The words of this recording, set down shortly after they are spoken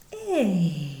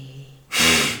Hey.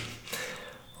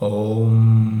 Om.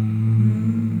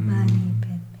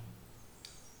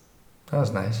 That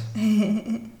was nice.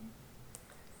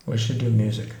 We should do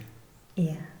music.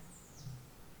 Yeah.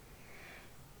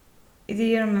 Do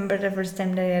you remember the first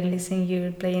time that I listened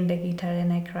you playing the guitar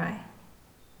and I cry?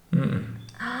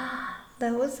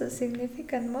 That was a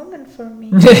significant moment for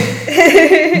me.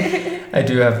 I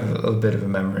do have a bit of a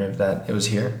memory of that. It was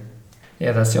here.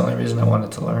 Yeah, that's the only reason I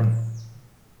wanted to learn.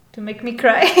 To make me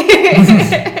cry.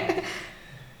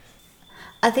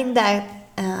 I think that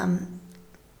I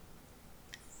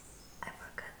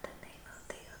forgot the name of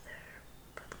the other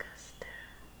podcaster.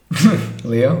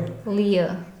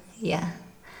 Leo, yeah.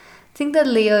 I think that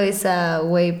Leo is a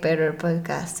way better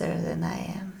podcaster than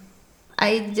I am.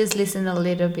 I just listened a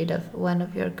little bit of one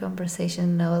of your conversations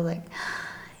and I was like,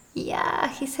 yeah,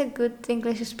 he's a good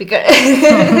English speaker.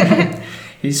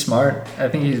 He's smart. I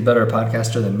think he's a better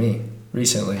podcaster than me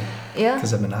recently. Yeah.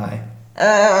 Because I've been high.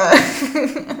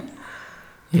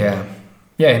 Yeah.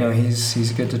 Yeah,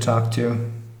 he's good to talk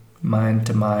to. Mind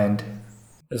to mind.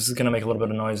 This is going to make a little bit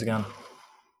of noise again.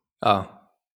 Oh,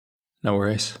 no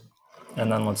worries. And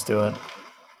then let's do it.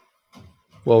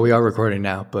 Well, we are recording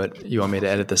now, but you want me to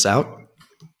edit this out?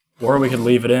 Or we could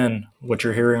leave it in. What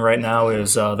you're hearing right now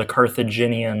is the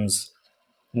Carthaginians'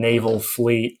 naval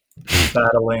fleet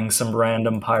battling some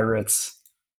random pirates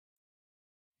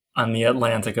on the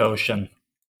Atlantic Ocean.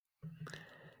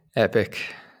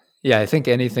 Epic. Yeah, I think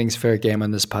anything's fair game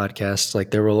on this podcast. Like,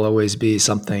 there will always be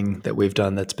something that we've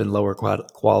done that's been lower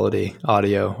quality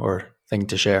audio or thing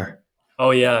to share. Oh,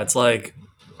 yeah. It's like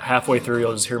halfway through,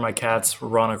 you'll just hear my cats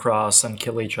run across and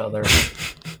kill each other.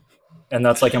 And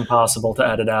that's like impossible to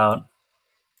edit out.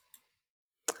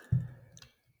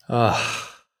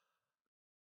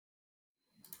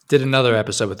 Did another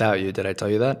episode without you. Did I tell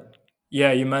you that?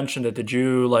 Yeah, you mentioned it. Did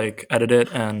you like edit it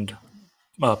and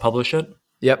publish it?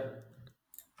 Yep.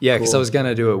 Yeah, because Cool. I was going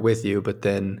to do it with you, but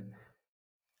then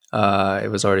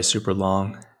it was already super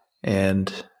long.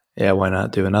 And yeah, why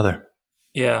not do another?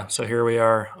 Yeah, so here we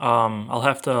are. I'll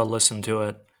have to listen to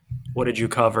it. What did you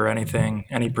cover? Anything?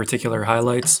 Any particular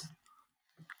highlights?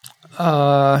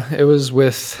 It was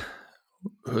with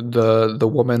the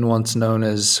woman once known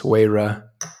as Weira,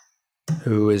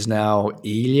 who is now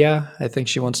Ilya, I think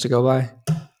she wants to go by.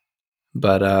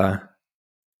 But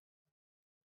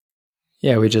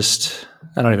yeah,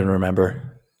 I don't even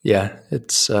remember. Yeah,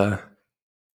 it's oh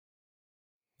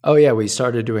yeah, we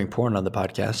started doing porn on the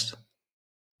podcast.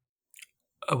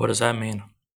 What does that mean?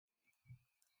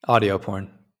 Audio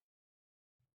porn.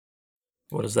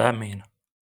 What does that mean?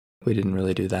 We didn't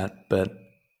really do that, but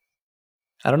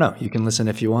I don't know. You can listen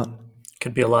if you want.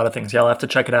 Could be a lot of things. Yeah, I'll have to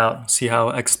check it out, see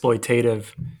how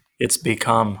exploitative it's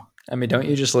become. I mean, don't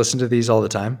you just listen to these all the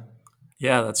time?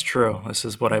 Yeah, that's true. This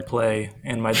is what I play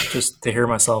in my just to hear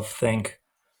myself think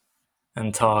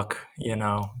and talk,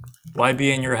 Why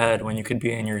be in your head when you could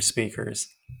be in your speakers?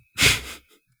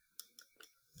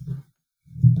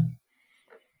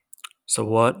 So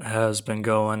what has been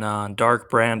going on? Dark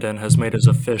Brandon has made his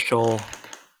official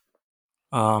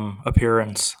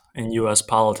appearance in U.S.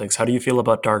 politics. How do you feel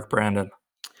about Dark Brandon?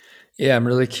 Yeah, I'm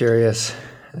really curious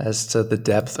as to the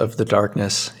depth of the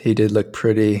darkness. He did look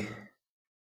pretty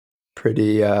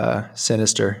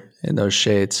sinister in those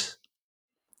shades.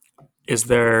 Is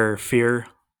there fear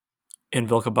in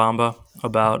Vilcabamba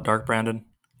about Dark Brandon?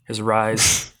 His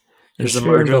rise, There's his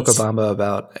fear in emergence? Vilcabamba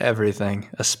about everything,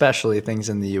 especially things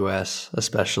in the U.S.,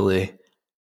 especially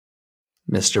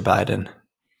Mr. Biden.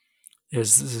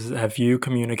 Have you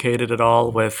communicated at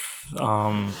all with,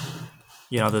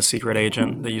 the secret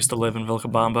agent that used to live in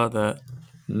Vilcabamba?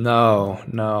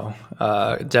 No.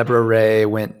 Deborah Ray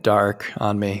went dark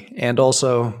on me. And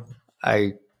also,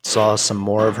 I saw some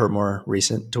more of her more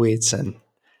recent tweets, and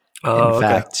in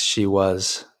fact, she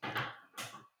was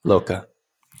loca.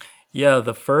 Yeah,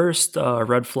 the first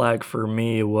red flag for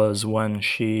me was when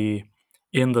she,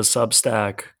 in the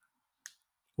Substack,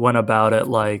 went about it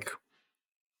like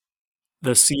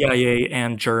the CIA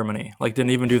and Germany, like didn't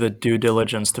even do the due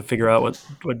diligence to figure out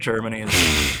what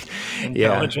Germany's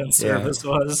intelligence service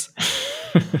was.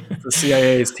 The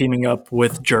CIA is teaming up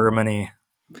with Germany.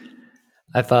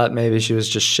 I thought maybe she was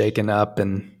just shaken up,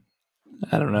 and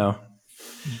I don't know.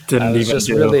 I was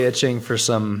just really itching for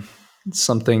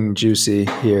something juicy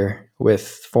here with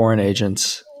foreign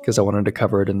agents because I wanted to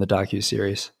cover it in the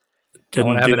docu-series. I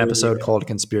want to have an episode called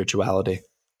Conspirituality.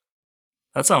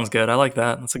 That sounds good. I like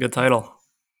that. That's a good title.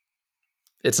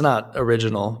 It's not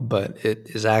original, but it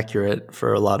is accurate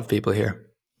for a lot of people here.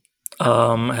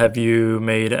 Have you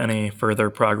made any further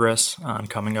progress on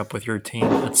coming up with your team,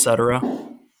 etc.?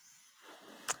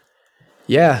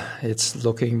 Yeah, it's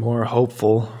looking more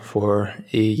hopeful for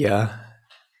Iya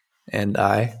and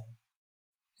I,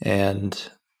 and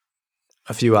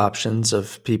a few options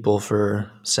of people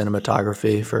for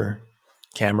cinematography, for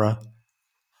camera.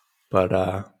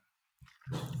 But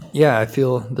yeah, I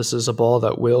feel this is a ball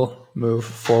that will move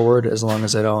forward as long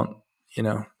as I don't,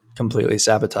 completely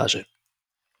sabotage it.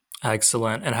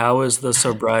 Excellent. And how is the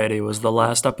sobriety? Was the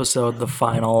last episode the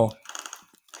final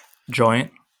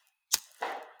joint?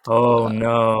 Oh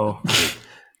no.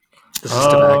 This is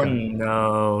Oh tobacco.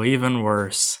 no. Even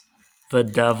worse. The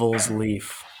devil's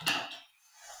leaf.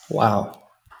 Wow.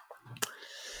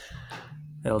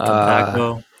 El Uh,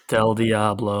 tobacco del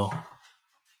diablo.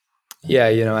 yeah,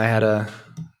 I had a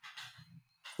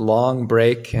long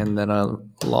break and then a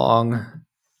long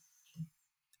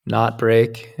not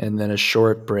break and then a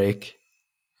short break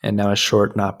and now a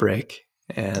short not break.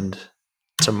 And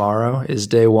tomorrow is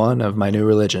day one of my new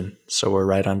religion. So we're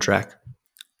right on track.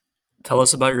 Tell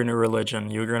us about your new religion.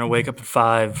 You're going to wake up at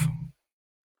 5.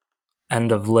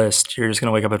 End of list. You're just going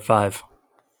to wake up at 5.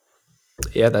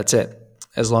 Yeah, that's it.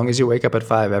 As long as you wake up at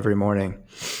 5 every morning,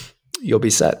 you'll be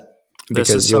set This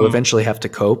is because you'll some eventually have to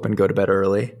cope and go to bed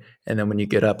early. And then when you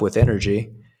get up with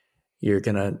energy, you're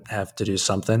going to have to do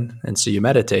something. And so you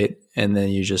meditate and then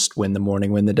you just win the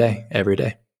morning, win the day every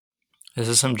day. This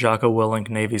is some Jocko Willink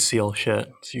Navy SEAL shit.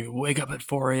 So you wake up at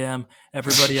 4 a.m.,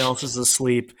 everybody else is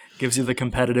asleep, gives you the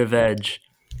competitive edge.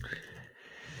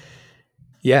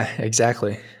 Yeah,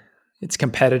 exactly. It's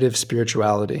competitive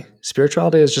spirituality.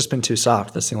 Spirituality has just been too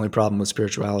soft. That's the only problem with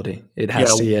spirituality. It Yeah,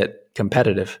 has to get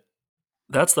competitive.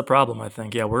 that's the problem, I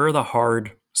think. Yeah, where are the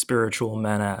hard spiritual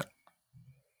men at?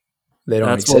 They don't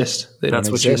That's what exist. They don't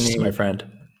that's what you exist, my need. friend.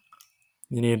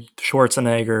 You need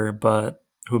Schwarzenegger, but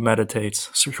who meditates.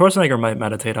 Schwarzenegger might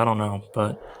meditate, I don't know,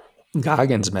 but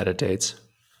Goggins meditates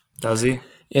does he?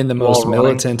 in the While most running?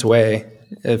 militant way,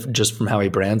 if just from how he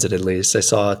brands it at least. I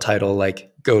saw a title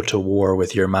like "Go to War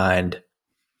with Your Mind."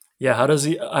 Yeah, how does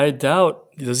he? I doubt.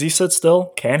 Does he sit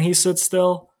still? Can he sit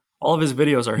still? All of his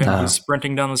videos are him. He's No.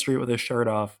 sprinting down the street with his shirt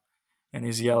off and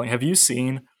he's yelling. Have you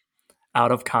seen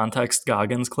out of context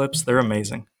Goggins clips? They're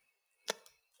amazing.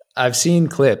 I've seen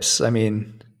clips. I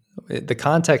mean, the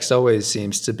context always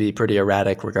seems to be pretty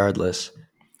erratic regardless.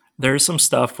 There's some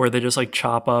stuff where they just like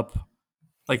chop up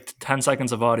like 10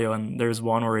 seconds of audio, and there's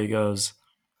one where he goes,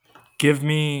 "Give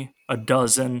me a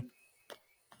dozen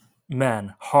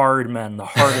men, hard men, the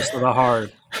hardest of the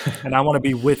hard, and I want to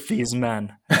be with these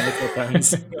men." And the clip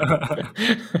ends.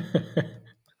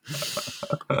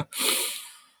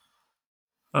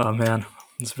 Oh man,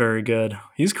 it's very good.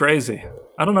 He's crazy.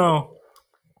 I don't know.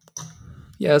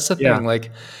 Yeah, that's the Yeah, thing.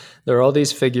 Like, there are all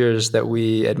these figures that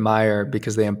we admire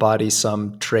because they embody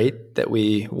some trait that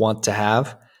we want to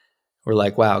have. We're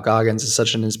like, wow, Goggins is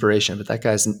such an inspiration, but that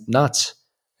guy's nuts.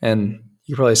 And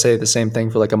you probably say the same thing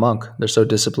for like a monk. They're so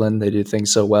disciplined, they do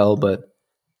things so well, but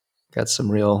got some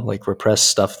real like repressed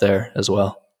stuff there as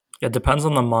well. it depends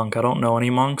on the monk. I don't know any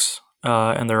monks,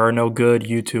 and there are no good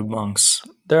YouTube monks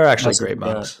They're actually as of great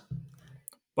yet. monks.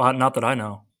 But not that I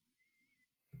know.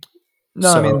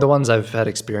 No, I mean, the So, ones I've had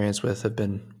experience with have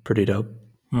been pretty dope.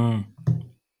 hmm.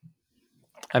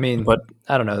 I But mean,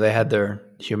 I don't know. They had their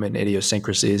human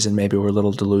idiosyncrasies and maybe were a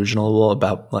little delusional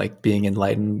about like being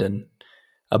enlightened and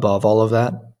above all of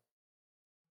that.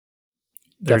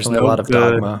 there's Definitely a no lot of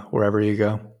good dogma wherever you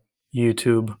go.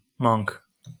 YouTube monk.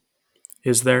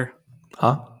 Is there?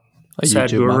 Huh? A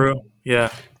YouTube monk? Sadhguru?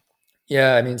 Yeah.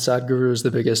 Yeah, I mean, Sadhguru is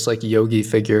the biggest like yogi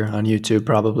figure on YouTube,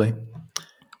 probably.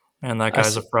 And that I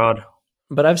guy's s- a fraud.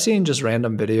 but I've seen just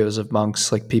random videos of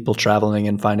monks, like people traveling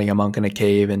and finding a monk in a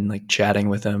cave and like chatting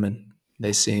with him, and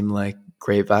they seem like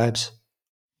great vibes.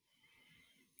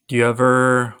 Do you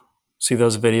ever see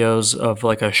those videos of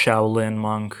like a Shaolin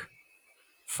monk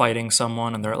fighting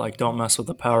someone and they're like, don't mess with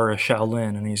the power of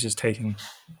Shaolin? And he's just taking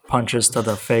punches to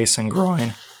the face and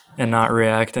groin and not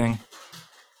reacting.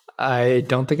 I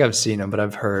don't think I've seen them, but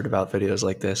I've heard about videos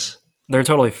like this. They're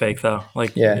totally fake though.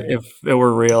 Like Yeah, if it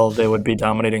were real, they would be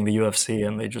dominating the UFC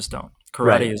and they just don't.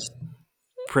 right. Karate is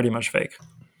pretty much fake.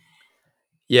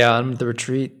 Yeah, on the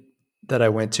retreat that I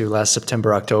went to last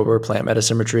September, October, plant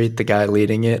medicine retreat, the guy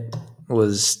leading it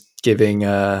was giving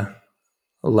a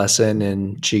lesson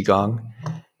in Qigong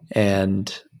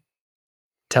and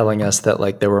telling us that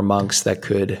like there were monks that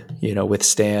could,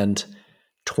 withstand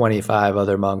 25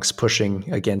 other monks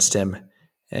pushing against him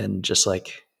and just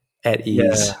like at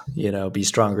Yeah. ease, be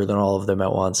stronger than all of them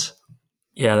at once.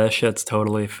 Yeah, that shit's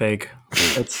totally fake.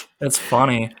 It's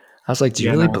funny, I was like, do you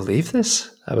you really know. believe this?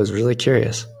 I was really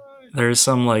curious. There's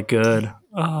some like good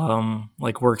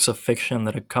like works of fiction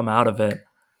that have come out of it,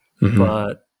 Hmm.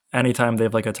 but anytime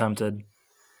they've like attempted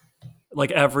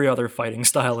like every other fighting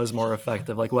style is more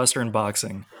effective. Like Western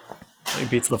boxing, it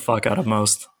beats the fuck out of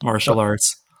most martial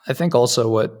arts. I think also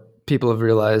what people have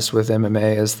realized with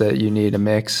MMA is that you need a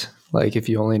mix. Like if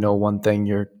you only know one thing,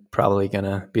 you're probably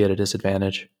gonna be at a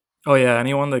disadvantage. Oh yeah,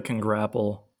 anyone that can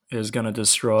grapple is gonna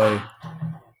destroy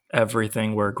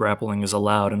everything where grappling is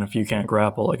allowed. And if you can't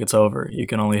grapple, like it's over. You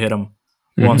can only hit him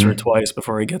once or Mm-hmm. twice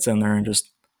before he gets in there and just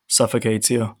suffocates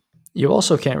you. You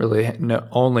also can't really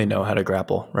only know how to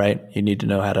grapple, right? You need to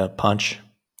know how to punch.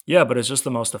 Yeah, but it's just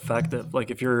the most effective.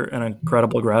 Like if you're an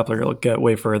incredible grappler, you'll get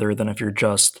way further than if you're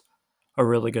just a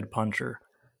really good puncher.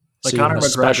 Like So you want Conor to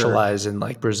McGregor, specialize in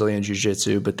like Brazilian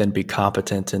jiu-jitsu, but then be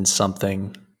competent in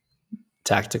something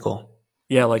tactical.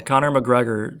 yeah, like Conor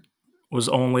McGregor was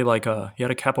only like he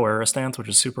had a capoeira stance, which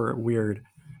is super weird,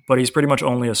 but he's pretty much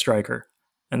only a striker.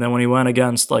 And then when he went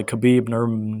against like Khabib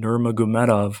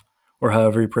Nurmagomedov, or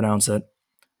however you pronounce it,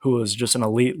 who was just an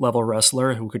elite level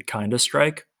wrestler who could kind of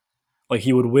strike, like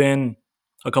he would win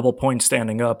a couple points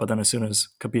standing up, but then as soon as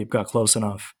Khabib got close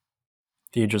enough,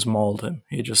 he just mauled him.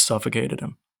 He just suffocated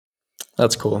him.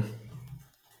 That's cool.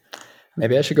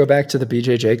 Maybe I should go back to the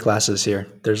BJJ classes here.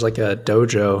 There's like a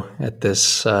dojo at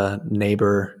this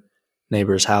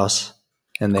neighbor's house,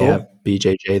 and they have Cool.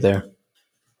 BJJ there.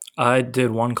 I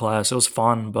did one class. It was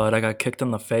fun, but I got kicked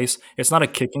in the face. It's not a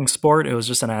kicking sport. It was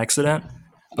just an accident.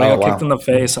 But I Oh got kicked in wow, the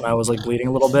face and I was like bleeding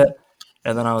a little bit.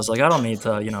 And then I was like, I don't need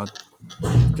to,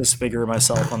 disfigure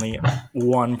myself on the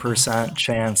 1%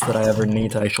 chance that I ever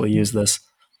need to actually use this.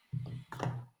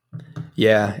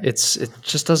 yeah. It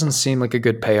just doesn't seem like a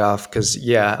good payoff because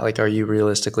yeah, like are you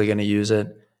realistically going to use it?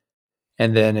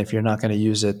 And then if you're not going to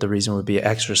use it, the reason would be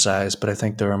exercise. But I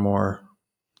think there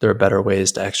are better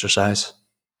ways to exercise.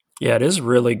 Yeah, it is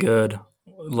really good.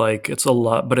 Like it's a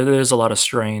lot, but it is a lot of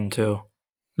strain too.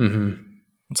 Mm-hmm.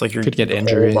 It's like Could get your whole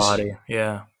injuries. body.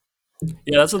 Yeah.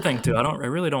 Yeah, that's the thing too. I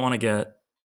really don't want to get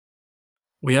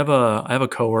I have a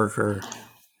coworker.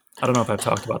 I don't know if I've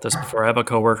talked about this before. I have a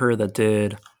coworker that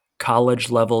did college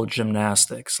level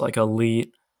gymnastics, like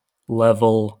elite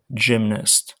level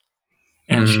gymnast.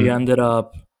 And she Mm-hmm. ended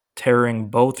up tearing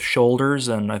both shoulders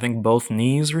and I think both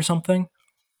knees or something,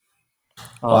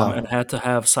 Wow, and had to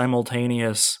have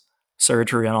simultaneous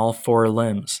surgery on all four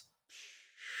limbs.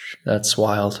 that's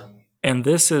wild. And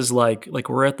this is like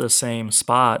we're at the same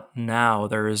spot now.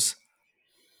 There is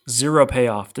zero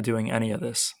payoff to doing any of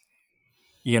this.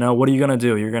 What are you going to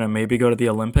do? You're going to maybe go to the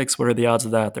Olympics. What are the odds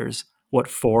of that? There's what,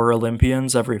 four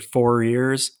Olympians every 4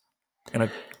 years in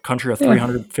a country of Yeah,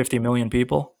 350 million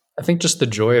people? I think just the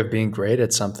joy of being great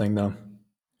at something, though.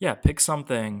 Yeah, pick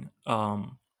something.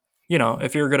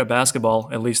 If you're good at basketball,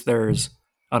 at least there's,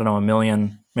 I don't know, a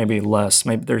million, maybe less.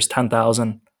 Maybe there's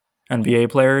 10,000 NBA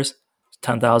players,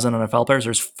 10,000 NFL players.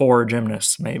 There's four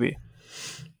gymnasts, maybe.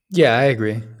 Yeah, I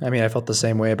agree. I mean, I felt the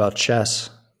same way about chess,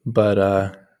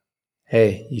 but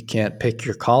hey, you can't pick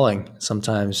your calling.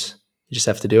 Sometimes you just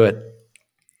have to do it.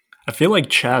 I feel like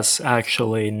chess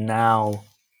actually now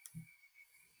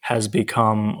has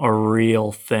become a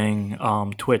real thing.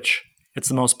 Twitch. It's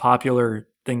the most popular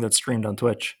thing that's streamed on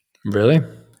Twitch. Really?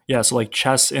 Yeah, so like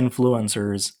chess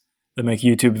influencers that make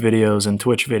YouTube videos and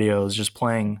Twitch videos just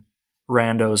playing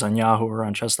randos on Yahoo or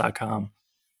on chess.com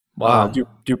Wow,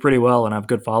 do pretty well and have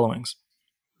good followings.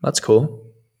 that's cool.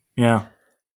 Yeah.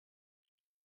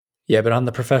 Yeah, but on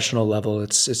the professional level,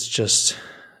 it's just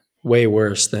way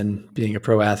worse than being a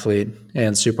pro athlete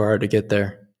and super hard to get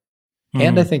there.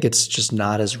 And I Hmm. think it's just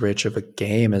not as rich of a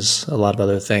game as a lot of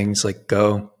other things like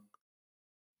Go.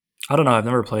 I don't know. I've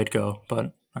never played Go,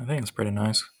 but I think it's pretty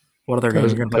nice. What other game?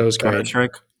 Go's You're going to Go's play Counter great.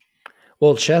 Strike?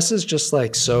 Well, chess is just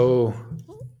like so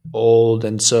old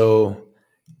and so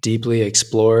deeply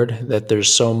explored that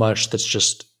there's so much that's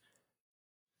just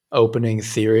opening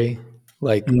theory.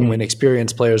 Like when Mm.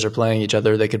 experienced players are playing each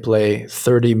other, they could play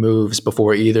 30 moves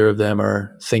before either of them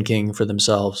are thinking for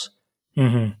themselves.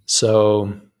 Hmm.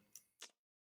 So,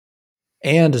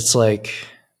 and it's like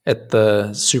at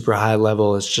the super high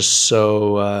level, it's just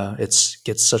so, it's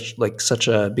gets such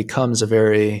a, becomes a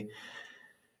very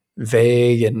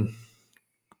vague and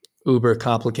uber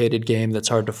complicated game that's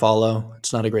hard to follow.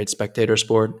 It's not a great spectator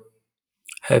sport.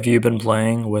 Have you been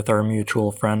playing with our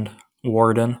mutual friend,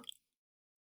 Warden?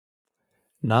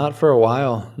 Not for a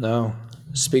while, no.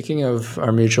 Speaking of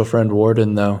our mutual friend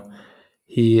Warden, though,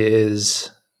 he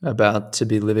is about to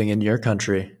be living in your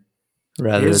country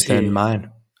rather Is than he?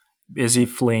 mine. Is he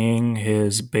fleeing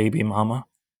his baby mama?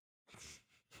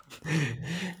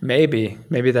 Maybe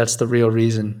that's the real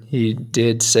reason. He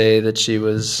did say that she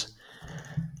was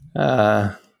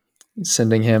uh,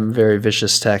 sending him very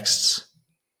vicious texts.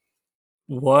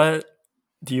 What?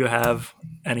 Do you have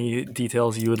any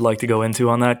details you would like to go into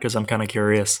on that? Because I'm kind of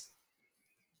curious.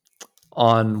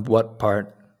 On what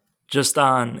part? Just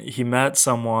on, he met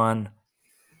someone,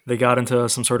 they got into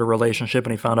some sort of relationship,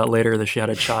 and he found out later that she had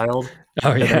a child,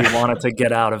 Oh and then he yeah. wanted to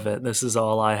get out of it. This is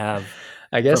all I have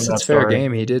I from guess that it's fair story.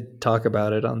 game. He did talk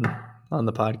about it on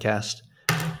the podcast.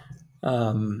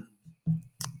 Um,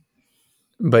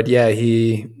 but yeah,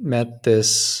 he met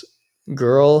this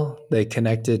girl. They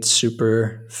connected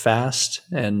super fast,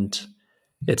 and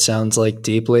it sounds like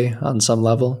deeply on some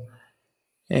level.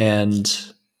 And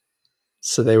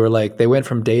so they were like, they went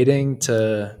from dating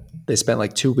to they spent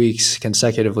like 2 weeks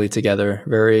consecutively together,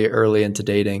 very early into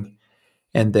dating,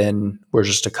 and then we're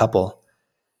just a couple.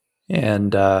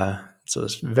 And so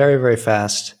it's very, very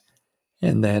fast.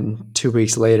 And then 2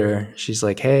 weeks later, she's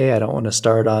like, "Hey, I don't want to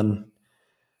start on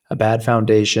a bad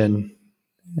foundation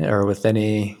or with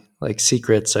any like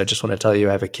secrets. I just want to tell you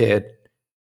I have a kid."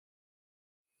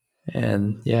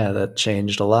 And yeah, that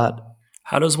changed a lot.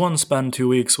 How does one spend 2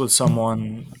 weeks with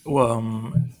someone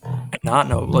and not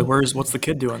know? Like, what's the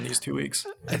kid doing these 2 weeks?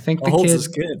 I think How the old's this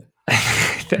kid,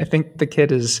 kid? I think the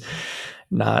kid is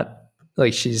not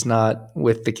like she's not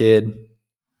with the kid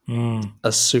Hmm.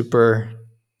 a super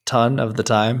ton of the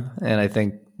time. And I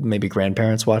think maybe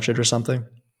grandparents watch it or something.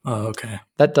 Oh, okay.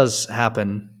 That does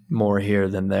happen more here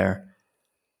than there.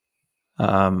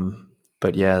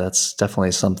 But yeah, that's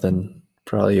definitely something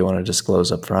probably you want to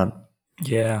disclose up front.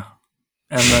 Yeah.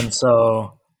 And then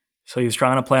so he's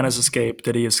trying to plan his escape.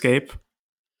 Did he escape?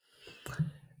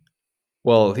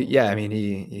 Well, yeah, I mean,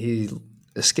 he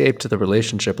escaped the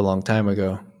relationship a long time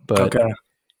ago, but Okay.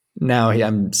 now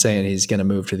I'm saying he's going to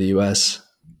move to the U.S.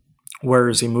 Where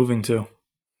is he moving to?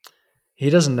 He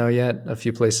doesn't know yet. A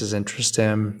few places interest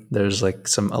him. There's like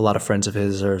a lot of friends of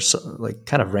his are like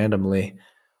kind of randomly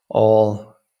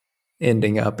all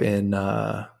ending up in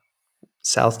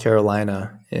South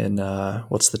Carolina in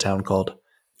what's the town called?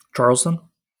 Charleston?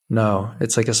 No,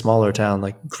 it's like a smaller town,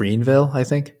 like Greenville, I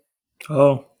think.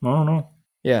 Oh, I don't know.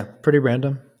 Yeah, pretty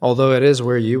random. Although it is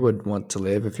where you would want to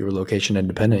live if you were location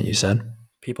independent, you said.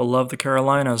 People love the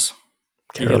Carolinas.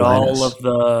 You get all Carolinas. of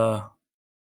the,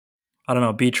 I don't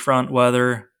know, beachfront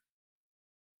weather,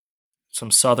 some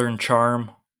southern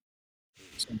charm,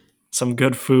 some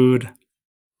good food.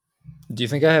 Do you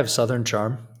think I have Southern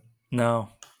charm? No.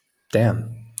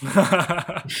 Damn.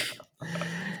 you're,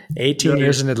 18 you're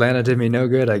years in Atlanta did me no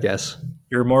good, I guess.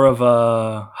 you're more of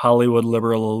a Hollywood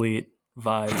liberal elite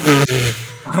vibe.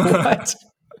 What?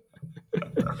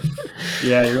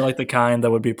 Yeah, you're like the kind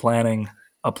that would be planning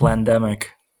a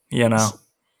pandemic, you know.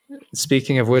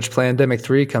 Speaking of which, Plandemic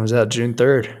 3 comes out June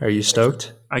 3rd. Are you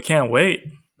stoked? I can't wait.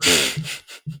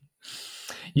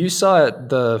 You saw it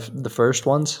the first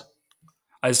ones?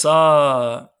 I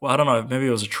saw, well, I don't know, maybe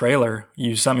it was a trailer.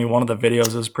 You sent me one of the videos.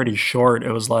 It was pretty short.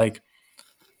 It was like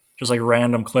just like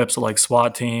random clips of like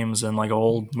SWAT teams and like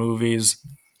old movies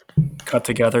cut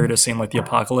together to seem like the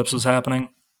apocalypse was happening.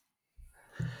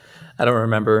 I don't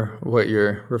remember what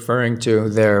you're referring to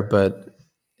there, but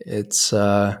it's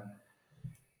it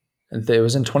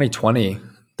was in 2020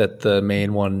 that the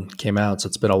main one came out, so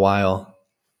it's been a while.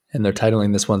 And they're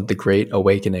titling this one The Great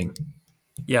Awakening.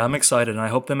 Yeah, I'm excited, and I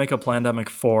hope they make a Plandemic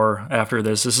 4 after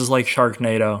this. This is like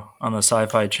Sharknado on the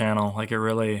Sci-Fi Channel. Like it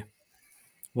really,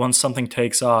 once something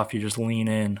takes off, you just lean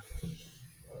in,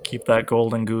 keep that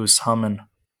golden goose humming.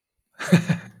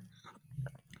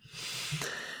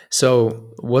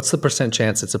 So, what's the percent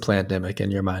chance it's a pandemic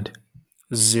in your mind?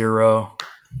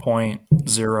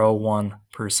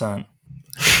 0.01%.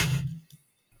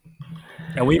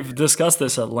 And we've discussed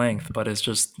this at length, but it's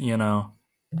just,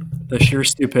 the sheer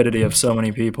stupidity of so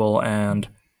many people and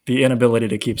the inability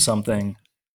to keep something,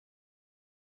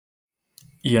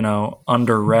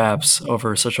 under wraps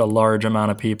over such a large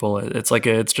amount of people. It's like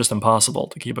it's just impossible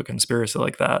to keep a conspiracy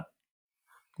like that.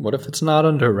 What if it's not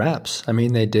under wraps? I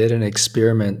mean, they did an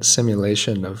experiment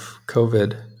simulation of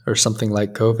COVID or something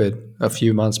like COVID a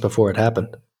few months before it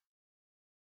happened.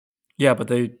 Yeah, but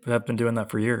they have been doing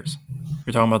that for years.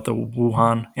 You're talking about the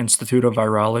Wuhan Institute of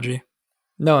Virology?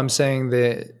 No, I'm saying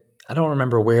that I don't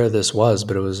remember where this was,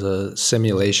 but it was a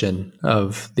simulation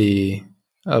of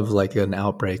like an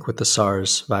outbreak with the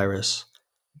SARS virus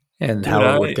and Dude,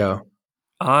 how it would go.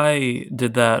 I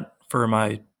did that for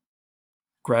my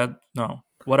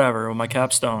my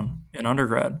capstone in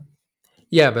undergrad.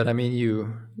 Yeah, but I mean,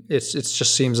 it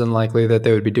just seems unlikely that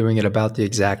they would be doing it about the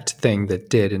exact thing that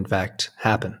did in fact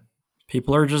happen.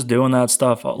 People are just doing that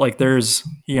stuff. Like there's,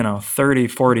 30,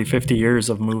 40, 50 years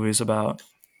of movies about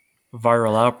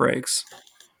viral outbreaks.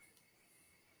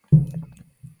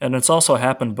 And it's also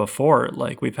happened before.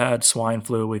 Like we've had swine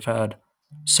flu, we've had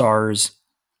SARS.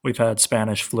 We've had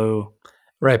Spanish flu.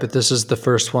 Right, but this is the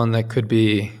first one that could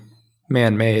be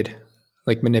man-made,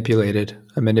 like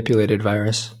a manipulated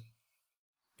virus.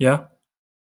 Yeah.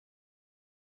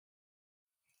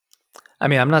 I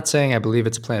mean, I'm not saying I believe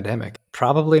it's a pandemic.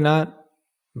 Probably not,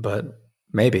 but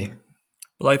maybe.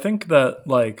 Well, I think that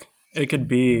like it could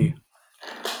be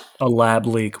a lab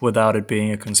leak without it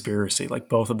being a conspiracy. Like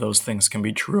both of those things can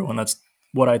be true, and that's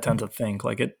what I tend to think.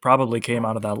 Like it probably came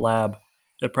out of that lab.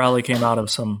 It probably came out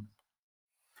of some,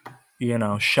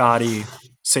 shoddy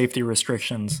safety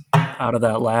restrictions out of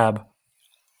that lab.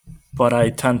 But I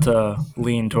tend to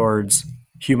lean towards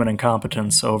human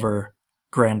incompetence over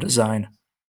grand design.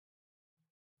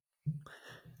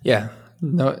 Yeah,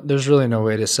 no, there's really no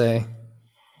way to say.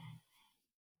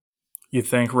 You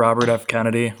think Robert F.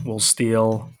 Kennedy will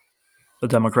steal the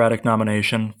Democratic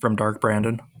nomination from Dark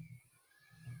Brandon?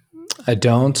 I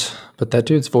don't, but that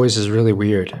dude's voice is really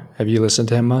weird. Have you listened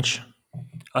to him much?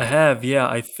 I have, yeah.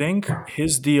 I think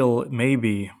his deal,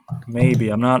 maybe,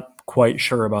 I'm not quite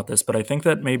sure about this, but I think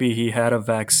that maybe he had a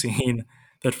vaccine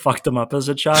that fucked him up as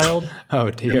a child Oh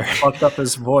and dear. fucked up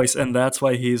his voice, and that's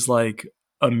why he's like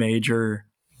a major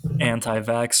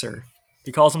anti-vaxxer.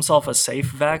 He calls himself a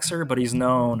safe vaxxer, but he's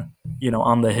known,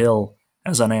 on the Hill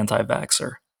as an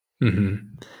anti-vaxxer. Hmm.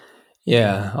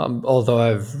 Yeah, although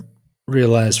I've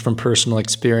realized from personal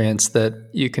experience that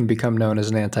you can become known as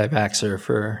an anti-vaxxer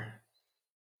for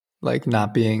like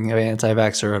not being an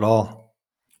anti-vaxxer at all.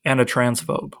 And a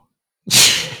transphobe.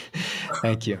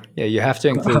 Thank you. Yeah, you have to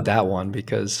include that one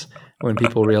because when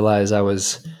people realize I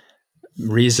was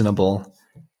reasonable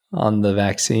on the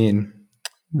vaccine,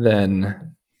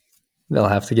 then they'll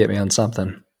have to get me on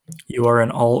something. You are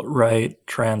an alt-right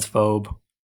transphobe.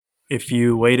 If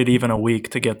you waited even a week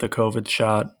to get the COVID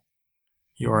shot,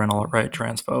 you are an alt-right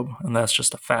transphobe, and that's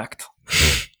just a fact.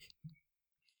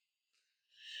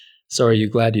 So are you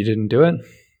glad you didn't do it?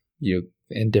 You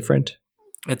indifferent?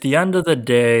 At the end of the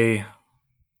day,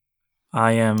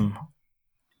 I am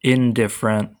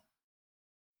indifferent.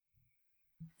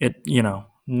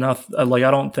 Nothing, like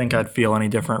I don't think I'd feel any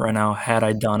different right now had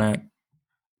I done it.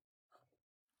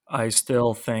 I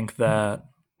still think that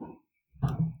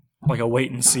like a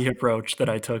wait and see approach that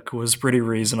I took was pretty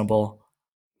reasonable.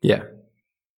 Yeah.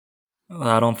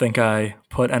 I don't think I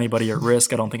put anybody at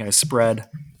risk. I don't think I spread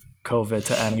COVID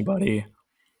to anybody.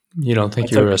 You don't I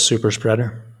think you're took a super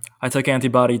spreader? I took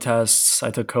antibody tests.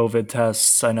 I took COVID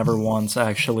tests. I never once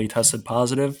actually tested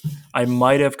positive. I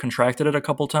might have contracted it a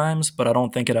couple times, but I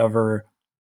don't think it ever,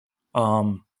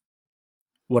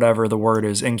 whatever the word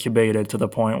is, incubated to the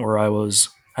point where I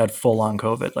had full on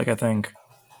COVID. Like I think,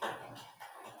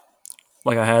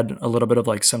 like I had a little bit of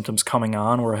like symptoms coming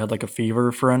on where I had like a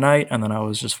fever for a night, and then I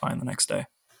was just fine the next day.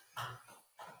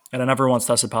 And I never once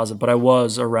tested positive, but I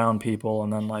was around people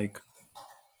and then like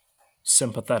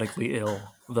sympathetically ill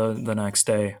the next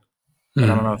day. And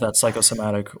I don't know if that's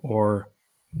psychosomatic or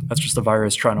that's just the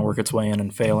virus trying to work its way in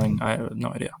and failing. I have no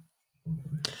idea.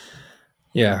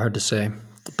 Yeah, hard to say.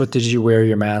 But did you wear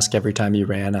your mask every time you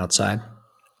ran outside?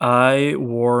 I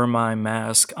wore my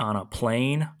mask on a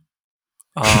plane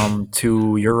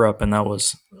to Europe, and that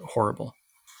was horrible.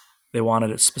 They wanted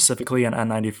it specifically an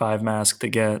N95 mask to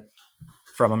get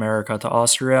from America to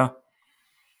Austria,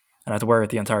 and I had to wear it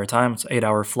the entire time. It's an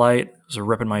 8-hour flight. It was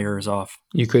ripping my ears off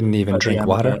You couldn't even at the drink end of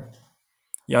water? it.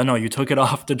 Yeah, no, you took it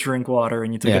off to drink water,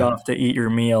 and you took it Yeah. off to eat your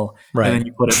meal, and Right. then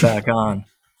you put it back on.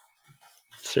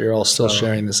 So you're all still So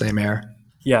sharing the same air?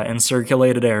 yeah, in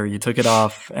circulated air, you took it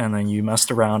off, and then you messed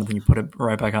around, and then you put it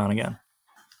right back on again.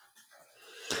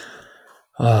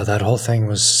 Oh, that whole thing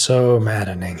was so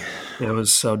maddening. It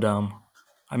was so dumb.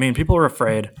 I mean, people were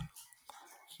afraid,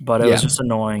 but it was Yeah. just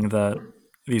annoying that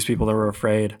these people that were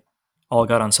afraid all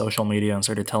got on social media and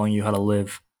started telling you how to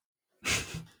live.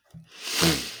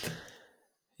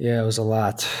 Yeah, it was a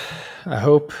lot. I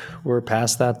hope we're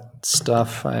past that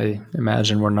stuff. I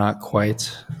imagine we're not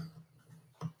quite.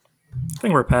 I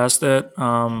think we're past it.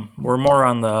 We're more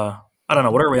on I don't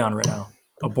know, what are we on right now?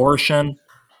 Abortion,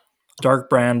 Dark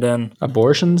Brandon.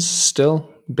 Abortion's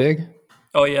still big?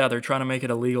 Oh, yeah, they're trying to make it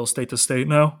illegal state to state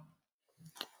now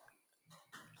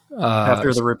Uh,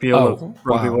 after the repeal of oh,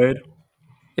 Roe v. wow. Wade.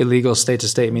 Illegal state to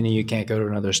state, meaning you can't go to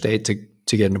another state to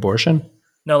get an abortion?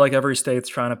 No, like every state's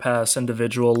trying to pass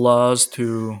individual laws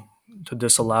to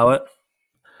disallow it.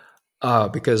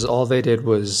 Because all they did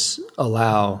was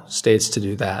allow states to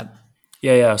do that.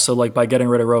 Yeah. So like by getting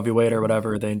rid of Roe v. Wade or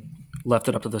whatever, they left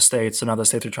it up to the states. So now the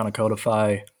states are trying to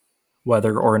codify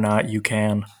whether or not you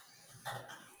can.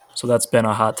 So that's been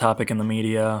a hot topic in the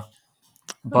media.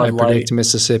 Bud I Light. predict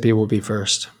Mississippi will be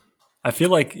first. I feel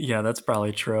like, yeah, that's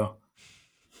probably true.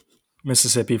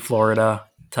 Mississippi, Florida.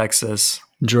 Texas.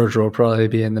 Georgia will probably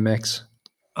be in the mix.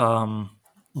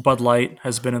 Bud Light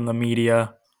has been in the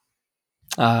media.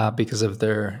 Because of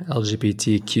their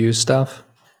LGBTQ stuff.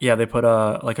 Yeah, they put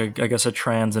I guess a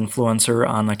trans influencer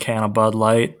on a can of Bud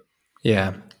Light. Yeah.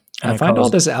 And I it find all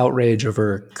caused this outrage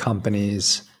over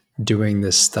companies doing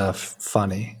this stuff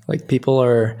funny. Like people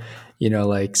are,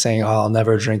 like saying, "Oh, I'll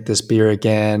never drink this beer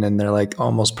again," and they're like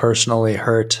almost personally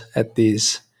hurt at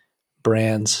these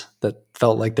brands that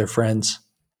felt like they're friends.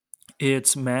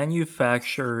 it's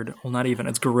manufactured, well, not even,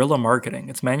 it's guerrilla marketing.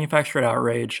 It's manufactured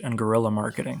outrage and guerrilla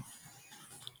marketing.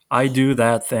 I do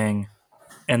that thing,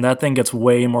 and that thing gets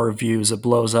way more views. It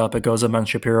blows up. It goes on Ben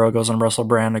Shapiro, it goes on Russell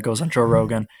Brand, it goes on Joe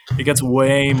Rogan. It gets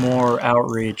way more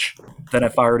outreach than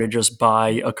if I were to just buy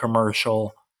a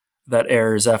commercial that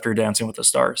airs after Dancing with the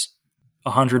Stars.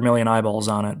 100 million eyeballs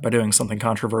on it by doing something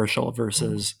controversial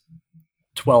versus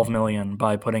 12 million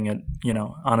by putting it,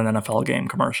 on an NFL game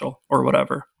commercial or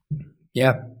whatever.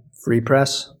 Yeah. Free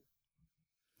press.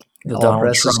 The All Donald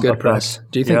press is Trump good effect. press.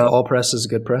 Do you think Yeah. all press is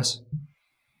good press?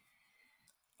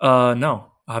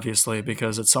 No, obviously,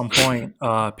 because at some point,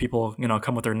 people,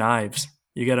 come with their knives.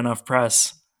 You get enough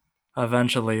press,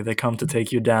 eventually they come to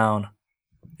take you down.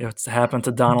 It's happened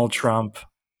to Donald Trump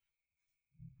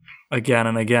again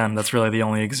and again. That's really the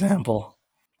only example.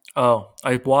 Oh,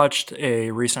 I watched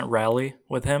a recent rally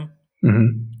with him.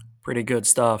 Mm-hmm. Pretty good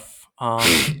stuff.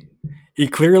 He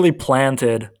clearly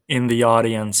planted in the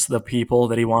audience the people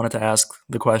that he wanted to ask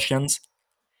the questions.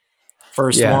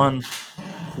 First Yeah. one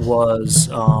was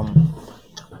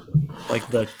like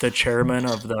the chairman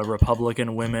of the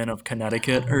Republican Women of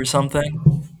Connecticut or something,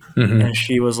 and Mm-hmm.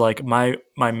 she was like, my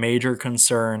major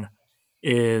concern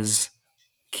is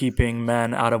keeping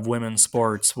men out of women's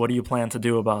sports. What do you plan to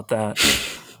do about that?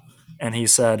 And he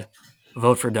said,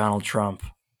 vote for Donald Trump.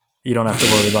 You don't have to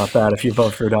worry about that if you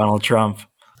vote for Donald Trump.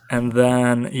 And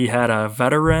then he had a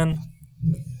veteran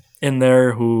in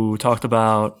there who talked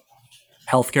about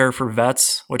healthcare for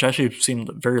vets, which actually seemed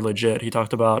very legit. He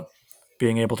talked about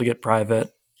being able to get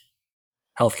private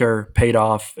healthcare paid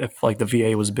off if like the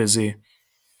VA was busy.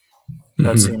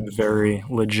 That seemed Mm-hmm. very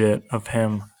legit of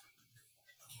him.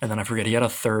 And then I forget, he had a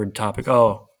third topic.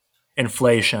 Oh,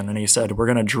 inflation. And he said, we're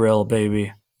going to drill,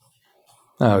 baby.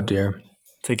 Oh dear.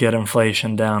 To get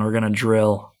inflation down, we're going to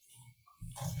drill.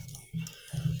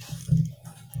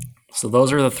 So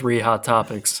those are the three hot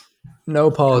topics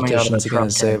No coming out of the politicians are going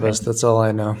to Trump save us. campaign. That's all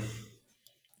I know.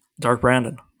 Dark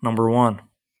Brandon, number one.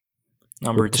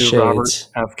 Number With the two, Robert shades.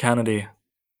 F. Kennedy.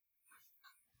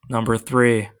 Number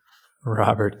three.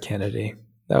 Robert Kennedy.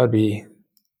 That would be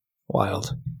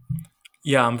wild.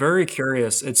 Yeah, I'm very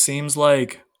curious. It seems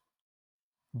like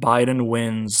Biden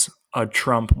wins a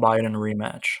Trump Biden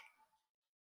rematch.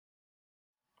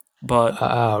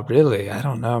 But Really? I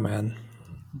don't know, man.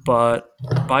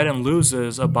 Biden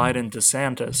loses a Biden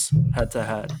DeSantis head to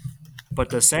head. But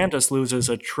DeSantis loses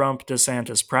a Trump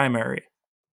DeSantis primary.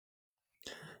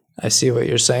 I see what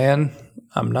you're saying.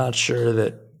 I'm not sure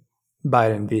that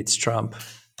Biden beats Trump.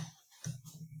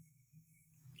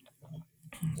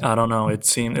 I don't know. It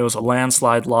seemed it was a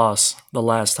landslide loss the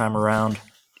last time around.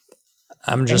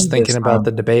 I'm just And thinking this about time.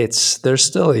 the debates. There's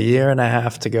still a year and a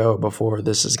half to go before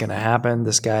this is going to happen.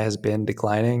 This guy has been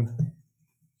declining.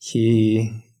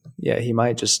 He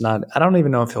might just not. I don't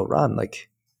even know if he'll run. Like,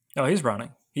 Oh, he's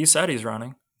running. He said he's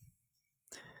running.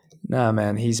 nah,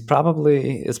 man, it's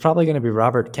probably going to be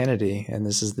Robert Kennedy. And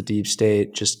this is the deep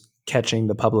state just catching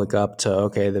the public up to,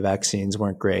 okay, the vaccines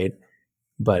weren't great,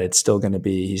 but it's still going to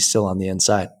be, he's still on the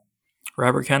inside.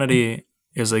 Robert Kennedy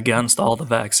is against all the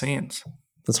vaccines.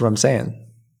 That's what I'm saying.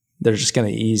 They're just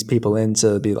going to ease people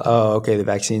into be, oh, okay, the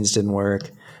vaccines didn't work.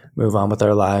 Move on with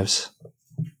our lives.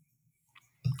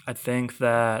 I think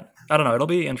that I don't know. It'll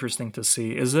be interesting to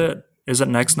see. Is it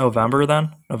next November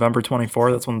then? November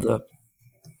 24th? That's when the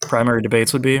primary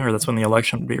debates would be, or that's when the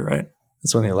election would be, right?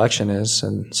 That's when the election is.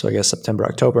 And so I guess September,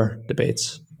 October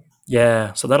debates.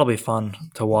 Yeah, so that'll be fun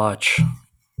to watch.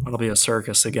 It'll be a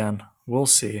circus again. We'll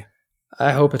see.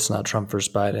 I hope it's not Trump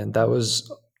versus Biden. That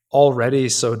was already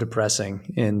so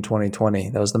depressing in 2020.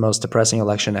 That was the most depressing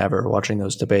election ever, watching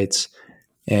those debates.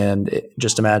 And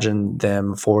just imagine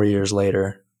them 4 years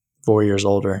later, 4 years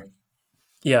older.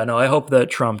 Yeah, no, I hope that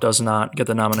Trump does not get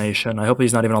the nomination. I hope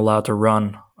he's not even allowed to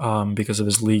run because of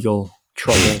his legal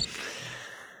troubles,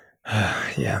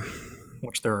 Yeah.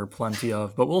 which there are plenty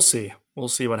of. But we'll see. We'll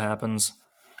see what happens.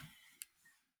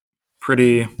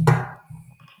 Pretty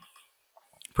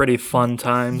fun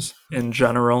times in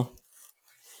general.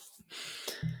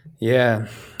 Yeah.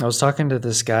 I was talking to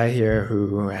this guy here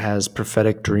who has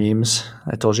prophetic dreams.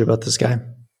 I told you about this guy.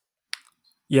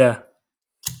 Yeah.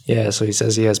 Yeah, so he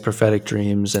says he has prophetic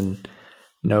dreams and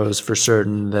knows for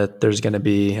certain that there's going to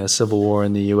be a civil war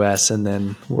in the US and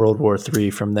then World War III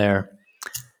from there.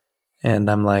 And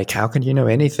I'm like, how can you know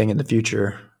anything in the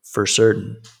future for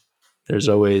certain? There's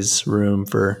always room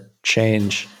for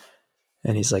change.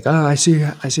 And he's like, I see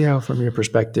how from your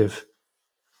perspective,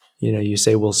 you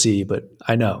say we'll see, but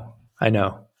I know.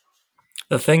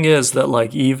 The thing is that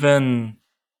like even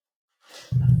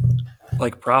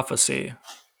like prophecy,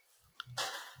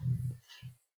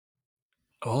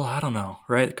 well, I don't know,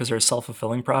 right? Because there's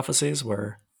self-fulfilling prophecies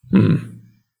where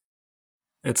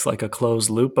it's like a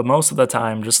closed loop, but most of the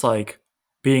time just like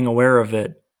being aware of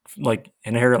it like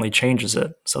inherently changes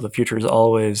it. So the future is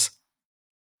always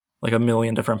like a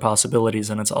million different possibilities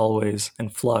and it's always in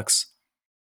flux.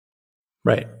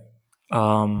 Right.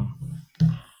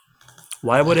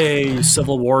 Why would a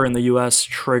civil war in the US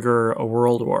trigger a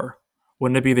world war?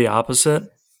 Wouldn't it be the opposite?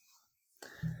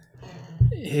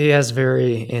 He has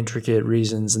very intricate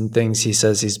reasons and things he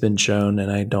says he's been shown,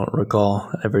 and I don't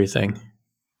recall everything.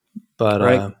 But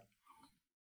Right?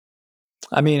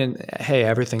 I mean, hey,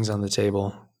 everything's on the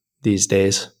table these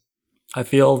days. I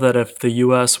feel that if the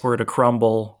US were to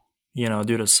crumble,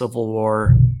 due to civil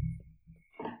war,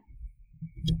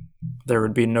 there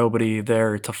would be nobody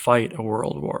there to fight a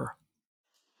world war.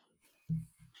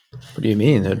 What do you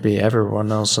mean? There'd be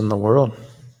everyone else in the world.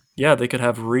 Yeah, they could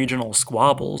have regional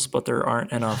squabbles, but there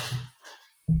aren't enough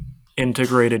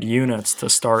integrated units to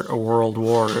start a world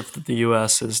war if the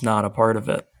US is not a part of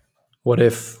it. What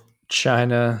if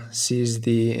China sees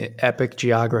the epic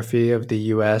geography of the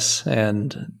US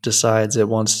and decides it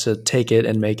wants to take it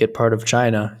and make it part of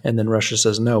China, and then Russia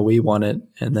says, no, we want it,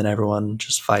 and then everyone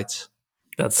just fights?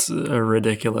 That's a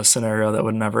ridiculous scenario that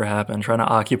would never happen. Trying to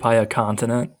occupy a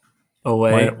continent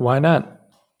away, Why not?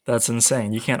 that's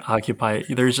insane. You can't occupy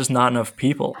it. There's just not enough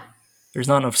people. There's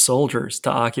not enough soldiers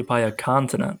to occupy a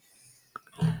continent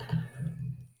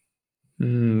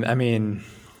I mean,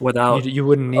 without you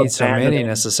wouldn't need so many abandoning.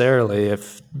 necessarily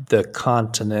if the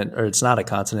continent, or it's not a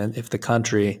continent, if the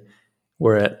country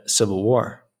were at civil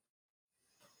war.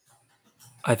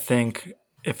 I think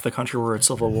if the country were at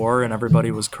civil war and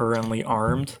everybody was currently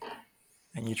armed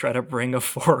and you try to bring a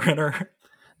foreigner,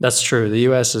 That's true. The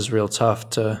U.S. is real tough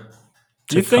to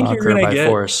do you think you're conquer gonna by get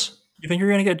force. you think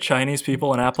you're gonna get Chinese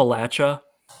people in Appalachia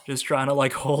just trying to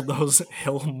like hold those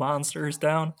hill monsters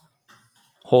down?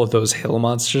 Hold those hill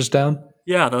monsters down.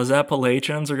 Yeah, those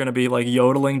Appalachians are gonna be like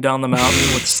yodeling down the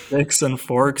mountain with sticks and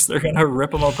forks. They're gonna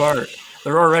rip them apart.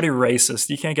 They're already racist.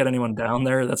 You can't get anyone down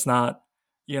there that's not,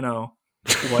 you know,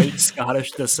 white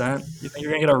Scottish descent. You think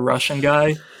you're gonna get a Russian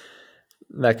guy?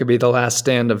 That could be the last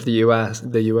stand of the U.S.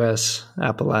 The U.S.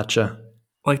 Appalachia.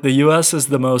 Like the US is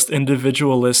the most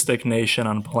individualistic nation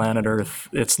on planet Earth.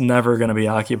 It's never going to be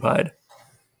occupied.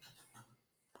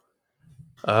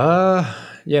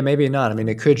 Yeah, maybe not. I mean,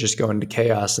 it could just go into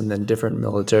chaos, and then different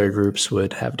military groups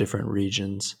would have different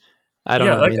regions. I don't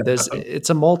Yeah, know. I that mean, could happen. it's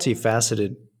a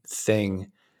multifaceted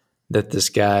thing that this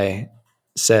guy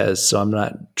says. So I'm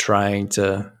not trying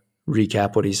to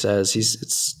recap what he says.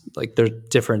 It's like there's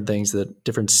different things, that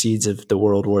different seeds of the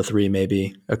World War III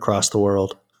maybe across the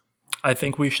world. I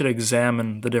think we should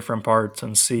examine the different parts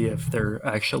and see if they're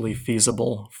actually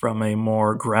feasible from a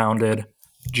more grounded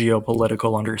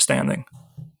geopolitical understanding.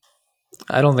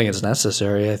 I don't think it's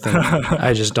necessary. I think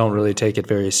I just don't really take it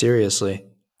very seriously.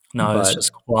 No, it's But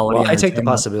just quality well, I take the entertainment.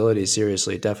 possibilities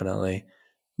seriously, definitely.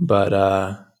 But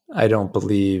I don't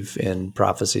believe in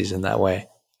prophecies in that way,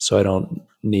 so I don't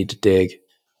need to dig.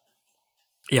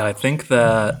 Yeah, I think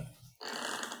that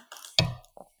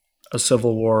a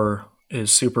civil war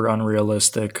is super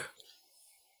unrealistic.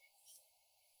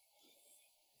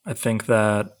 I think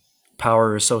that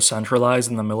power is so centralized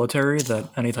in the military that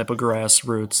any type of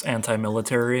grassroots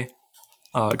anti-military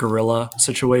guerrilla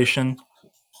situation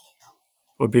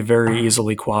would be very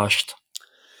easily quashed.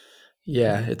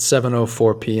 Yeah, it's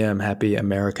 7:04 p.m. Happy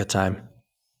America time.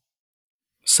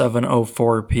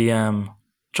 7:04 p.m.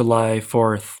 July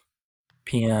 4th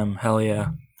p.m. Hell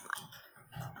yeah.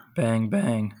 Bang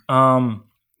bang.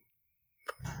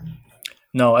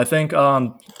 No, I think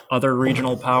other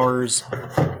regional powers,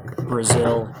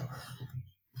 Brazil,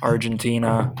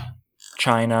 Argentina,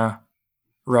 China,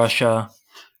 Russia,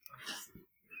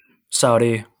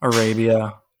 Saudi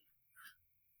Arabia,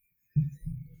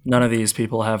 none of these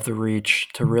people have the reach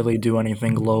to really do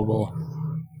anything global,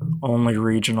 only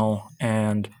regional,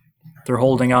 and they're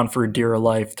holding on for dear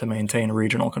life to maintain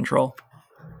regional control.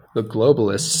 The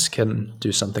globalists can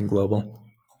do something global.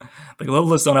 The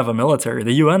globalists don't have a military.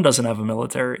 The UN doesn't have a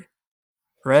military,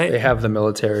 They right? have the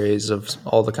militaries of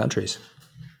all the countries.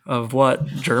 Of what?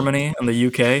 Germany and the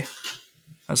UK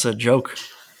That's a joke.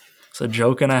 It's a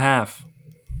joke and a half.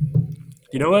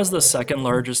 You know who has the second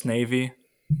largest navy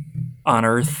on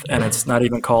Earth, and it's not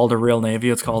even called a real navy,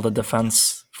 it's called a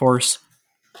defense force?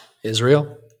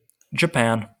 Israel?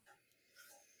 Japan.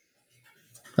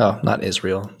 Oh, not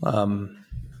Israel.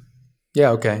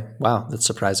 Yeah, okay. Wow, that's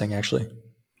surprising, actually.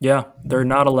 Yeah, they're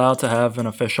not allowed to have an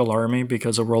official army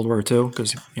because of World War II,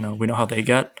 because, you know, we know how they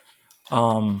get.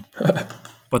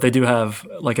 But they do have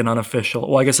like an unofficial,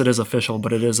 well, I guess it is official,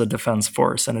 but it is a defense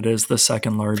force, and it is the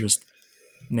second largest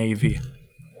navy.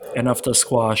 Enough to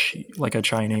squash like a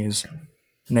Chinese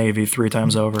navy 3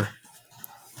 times over.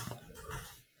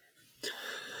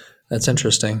 That's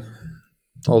interesting.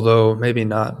 Although maybe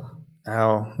not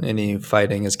how any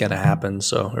fighting is going to happen,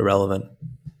 so irrelevant.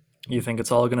 You think it's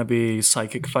all going to be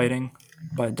psychic fighting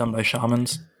done by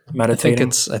shamans I think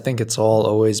meditating? it's all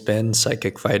always been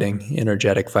psychic fighting,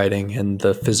 energetic fighting, and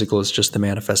the physical is just the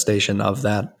manifestation of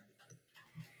that.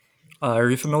 Are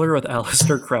you familiar with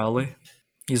Aleister Crowley?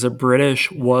 He's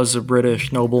was a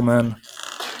British nobleman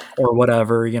or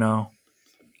whatever, you know,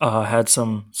 had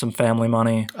some family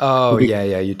money, Oh,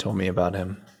 yeah, you told me about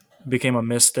him. became a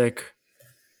mystic.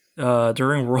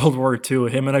 During World War II,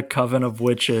 him and a coven of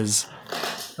witches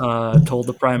told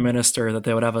the prime minister that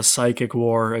they would have a psychic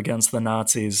war against the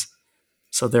Nazis.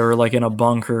 So they were like in a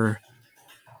bunker,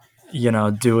 you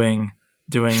know, doing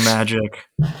magic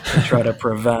to try to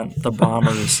prevent the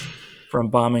bombers from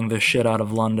bombing the shit out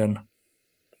of London.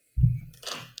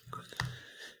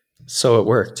 So it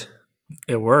worked.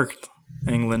 It worked.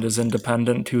 England is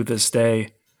independent to this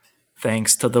day,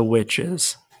 thanks to the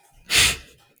witches.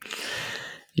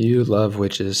 You love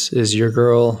witches. Is your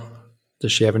girl,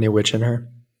 does she have any witch in her?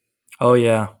 Oh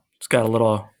yeah, it's got a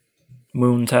little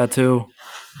moon tattoo.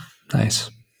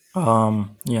 Nice. You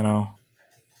know,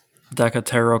 deck of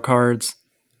tarot cards,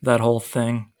 that whole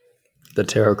thing. The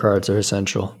tarot cards are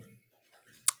essential.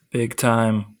 Big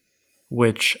time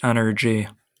witch energy.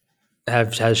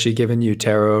 Has she given you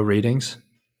tarot readings?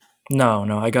 No,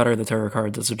 I got her the tarot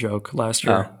cards as a joke last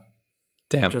year. Oh,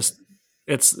 damn. Just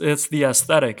it's the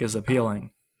aesthetic is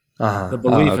appealing. Uh-huh. The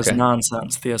belief is Okay.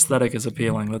 nonsense. The aesthetic is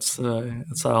appealing. That's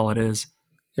all it is.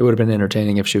 It would have been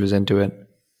entertaining if she was into it.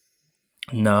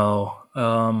 No,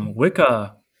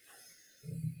 Wicca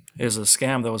is a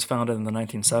scam that was founded in the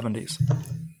 1970s.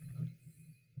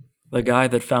 The guy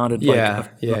that founded Yeah,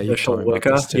 you official told me about Wicca,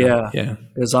 this too. Yeah.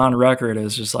 is on record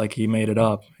as just like he made it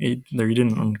up. He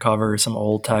didn't uncover some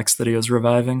old text that he was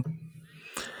reviving.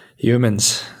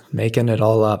 Humans making it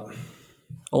all up.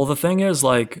 Well, the thing is,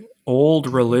 like, old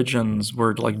religions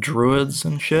were like druids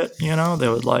and shit, you know? They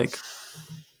would like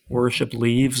worship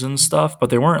leaves and stuff, but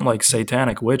they weren't like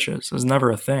satanic witches. It was never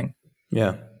a thing.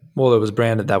 Yeah. Well, it was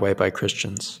branded that way by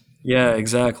Christians. Yeah,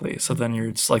 exactly. So then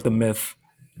it's like the myth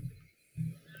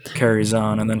carries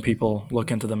on, and then people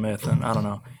look into the myth, and I don't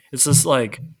know. It's just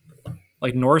like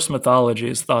Norse mythology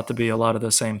is thought to be a lot of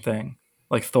the same thing,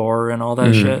 like Thor and all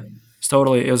that shit.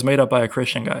 It was made up by a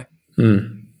Christian guy.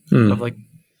 Of like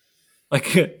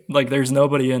like there's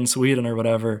nobody in Sweden or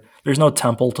whatever. There's no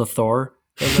temple to Thor.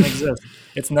 It doesn't exist.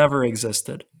 It's never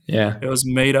existed. Yeah. It was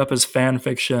made up as fan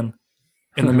fiction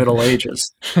in the Middle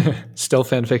Ages. Still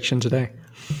fan fiction today.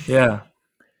 Yeah.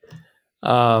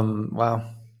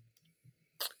 Wow.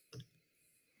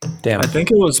 Damn. I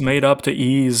think it was made up to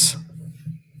ease.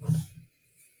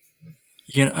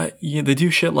 They do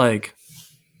shit like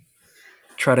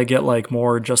try to get like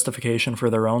more justification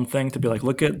for their own thing, to be like,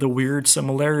 look at the weird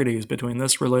similarities between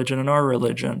this religion and our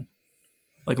religion.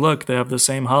 Like, look, they have the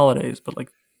same holidays, but like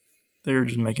they're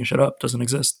just making shit up. Doesn't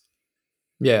exist.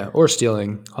 Yeah, or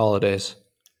stealing holidays.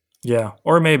 Yeah,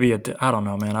 or maybe I don't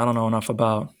know, man. I don't know enough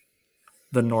about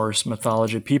the Norse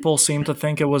mythology. People seem to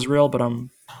think it was real, but I'm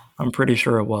pretty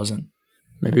sure it wasn't.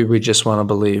 Maybe we just want to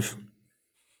believe.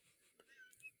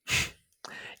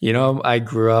 You know, I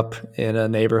grew up in a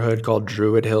neighborhood called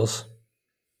Druid Hills.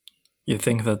 You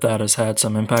think that has had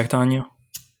some impact on you?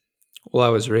 Well, I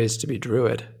was raised to be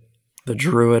Druid. The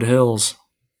Druid Hills.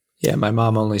 Yeah, my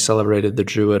mom only celebrated the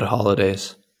Druid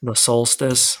holidays. The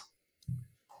solstice.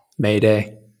 May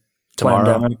Day.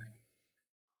 Tomorrow. Pandemic.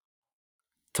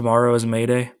 Tomorrow is May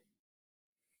Day.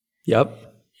 Yep.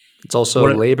 It's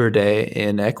also Labor Day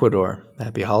in Ecuador.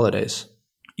 Happy holidays.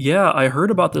 Yeah, I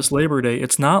heard about this Labor Day.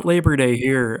 It's not Labor Day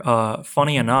here,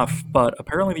 funny enough, but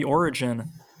apparently the origin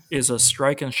is a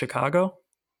strike in Chicago.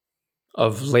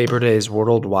 Of Labor Days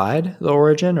worldwide, the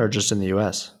origin, or just in the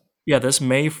U.S.? Yeah, this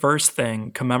May 1st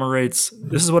thing commemorates,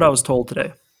 this is what I was told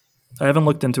today. I haven't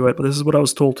looked into it, but this is what I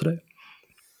was told today.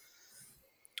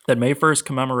 That May 1st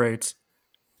commemorates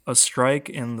a strike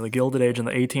in the Gilded Age in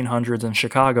the 1800s in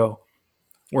Chicago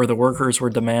where the workers were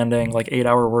demanding like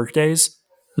 8-hour workdays.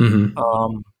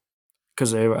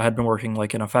 Because they had been working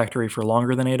like in a factory for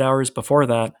longer than 8 hours before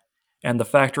that, and the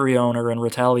factory owner, in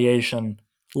retaliation,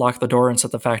 locked the door and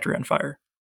set the factory on fire.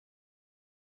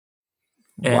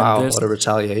 And Wow, what a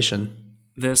retaliation.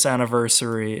 this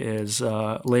anniversary is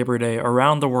Labor Day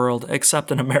around the world,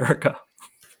 except in America,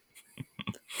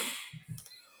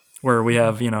 where we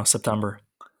have, September.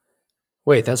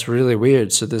 Wait, that's really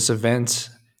weird. So this event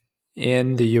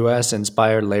in the US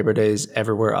inspired Labor Days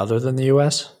everywhere other than the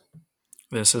US?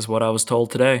 This is what I was told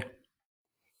today.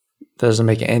 That doesn't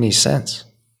make any sense.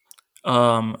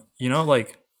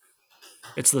 Like,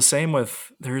 it's the same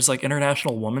with, there's like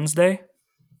International Women's Day.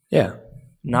 Yeah.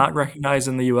 Not recognized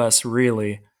in the US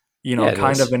really. Yeah, it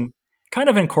kind is. of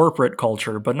in corporate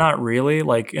culture, but not really.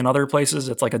 Like in other places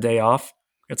it's like a day off.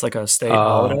 It's like a state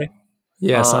holiday.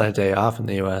 Yeah, it's Uh, not a day off in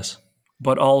the US.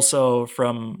 but also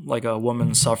from like a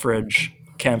women's suffrage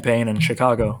campaign in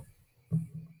Chicago.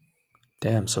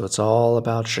 Damn, so it's all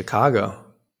about Chicago.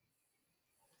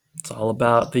 It's all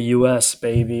about the US,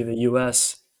 baby. The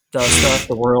US does stuff,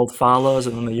 the world follows,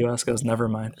 and then the US goes, never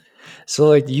mind. So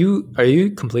like are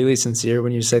you completely sincere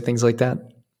when you say things like that?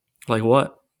 Like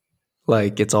what?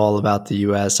 Like it's all about the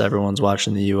US, everyone's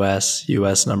watching the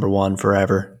US number 1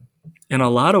 forever. In a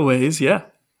lot of ways, yeah.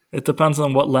 It depends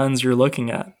on what lens you're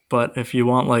looking at. But if you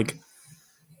want like,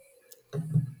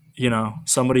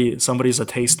 somebody's a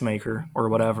tastemaker or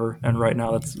whatever, and right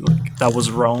now that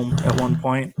was Rome at one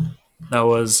point. That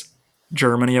was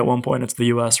Germany at one point. It's the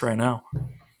US right now.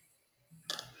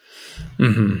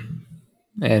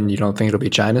 And you don't think it'll be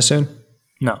China soon?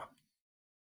 No.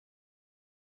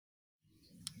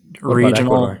 What about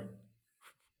Regional Ecuador?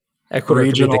 Ecuador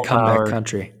could be the comeback power.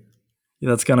 country.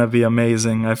 That's going to be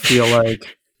amazing. I feel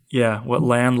like, what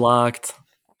landlocked,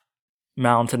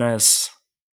 mountainous,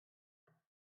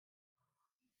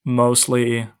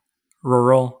 mostly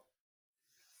rural.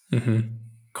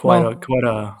 Quite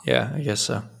a yeah, I guess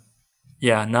so.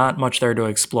 Yeah, not much there to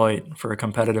exploit for a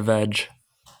competitive edge.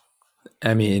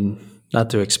 I mean, not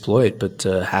to exploit, but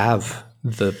to have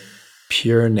the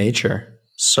pure nature,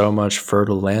 so much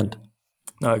fertile land.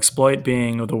 Exploit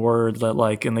being the word that,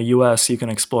 like, in the US, you can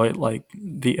exploit, like,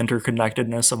 the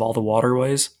interconnectedness of all the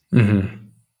waterways.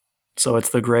 So it's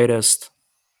the greatest,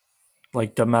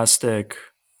 like, domestic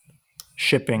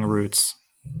shipping routes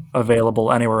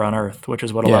available anywhere on Earth, which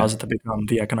is what allows it to become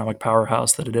the economic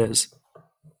powerhouse that it is.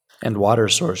 And water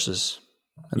sources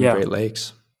and the Great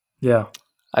Lakes. Yeah.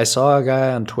 I saw a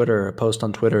guy on Twitter, a post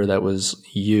on Twitter that was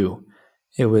you.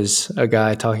 It was a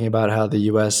guy talking about how the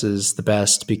US is the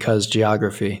best because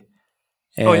geography,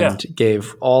 and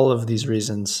gave all of these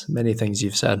reasons, many things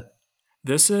you've said.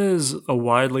 This is a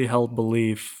widely held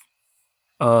belief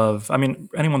of, I mean,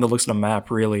 anyone that looks at a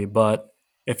map really, but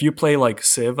if you play like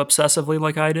Civ obsessively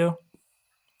like I do,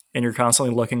 and you're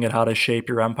constantly looking at how to shape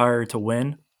your empire to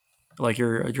win, like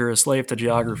you're a slave to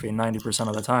geography 90%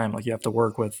 of the time. Like you have to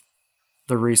work with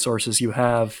the resources you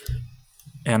have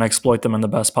and exploit them in the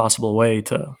best possible way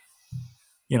to,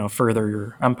 further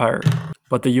your empire.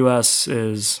 But the US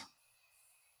is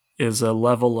a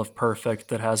level of perfect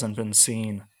that hasn't been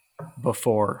seen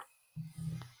before.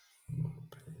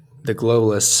 The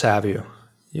globalists have you.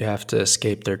 You have to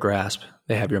escape their grasp.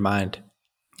 They have your mind.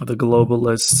 The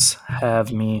globalists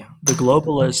have me. The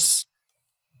globalists.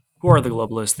 Who are the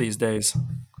globalists these days?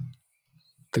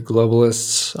 The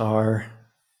globalists are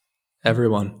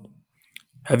everyone.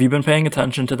 Have you been paying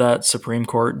attention to that Supreme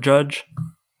Court judge?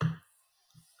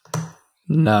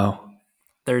 No.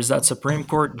 There's that Supreme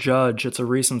Court judge. It's a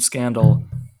recent scandal,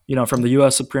 from the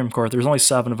U.S. Supreme Court. There's only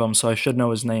 7 of them, so I should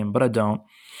know his name, but I don't.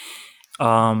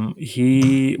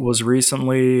 He was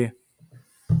recently,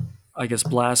 I guess,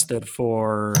 blasted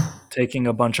for taking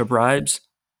a bunch of bribes,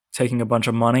 taking a bunch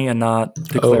of money and not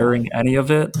declaring any of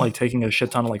it, like taking a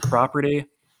shit ton of like property.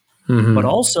 But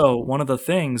also one of the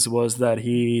things was that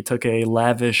he took a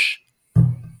lavish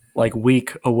like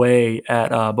week away at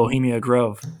Bohemia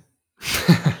Grove.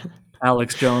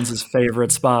 Alex Jones's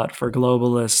favorite spot for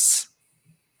globalists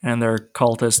and their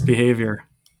cultist behavior.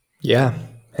 Yeah,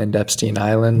 and Epstein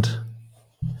Island.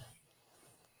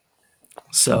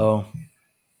 So,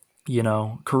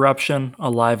 corruption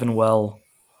alive and well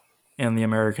in the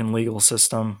American legal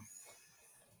system.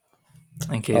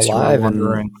 In case you were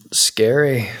wondering. And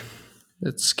scary.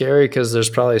 It's scary because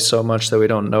there's probably so much that we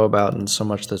don't know about and so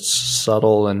much that's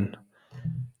subtle and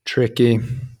tricky.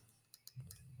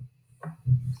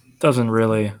 Doesn't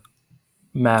really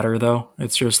matter, though.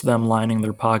 It's just them lining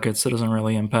their pockets. It doesn't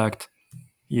really impact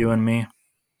you and me.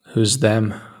 Who's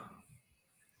them?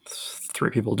 3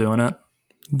 people doing it.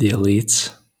 The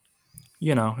elites.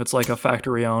 it's like a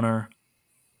factory owner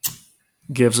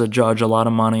gives a judge a lot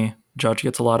of money. Judge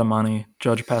gets a lot of money.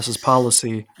 Judge passes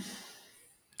policy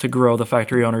to grow the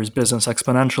factory owner's business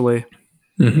exponentially.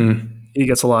 Mm-hmm. He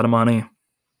gets a lot of money.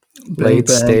 Bang, Late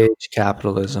bang. stage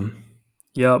capitalism.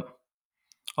 Yep.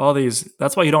 All these,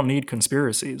 that's why you don't need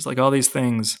conspiracies. Like all these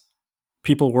things,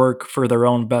 people work for their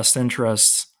own best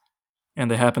interests and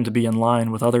they happen to be in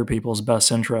line with other people's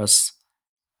best interests.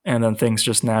 And then things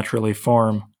just naturally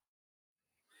form.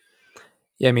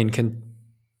 Yeah, I mean,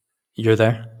 you're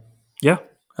there? Yeah.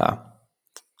 Oh.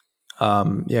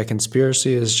 Yeah,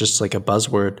 conspiracy is just like a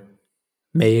buzzword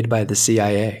made by the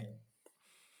CIA.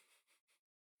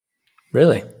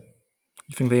 Really?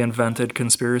 You think they invented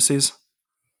conspiracies?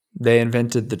 They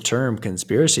invented the term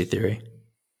conspiracy theory.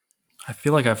 I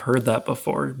feel like I've heard that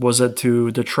before. Was it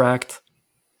to detract?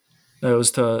 It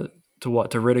was to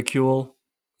what? To ridicule?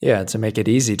 Yeah, to make it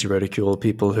easy to ridicule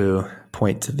people who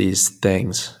point to these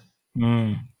things.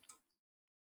 Mm.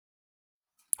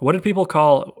 What did people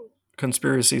call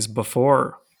conspiracies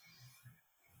before?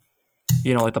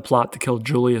 Like the plot to kill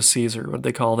Julius Caesar. What did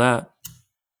they call that?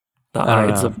 The I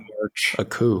don't Ides of know. March. A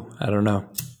coup. I don't know.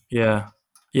 Yeah.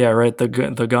 Yeah, right. The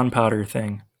gunpowder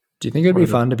thing. Do you think it'd What be are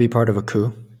they? fun to be part of a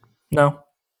coup? No.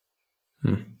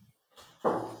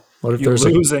 What if You there was a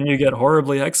lose and you get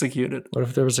horribly executed. What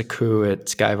if there was a coup at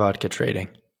Sky Vodka Trading?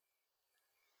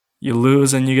 You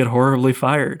lose and you get horribly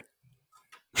fired.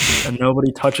 And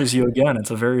nobody touches you again. It's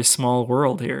a very small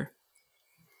world here.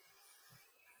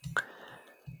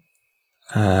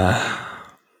 How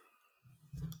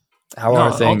are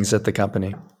No, things at the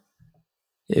company?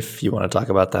 If you want to talk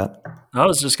about that. I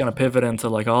was just going to pivot into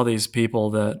like all these people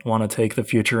that want to take the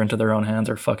future into their own hands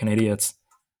are fucking idiots.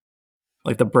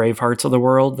 Like the brave hearts of the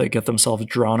world, they get themselves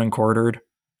drawn and quartered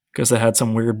because they had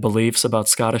some weird beliefs about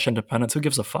Scottish independence. Who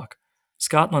gives a fuck?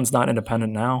 Scotland's not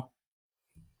independent now.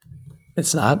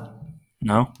 It's not?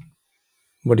 No.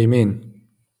 What do you mean?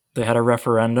 They had a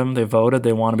referendum. They voted.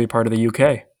 They want to be part of the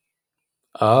UK.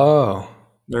 Oh,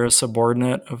 They're a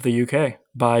subordinate of the UK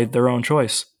by their own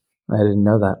choice. I didn't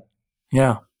know that.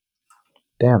 Yeah.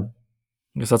 Damn.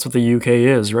 Because that's what the UK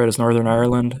is, right? It's Northern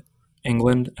Ireland,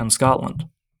 England, and Scotland.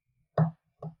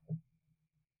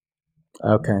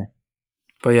 Okay.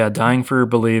 But yeah, dying for your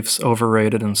beliefs,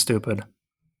 overrated and stupid.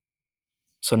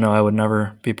 So no, I would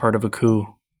never be part of a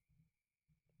coup.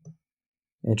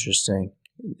 Interesting.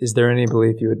 Is there any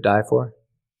belief you would die for?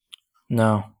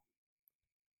 No.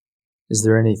 Is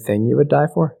there anything you would die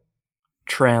for?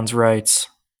 Trans rights.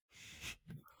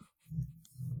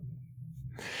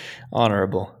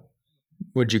 Honorable.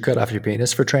 Would you cut off your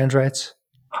penis for trans rights?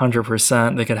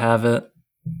 100%. They could have it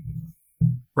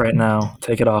right now.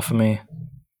 Take it off of me.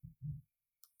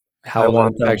 How I will that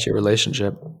want them. impact your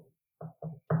relationship?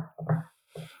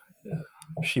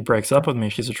 She breaks up with me.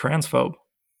 She's a transphobe.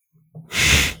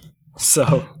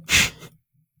 So,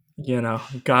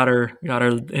 got her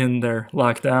in there,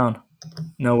 locked down.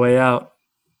 No way out.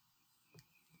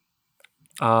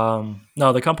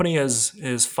 No, the company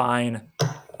is fine.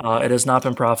 It has not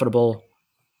been profitable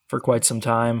for quite some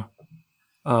time.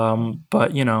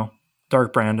 But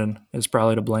Dark Brandon is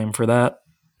probably to blame for that.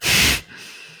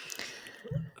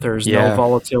 There's no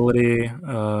volatility.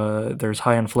 There's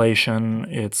high inflation.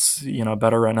 It's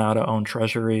better right now to own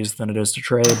treasuries than it is to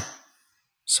trade.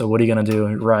 So what are you gonna do?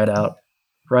 Ride out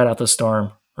the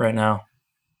storm right now.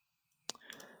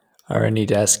 Are any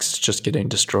desks just getting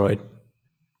destroyed?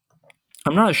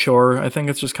 I'm not sure. I think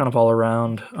it's just kind of all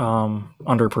around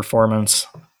underperformance.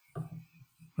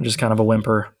 I'm just kind of a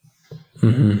whimper.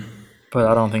 Mm-hmm. But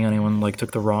I don't think anyone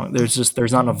took the wrong.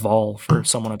 There's not a vol for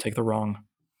someone to take the wrong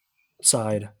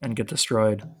side and get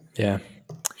destroyed. Yeah.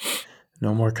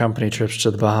 No more company trips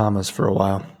to the Bahamas for a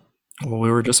while. Well,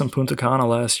 we were just in Punta Cana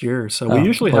last year, so we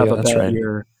usually have a bad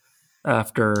year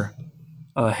after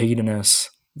a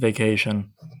hedonist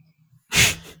vacation.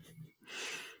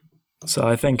 So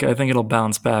I think it'll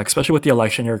bounce back, especially with the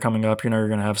election year coming up. You're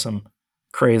going to have some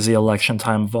crazy election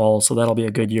time vol, so that'll be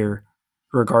a good year,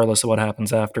 regardless of what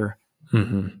happens after.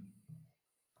 Mm-hmm.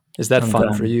 Is that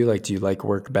fun for you? Do you like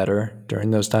work better during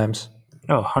those times?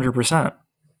 Oh, 100%.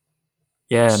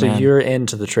 Yeah, so man. You're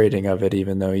into the trading of it,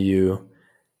 even though you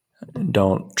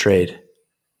don't trade.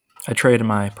 I trade in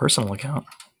my personal account.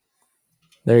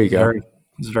 There you go.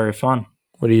 It's very fun.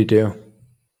 What do you do?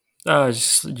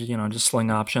 Just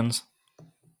sling options.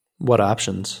 What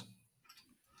options?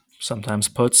 Sometimes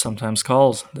puts, sometimes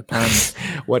calls. Depends.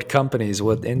 What companies?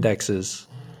 What indexes?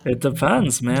 It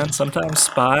depends, man. Sometimes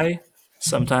SPY,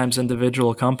 sometimes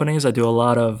individual companies. I do a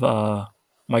lot of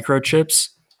microchips.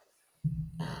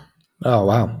 Oh,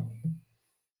 wow.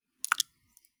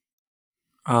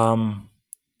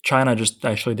 China just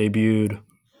actually debuted.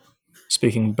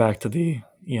 Speaking back to the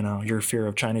your fear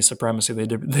of Chinese supremacy, they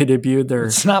debuted their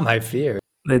It's not my fear.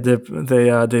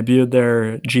 debuted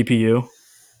their GPU,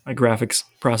 a graphics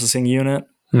processing unit,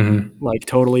 like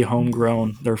totally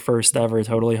homegrown, their first ever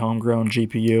totally homegrown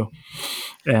GPU,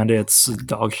 and it's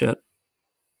dog shit.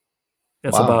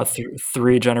 It's Wow. about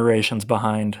 3 generations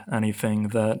behind anything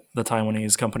that the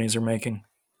Taiwanese companies are making.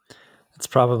 It's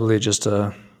probably just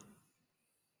a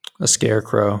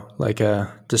scarecrow, like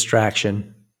a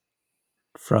distraction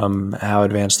from how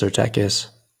advanced their tech is.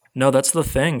 No, that's the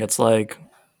thing. It's like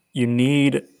you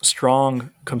need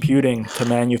strong computing to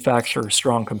manufacture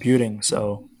strong computing.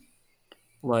 So,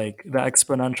 like, the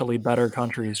exponentially better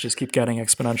countries just keep getting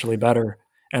exponentially better,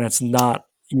 and it's not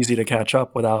easy to catch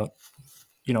up without,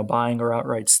 buying or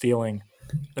outright stealing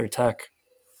their tech.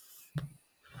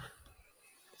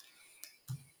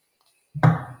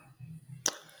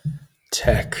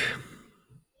 Tech,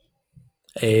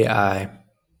 AI.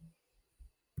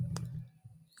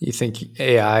 You think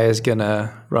AI is going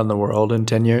to run the world in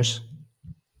 10 years?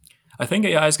 I think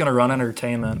AI is going to run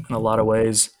entertainment in a lot of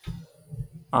ways,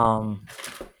 um,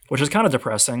 which is kind of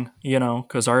depressing,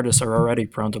 because artists are already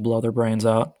prone to blow their brains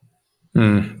out.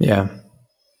 Yeah.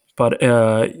 But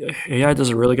AI does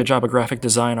a really good job of graphic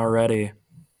design already,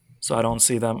 so I don't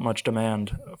see that much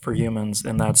demand for humans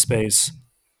in that space.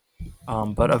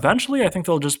 But eventually, I think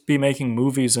they'll just be making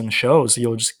movies and shows.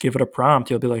 You'll just give it a prompt.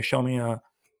 You'll be like, show me a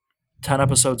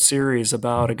 10-episode series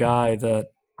about a guy that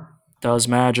does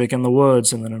magic in the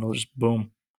woods, and then it'll just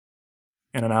boom.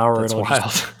 In an hour, That's it'll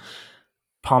just wild.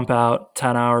 pump out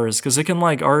 10 hours because it can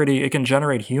it can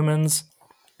generate humans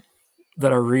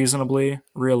that are reasonably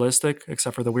realistic,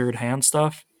 except for the weird hand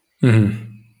stuff. It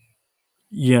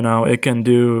can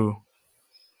do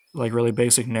like really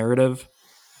basic narrative.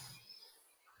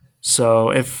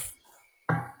 So if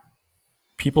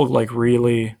people like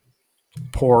really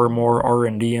pour more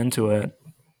R&D into it,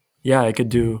 yeah, it could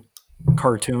do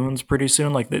cartoons pretty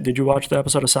soon. Like, did you watch the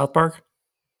episode of South Park?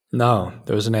 No,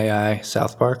 there was an AI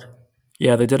South Park.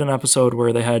 Yeah, they did an episode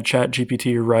where they had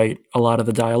ChatGPT write a lot of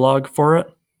the dialogue for it.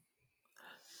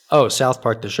 Oh, South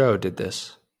Park, the show, did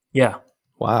this. Yeah.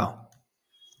 Wow.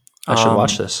 I should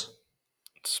watch this.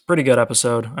 It's a pretty good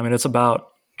episode. I mean, it's about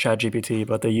ChatGPT,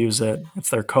 but they use it. It's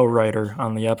their co-writer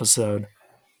on the episode.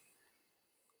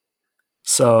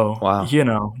 So, Wow.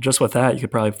 just with that, you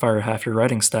could probably fire half your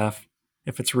writing staff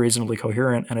if it's reasonably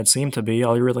coherent, and it seemed to be.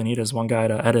 All you really need is one guy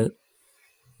to edit.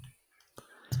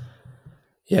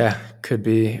 Yeah, could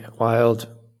be wild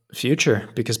future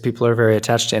because people are very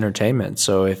attached to entertainment.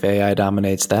 So if AI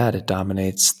dominates that, it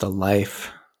dominates the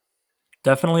life.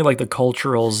 Definitely like the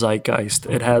cultural zeitgeist.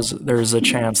 There's a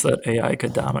chance that AI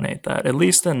could dominate that, at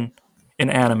least in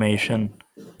animation.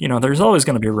 There's always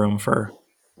going to be room for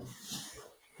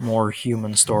more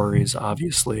human stories,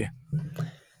 obviously.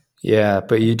 Yeah,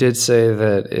 but you did say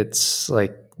that it's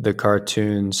like the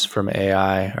cartoons from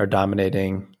AI are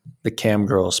dominating the cam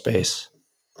girl space.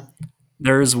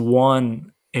 There's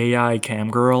one AI cam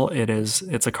girl.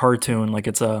 It's a cartoon, like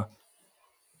it's a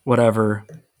whatever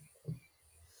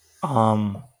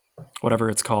whatever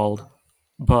it's called.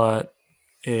 But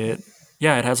it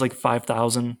it has like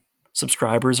 5,000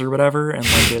 subscribers or whatever, and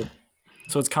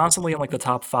so it's constantly in like the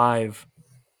top 5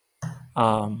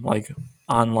 like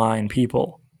online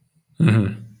people,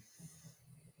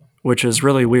 which is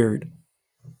really weird.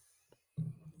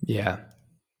 Yeah.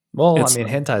 Well, I It's mean,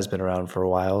 hentai's been around for a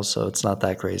while, so it's not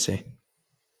that crazy.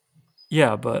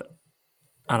 Yeah, but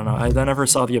I don't know. I never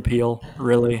saw the appeal,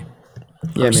 really, Yeah,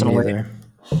 me personally. neither.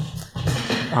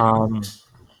 Um,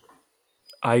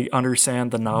 I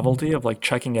understand the novelty of like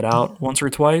checking it out once or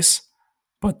twice,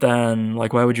 but then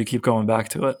like why would you keep going back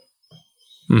to it?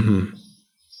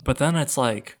 But then it's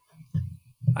like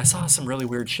I saw some really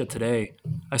weird shit today.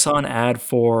 I saw an ad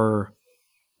for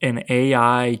an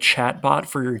AI chatbot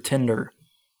for your Tinder.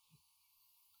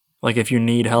 Like if you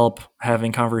need help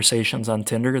having conversations on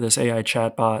Tinder, this AI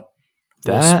chatbot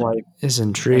will That swipe is and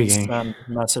intriguing. send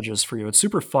messages for you. It's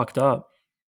super fucked up.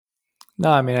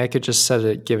 No, I mean, I could just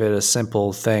give it a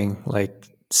simple thing like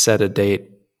set a date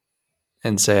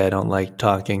and say I don't like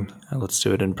talking. Let's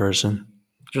do it in person.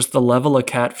 Just the level of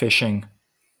catfishing.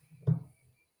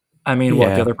 I mean, what,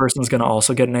 the Yeah. other person's going to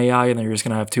also get an AI and then you're just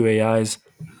going to have 2 AIs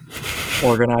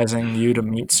organizing you to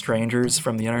meet strangers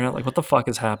from the internet? Like, what the fuck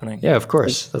is happening? Yeah, of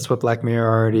course. That's what Black Mirror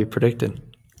already predicted.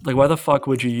 Like, why the fuck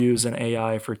would you use an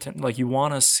AI for like you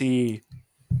want to see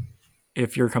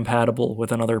if you're compatible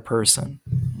with another person?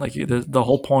 Like the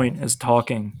whole point is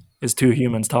is 2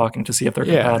 humans talking to see if they're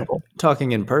Yeah. compatible.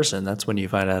 Talking in person, that's when you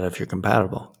find out if you're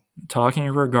compatible. Talking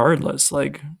regardless.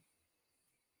 Like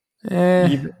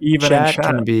Even in Chat chat.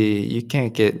 can be, you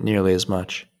can't get nearly as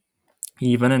much.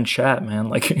 Even in chat, man.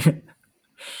 Like,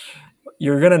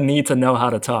 you're going to need to know how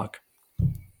to talk.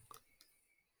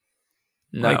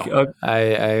 Like, No,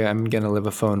 I'm going to live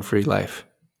a phone-free life.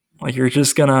 like you're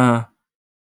just going to,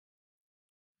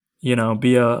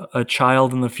 be a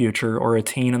child in the future or a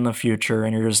teen in the future,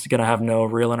 and you're just going to have no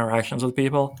real interactions with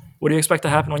people. What do you expect to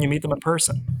happen when you meet them in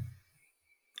person?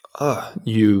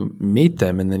 You meet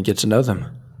them and then get to know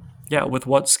them. Yeah, with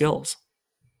what skills?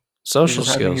 You're Social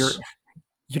just having skills.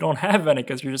 you don't have any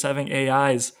because you're just having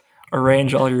AIs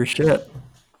arrange all your shit.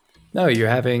 No, you're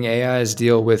having AIs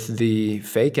deal with the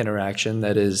fake interaction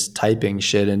that is typing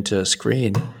shit into a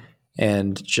screen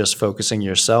and just focusing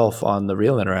yourself on the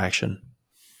real interaction.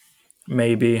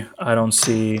 Maybe I don't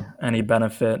see any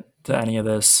benefit to any of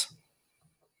this.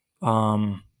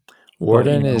 But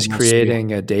Warden is we'll see.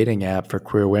 creating a dating app for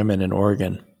queer women in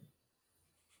Oregon.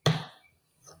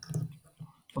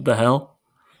 What the hell?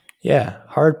 Yeah,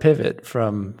 hard pivot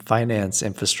from finance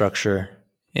infrastructure,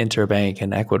 interbank,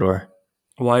 and Ecuador.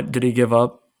 Why did he give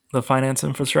up the finance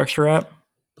infrastructure app?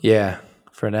 Yeah,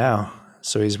 for now.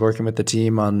 So he's working with the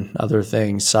team on other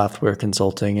things, software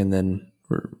consulting, and then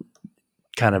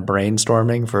kind of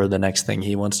brainstorming for the next thing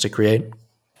he wants to create.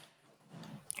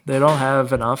 They don't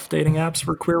have enough dating apps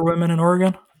for queer women in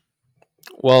Oregon?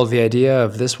 Well, the idea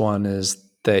of this one is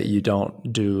that you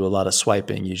don't do a lot of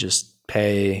swiping. You just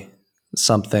pay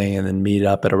something and then meet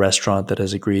up at a restaurant that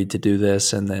has agreed to do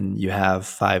this, and then you have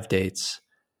 5 dates.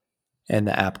 And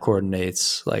the app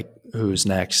coordinates like who's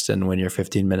next and when your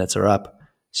 15 minutes are up.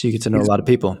 So you get to know a lot of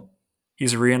people.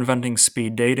 He's reinventing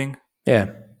speed dating.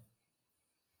 Yeah.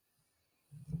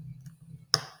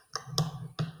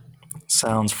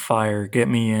 Sounds fire. Get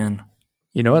me in.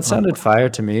 You know what sounded fire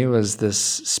to me was this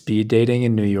speed dating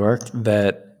in New York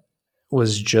that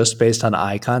was just based on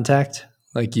eye contact.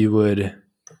 Like you would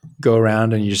go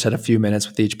around and you just had a few minutes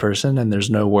with each person and there's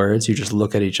no words. You just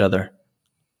look at each other.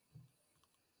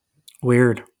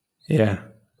 Weird. Yeah.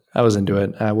 I was into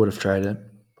it. I would have tried it.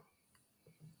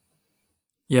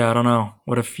 Yeah, I don't know.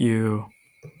 What if you...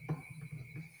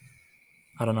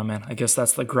 I don't know, man. I guess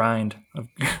that's the grind.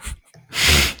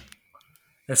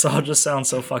 This all just sounds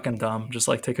so fucking dumb. Just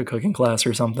like take a cooking class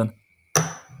or something.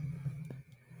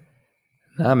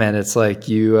 Nah, man, it's like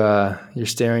you're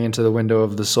staring into the window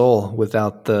of the soul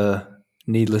without the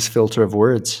needless filter of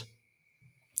words.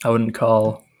 I wouldn't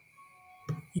call,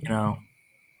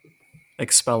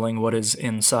 expelling what is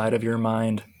inside of your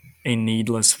mind a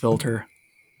needless filter.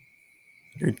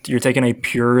 You're taking a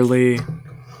purely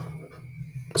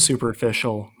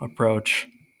superficial approach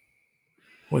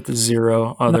with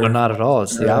zero other. No, not at all.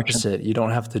 It's the interaction. opposite. You don't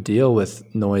have to deal with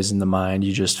noise in the mind.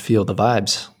 You just feel the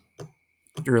vibes.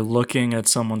 You're looking at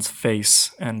someone's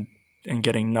face and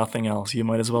getting nothing else. You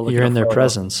might as well look You're at in a their photo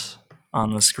presence.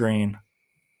 on the screen.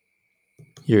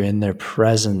 You're in their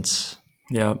presence.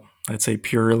 Yep, it's a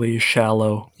purely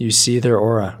shallow. You see their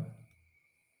aura.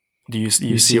 Do you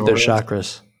You see their auras?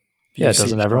 chakras. Do Yeah, you see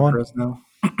doesn't everyone? chakras now?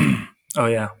 Oh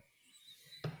yeah.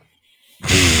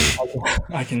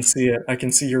 I can see it. I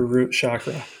can see your root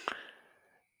chakra.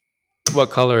 What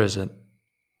color is it?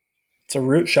 It's a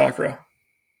root chakra.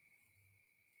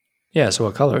 Yeah, so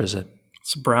what color is it?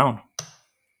 It's brown.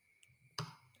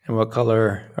 And what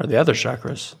color are the other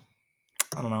chakras?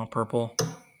 I don't know, purple,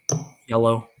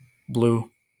 yellow, blue,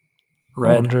 I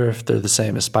red. wonder if they're the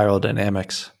same as spiral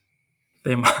dynamics.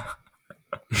 They might,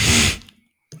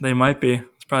 they might be.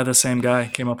 It's probably the same guy.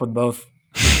 Came up with both.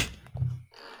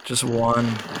 Just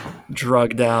one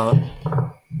drugged out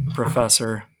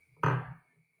professor.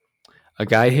 A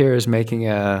guy here is making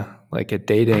a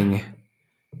dating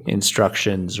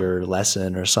instructions or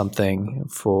lesson or something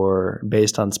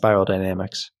based on spiral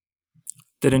dynamics.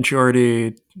 Didn't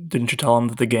you tell him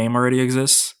that the game already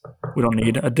exists? We don't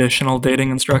need additional dating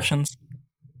instructions.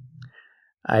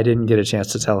 I didn't get a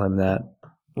chance to tell him that.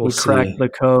 We cracked the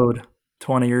code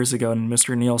 20 years ago, and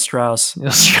Mr. Neil Strauss.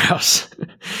 Neil Strauss.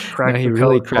 No, he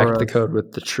really cracked the code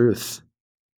with the truth.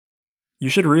 You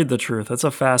should read The Truth. That's a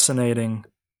fascinating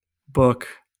book.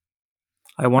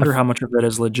 I wonder how much of it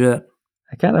is legit.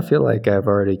 I kind of feel like I've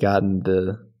already gotten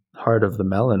the heart of the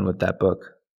melon with that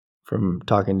book from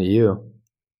talking to you.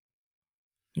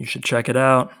 You should check it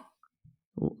out.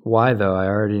 Why, though? I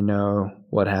already know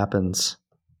what happens.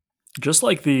 Just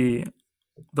like the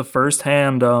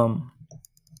firsthand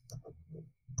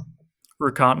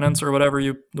reconnaissance or whatever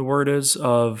the word is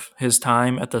of his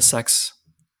time at the sex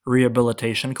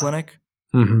rehabilitation clinic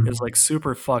is like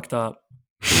super fucked up.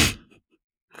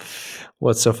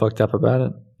 What's so fucked up about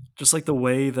it? Just like the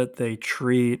way that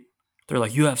they're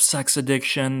like, you have sex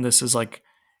addiction. This is like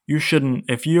you shouldn't,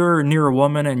 if you're near a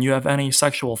woman and you have any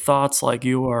sexual thoughts, like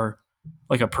you are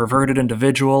like a perverted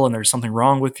individual and there's something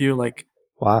wrong with you, like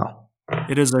Wow.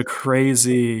 it is a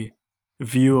crazy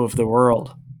view of the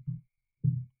world.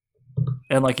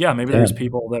 And like, yeah, maybe there's Damn.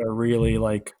 people that are really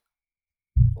like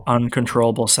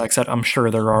uncontrollable sex ed. I'm sure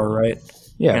there are, right?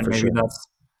 Yeah, And for maybe sure. that's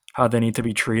how they need to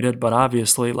be treated. But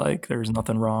obviously, like, there's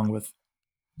nothing wrong with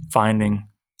finding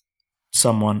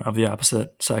someone of the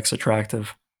opposite sex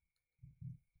attractive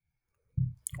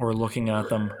or looking at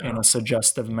them in a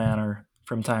suggestive manner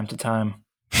from time to time.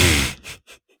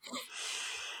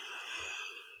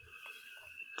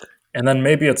 And then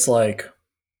maybe it's like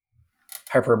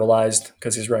hyperbolized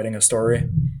because he's writing a story,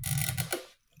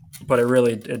 but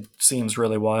it seems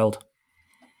really wild.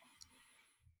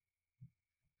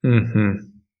 Mm-hmm.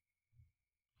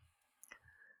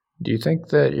 Do you think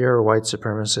that you're a white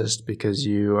supremacist because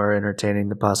you are entertaining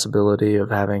the possibility of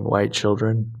having white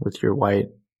children with your white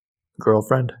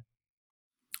girlfriend?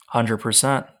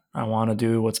 100%. I want to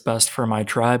do what's best for my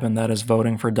tribe, and that is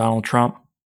voting for Donald Trump.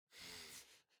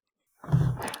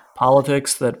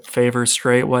 Politics that favor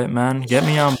straight white men, get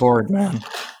me on board, man.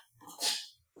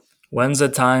 When's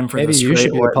it time for the Maybe you straight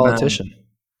should be a white men politician.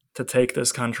 to take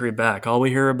this country back? All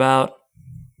we hear about,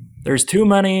 there's too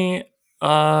many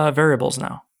variables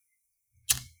now.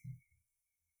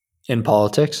 In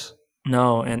politics?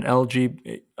 No, and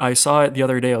I saw it the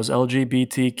other day. It was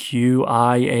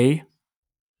LGBTQIA,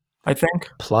 I think.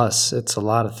 Plus, it's a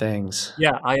lot of things.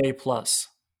 Yeah, IA plus.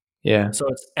 Yeah. So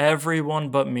it's everyone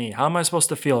but me. How am I supposed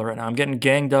to feel right now? I'm getting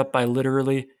ganged up by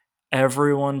literally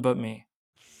everyone but me.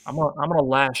 I'm gonna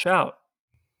lash out.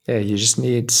 Yeah, you just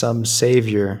need some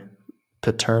savior,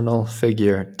 paternal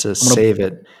figure to I'm gonna save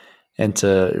it and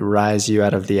to rise you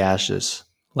out of the ashes,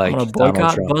 I'm gonna like Donald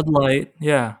boycott Trump. Bud Light.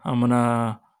 Yeah, I'm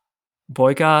gonna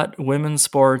boycott women's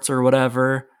sports or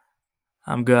whatever.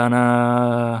 I'm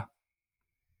gonna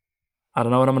I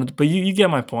don't know what I'm gonna do, but you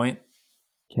get my point.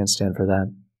 Can't stand for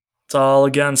that. It's all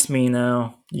against me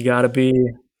now. You gotta be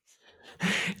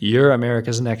You're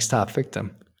America's next top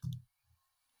victim.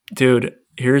 dude,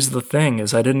 here's the thing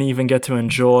is I didn't even get to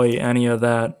enjoy any of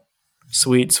that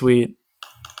sweet, sweet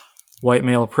white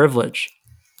male privilege.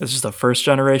 This is a first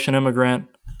generation immigrant,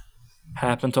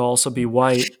 happened to also be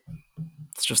white.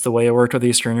 It's just the way it worked with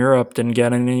Eastern Europe. Didn't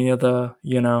get any of the,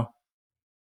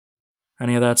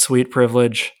 any of that sweet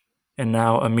privilege, and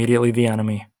now immediately the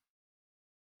enemy.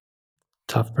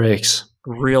 Tough breaks.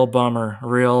 Real bummer,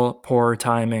 real poor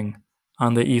timing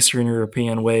on the Eastern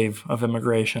European wave of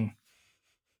immigration.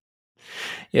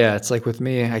 Yeah, it's like with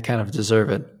me, I kind of deserve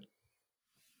it.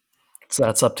 So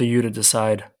that's up to you to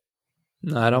decide.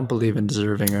 No, I don't believe in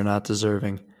deserving or not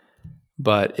deserving,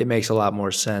 but it makes a lot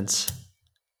more sense.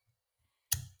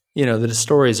 The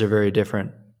stories are very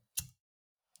different.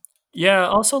 Yeah,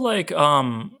 also like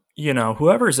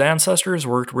whoever's ancestors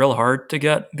worked real hard to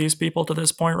get these people to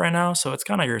this point right now, so it's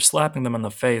kind of you're slapping them in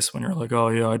the face when you're like, "Oh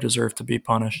yeah, I deserve to be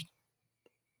punished."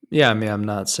 Yeah, I mean, I'm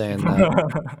not saying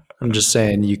that. I'm just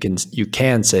saying you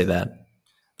can say that.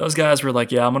 Those guys were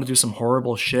like, "Yeah, I'm going to do some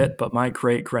horrible shit, but my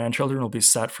great-grandchildren will be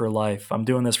set for life. I'm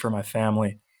doing this for my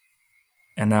family."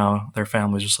 And now their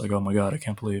family's just like, "Oh my god, I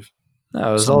can't believe No,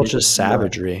 it was all somebody did just that."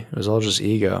 savagery. It was all just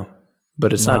ego.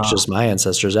 But it's not No. just my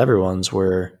ancestors. Everyone's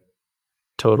were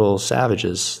total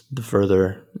savages. The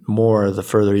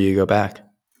further you go back.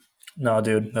 No,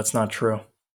 dude, that's not true.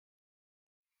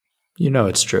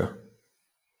 It's true.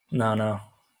 No.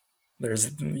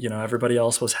 There's, everybody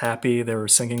else was happy. They were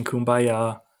singing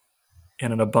Kumbaya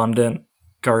in an abundant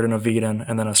Garden of Eden,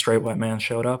 and then a straight white man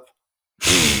showed up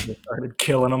and he started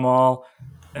killing them all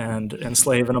and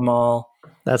enslaving them all.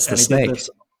 That's the And he did snake. this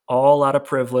all out of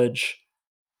privilege,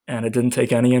 and it didn't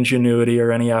take any ingenuity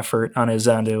or any effort on his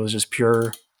end. It was just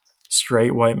pure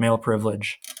straight white male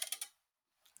privilege.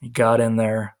 He got in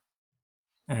there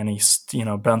and he,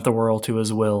 bent the world to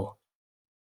his will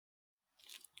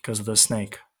because of the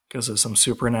snake, because of some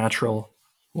supernatural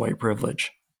white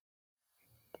privilege.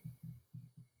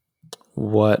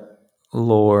 What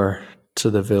lore to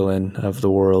the villain of the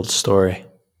world story?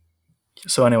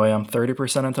 So anyway, I'm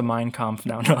 30% into Mein Kampf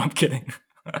now. No, I'm kidding.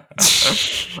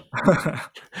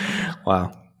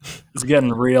 Wow. It's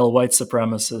getting real white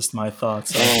supremacist, my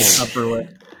thoughts.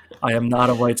 I am not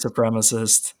a white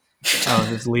supremacist. I was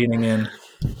just leaning in.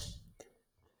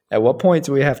 At what point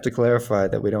do we have to clarify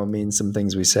that we don't mean some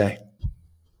things we say?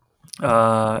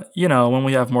 When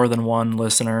we have more than one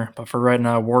listener. But for right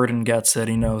now, Warden gets it.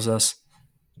 He knows us.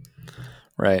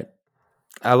 Right.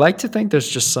 I like to think there's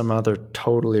just some other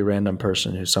totally random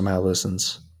person who somehow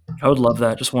listens. I would love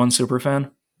that. Just one super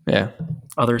fan. Yeah.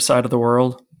 Other side of the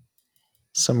world.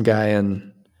 Some guy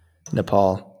in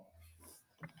Nepal.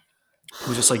 It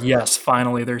was just like, yes,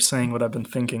 finally they're saying what I've been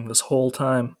thinking this whole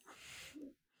time.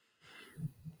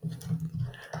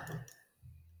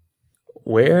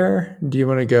 Where do you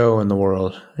want to go in the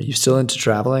world? Are you still into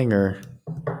traveling or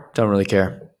don't really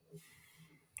care?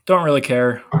 Don't really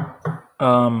care.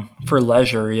 For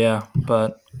leisure, yeah,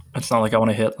 but it's not like I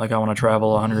want to I want to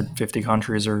travel 150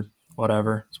 countries or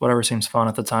whatever. It's whatever seems fun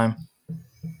at the time.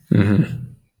 Mm-hmm.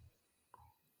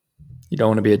 You don't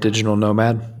want to be a digital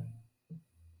nomad?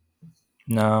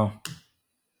 No.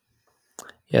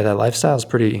 Yeah, that lifestyle is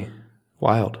pretty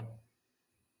wild.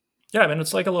 Yeah, I mean,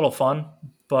 it's like a little fun,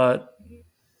 but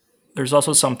there's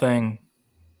also something,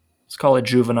 let's call it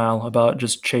juvenile, about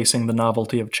just chasing the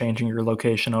novelty of changing your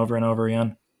location over and over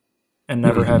again and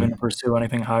never having to Mm-hmm. pursue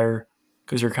anything higher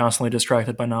because you're constantly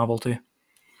distracted by novelty.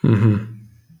 Mm-hmm.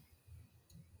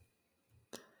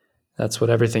 That's what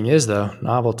everything is, though.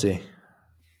 Novelty.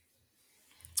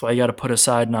 That's why you got to put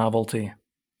aside novelty,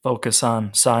 focus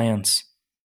on science,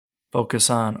 focus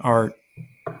on art,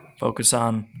 focus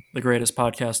on the greatest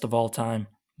podcast of all time,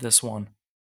 this one.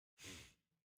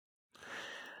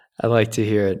 I like to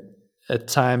hear it. At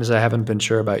times, I haven't been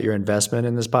sure about your investment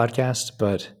in this podcast,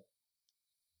 but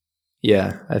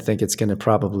yeah, I think it's going to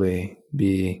probably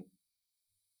be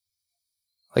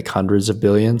like hundreds of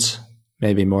billions,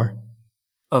 maybe more.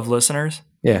 Of listeners,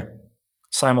 Yeah,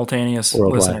 simultaneous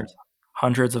worldwide. listeners,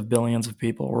 hundreds of billions of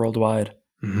people worldwide.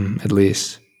 At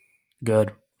least.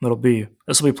 Good.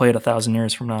 This will be played 1,000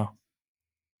 years from now.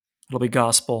 It'll be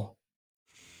gospel.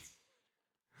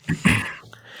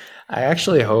 I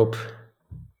actually hope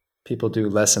people do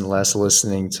less and less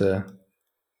listening to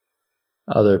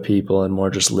other people and more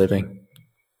just living.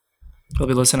 You'll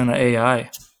be listening to AI.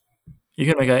 You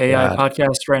can make an AI God,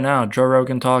 podcast right now. Joe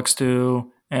Rogan talks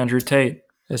to Andrew Tate.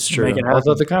 it's Make true. it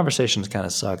Although happen. the conversations kind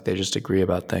of suck, they just agree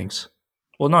about things.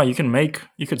 Well, no, you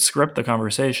could script the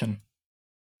conversation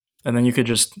and then you could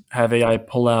just have AI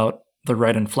pull out the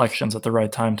right inflections at the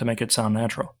right time to make it sound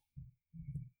natural.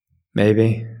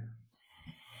 Maybe.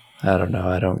 I don't know.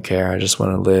 I don't care. I just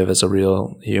want to live as a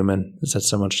real human. Is that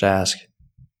so much to ask?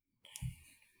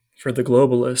 For the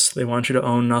globalists, they want you to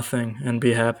own nothing and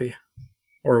be happy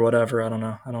or whatever. I don't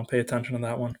know. I don't pay attention to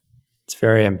that one. It's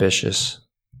very ambitious.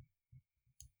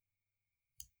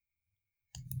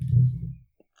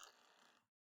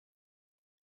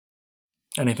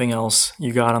 Anything else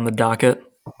you got on the docket?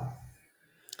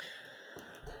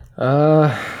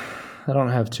 I don't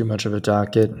have too much of a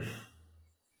docket.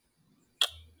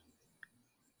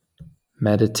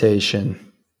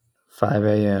 Meditation, 5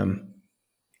 a.m.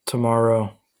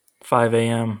 Tomorrow, 5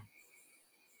 a.m.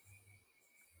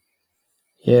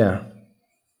 Yeah.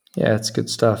 Yeah, it's good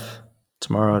stuff.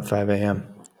 Tomorrow at 5 a.m.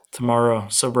 Tomorrow,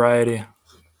 sobriety.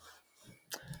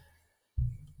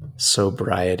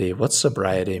 Sobriety. What's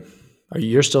sobriety?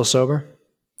 You're still sober?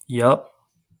 Yup.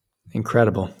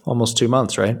 Incredible. Almost 2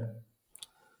 months, right?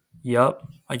 Yup.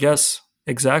 I guess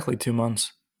exactly 2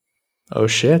 months. Oh,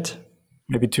 shit.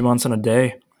 Maybe 2 months and a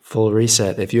day. Full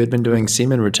reset. If you had been doing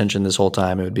semen retention this whole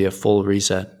time, it would be a full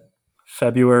reset.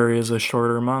 February is a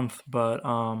shorter month, but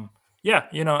yeah,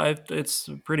 it's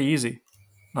pretty easy.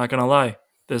 Not gonna lie,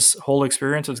 this whole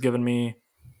experience has given me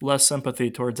less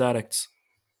sympathy towards addicts.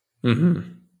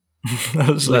 Mm-hmm.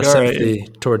 I was like, Less all right, sympathy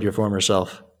toward your former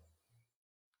self.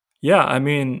 yeah. I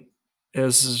mean,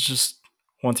 it's just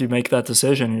once you make that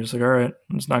decision, you're just like, all right,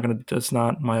 it's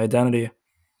not my identity.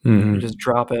 You Mm-hmm. just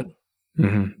drop it. Mm-hmm. Do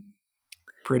you think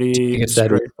Pretty it's that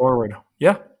easy? straightforward.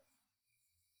 Yeah,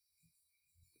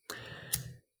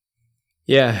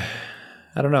 Yeah.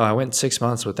 I don't know. I went 6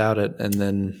 months without it and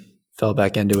then fell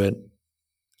back into it.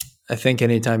 I think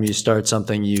anytime you start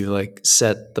something, you like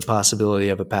set the possibility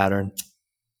of a pattern.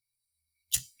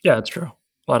 yeah, it's true.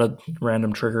 A lot of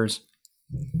random triggers,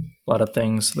 a lot of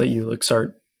things that you like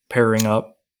start pairing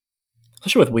up.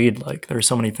 Especially with weed, like there's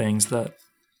so many things that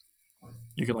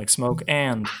you can like smoke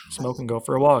and go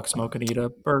for a walk, smoke and eat a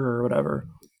burger or whatever.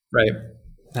 Right.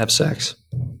 Have sex.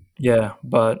 Yeah,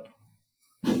 but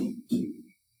it's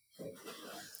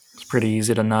pretty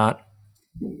easy to not.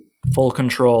 Full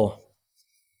control.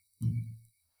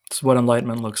 It's what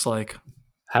enlightenment looks like.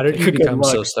 How did Take you a good become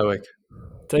look. so stoic?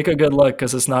 Take a good look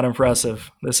because it's not impressive.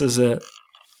 This is it.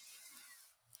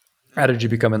 How did you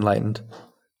become enlightened?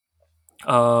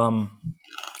 Um,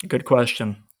 Good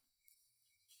question.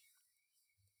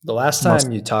 The last Must.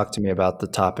 time you talked to me about the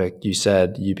topic, you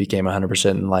said you became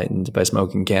 100% enlightened by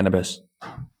smoking cannabis.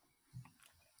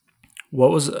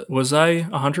 What was I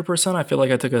 100%? I feel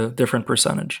like I took a different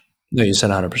percentage. No, you said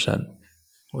 100%.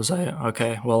 Was I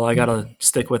okay? Well, I gotta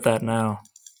stick with that now.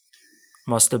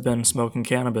 Must have been smoking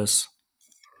cannabis.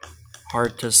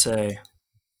 Hard to say.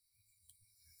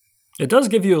 It does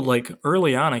give you, like,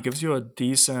 early on, it gives you a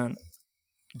decent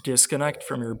disconnect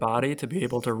from your body to be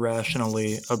able to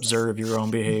rationally observe your own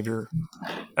behavior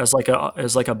as like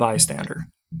a bystander.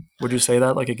 Would you say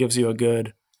that? Like, it gives you a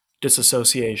good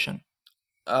disassociation.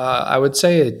 I would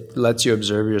say it lets you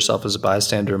observe yourself as a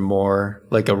bystander more,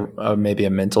 like a maybe a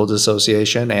mental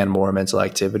dissociation and more mental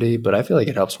activity. But I feel like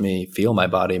it helps me feel my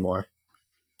body more.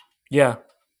 Yeah,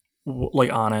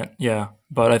 like on it. Yeah,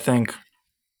 but I think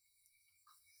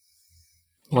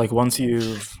like once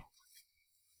you've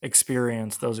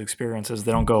experienced those experiences,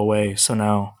 they don't go away. So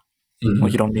now,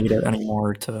 like, you Hmm. don't need it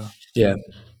anymore Yeah.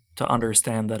 to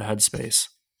understand that headspace.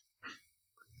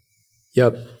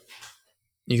 Yep.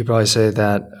 You could probably say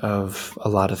that of a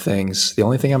lot of things. The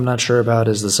only thing I'm not sure about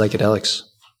is the psychedelics.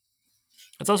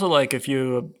 It's also like if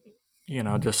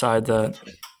decide that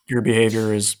your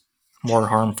behavior is more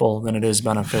harmful than it is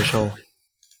beneficial,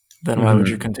 then why would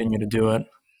you Hmm. continue to do it?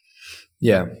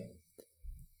 Yeah.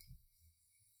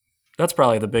 That's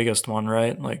probably the biggest one,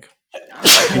 right? Like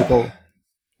people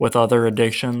with other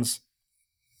addictions,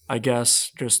 I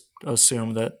guess, just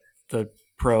assume that the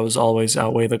pros always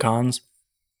outweigh the cons.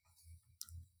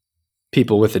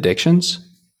 People with addictions?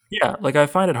 Yeah, like I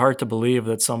find it hard to believe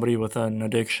that somebody with an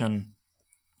addiction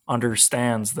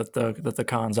understands that the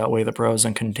cons outweigh the pros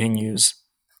and continues.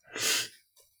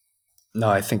 No,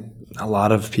 I think a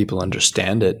lot of people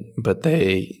understand it, but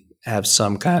they have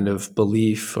some kind of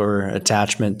belief or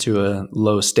attachment to a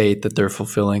low state that they're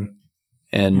fulfilling.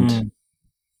 And Mm.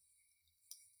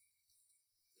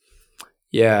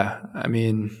 yeah, I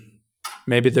mean,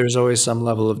 maybe there's always some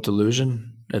level of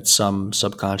delusion at some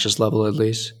subconscious level, at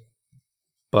least.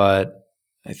 But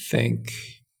I think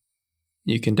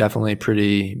you can definitely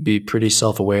be pretty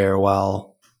self aware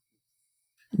while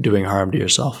doing harm to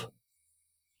yourself.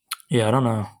 Yeah, I don't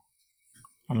know.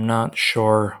 I'm not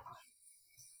sure.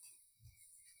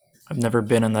 I've never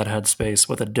been in that headspace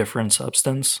with a different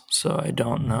substance, so I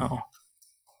don't know.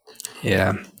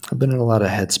 Yeah, I've been in a lot of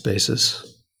headspaces.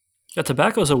 Yeah,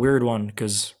 tobacco is a weird one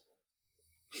because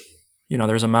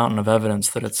there's a mountain of evidence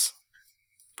that it's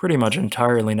pretty much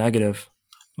entirely negative,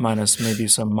 minus maybe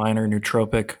some minor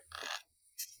nootropic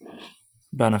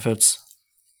benefits.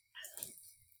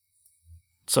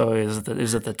 So is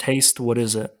it the taste? What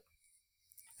is it?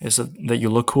 Is it that you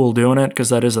look cool doing it? Because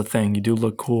that is a thing. You do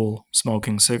look cool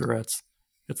smoking cigarettes.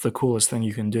 It's the coolest thing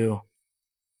you can do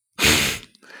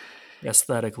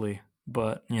aesthetically,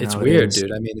 but It's it weird, is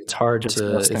dude. I mean, it's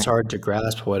disgusting. hard to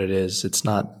grasp what it is. It's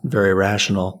not very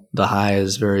rational. The high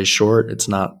is very short. It's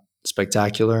not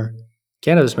spectacular.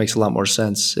 Cannabis makes a lot more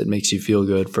sense. It makes you feel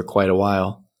good for quite a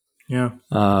while. Yeah.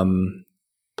 Um,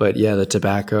 but yeah, the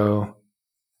tobacco.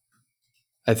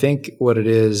 I think what it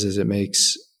is it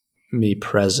makes me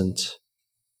present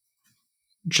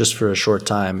just for a short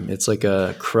time. It's like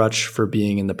a crutch for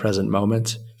being in the present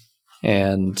moment,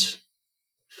 and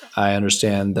I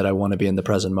understand that I want to be in the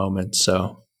present moment,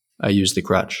 so I use the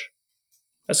crutch.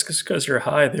 That's just because you're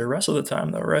high the rest of the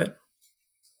time, though, right?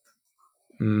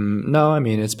 No, I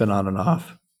mean it's been on and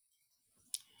off.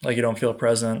 Like you don't feel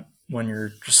present when you're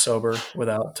just sober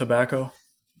without tobacco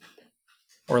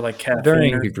or like caffeine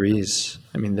Varying or. degrees.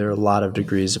 I mean, there are a lot of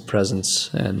degrees of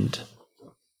presence, and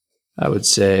I would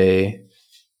say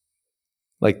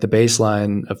like the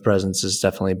baseline of presence is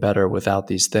definitely better without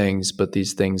these things, but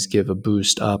these things give a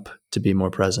boost up to be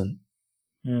more present.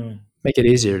 Mm, Make it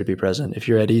easier to be present. If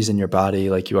you're at ease in your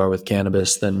body like you are with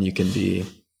cannabis, then you can be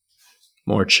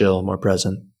more chill, more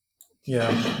present. yeah,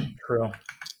 true.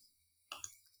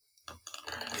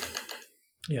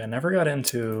 Yeah, I never got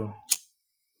into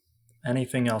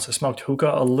anything else. I smoked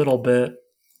hookah a little bit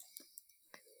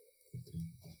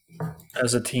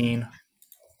as a teen.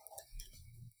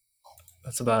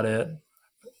 That's about it.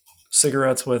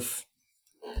 Cigarettes with,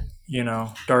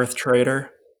 Darth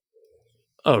Trader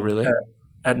Oh, at, really?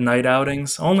 at night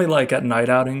outings. Only like at night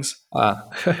outings. Ah.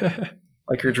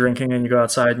 Like you're drinking and you go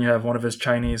outside and you have one of his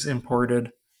Chinese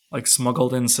imported, like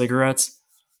smuggled in cigarettes.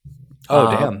 Oh,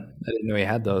 Uh, damn. I didn't know he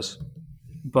had those.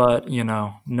 but,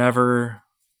 never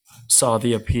saw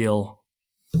the appeal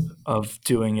of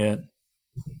doing it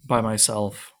by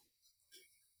myself.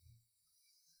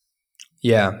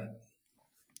 Yeah.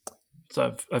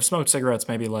 So I've smoked cigarettes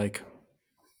maybe like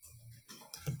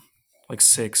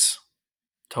six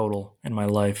total in my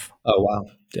life. Oh, wow.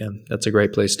 Damn. That's a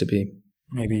great place to be.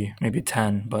 Maybe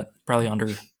 10, but If probably you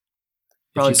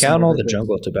count single all the digits.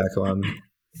 jungle tobacco, I'm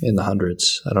in the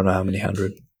hundreds. I don't know how many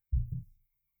hundred.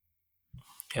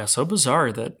 Yeah, so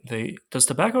bizarre that does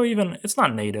tobacco even, it's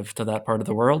not native to that part of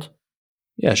the world.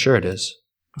 Yeah, sure it is.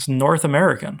 It's North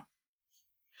American.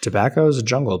 Tobacco is a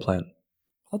jungle plant.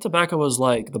 I thought tobacco was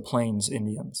like the Plains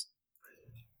Indians.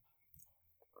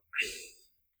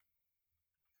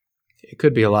 It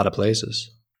could be a lot of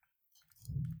places.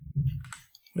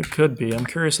 It could be. I'm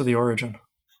curious of the origin.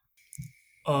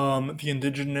 The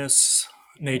indigenous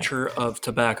nature of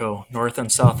tobacco, North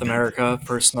and South America,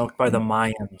 first smoked by the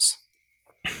Mayans.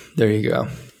 There you go.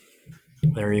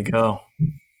 There you go.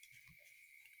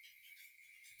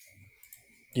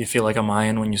 Do you feel like a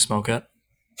Mayan when you smoke it?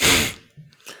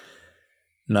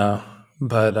 No,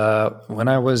 but when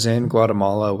I was in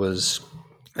Guatemala,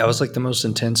 that was like the most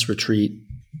intense retreat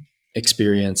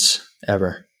experience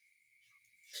ever.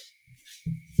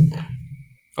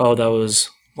 Oh, that was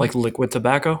like liquid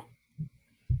tobacco?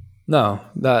 No,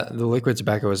 that the liquid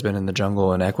tobacco has been in the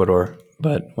jungle in Ecuador,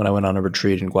 but when I went on a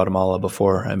retreat in Guatemala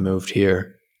before I moved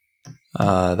here,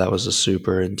 that was a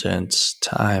super intense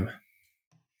time.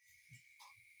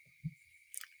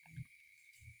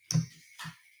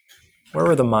 Where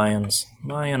were the Mayans?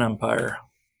 Mayan Empire.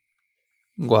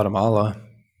 Guatemala,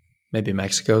 maybe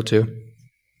Mexico too.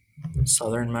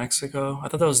 Southern Mexico? I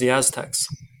thought that was the Aztecs.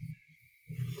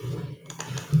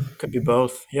 Could be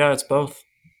both. Yeah, it's both.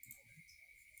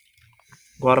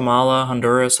 Guatemala,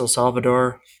 Honduras, El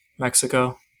Salvador,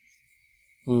 Mexico.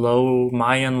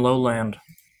 Mayan lowland.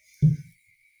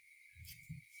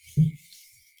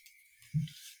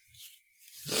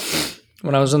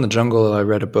 When I was in the jungle, I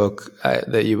read a book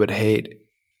that you would hate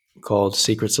called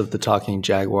 "Secrets of the Talking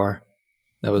Jaguar."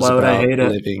 That was Why would I about hate it?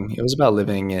 living. It was about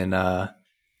living in an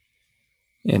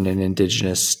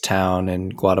indigenous town in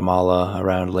Guatemala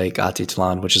around Lake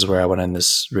Atitlan, which is where I went on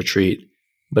this retreat.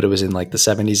 But it was in like the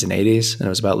 70s and 80s, and it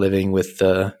was about living with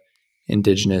the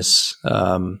indigenous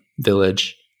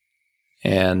village,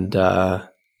 and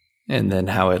then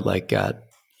how it like got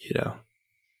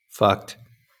fucked.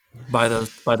 By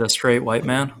the straight white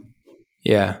man?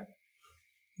 Yeah.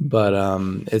 But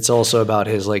it's also about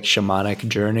his like shamanic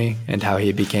journey and how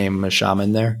he became a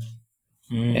shaman there.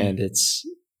 And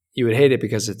you would hate it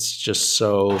because it's just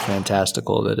so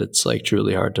fantastical that it's like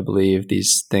truly hard to believe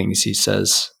these things he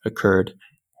says occurred.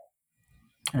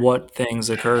 What things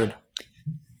occurred?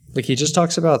 Like he just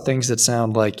talks about things that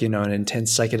sound like, an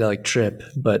intense psychedelic trip,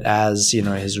 but as,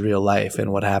 his real life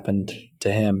and what happened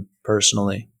to him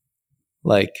personally.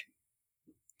 Like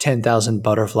 10,000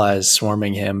 butterflies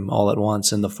swarming him all at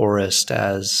once in the forest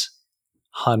as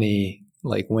honey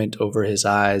like went over his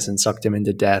eyes and sucked him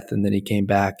into death, and then he came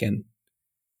back and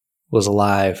was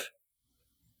alive.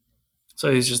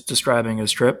 So he's just describing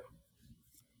his trip?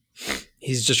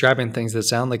 He's describing things that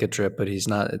sound like a trip, but it's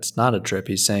not a trip.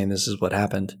 He's saying this is what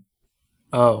happened.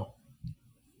 Oh.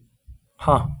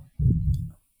 Huh.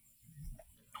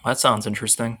 That sounds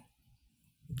interesting.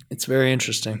 It's very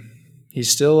interesting. He's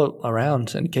still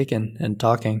around and kicking and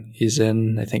talking. He's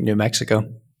in, I think, New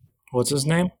Mexico. What's his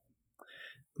name?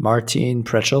 Martin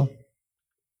Pretschel.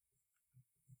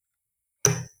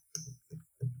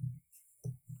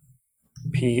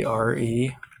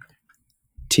 P-R-E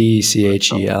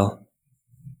Tchel.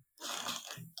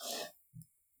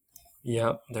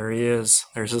 Yep, there he is.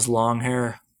 There's his long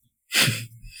hair.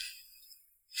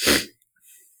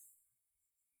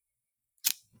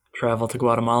 Traveled to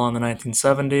Guatemala in the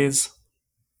 1970s.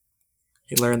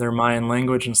 He learned their Mayan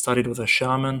language and studied with a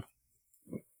shaman.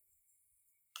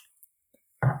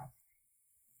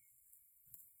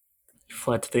 He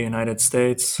fled to the United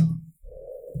States.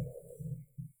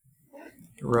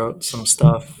 He wrote some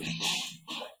stuff.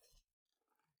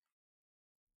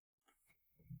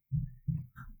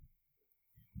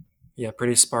 Yeah,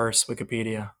 pretty sparse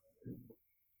Wikipedia.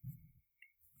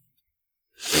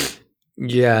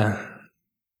 Yeah.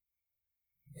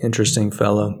 Interesting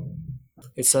fellow.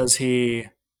 It says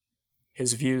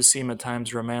his views seem at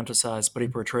times romanticized, but he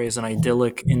portrays an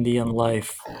idyllic Indian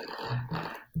life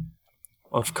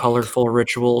of colorful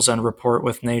rituals and rapport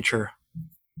with nature.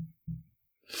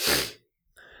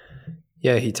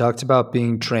 Yeah, he talked about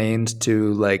being trained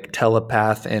to like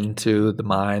telepath into the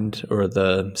mind or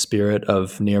the spirit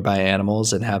of nearby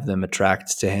animals and have them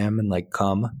attract to him and like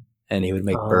come. And he would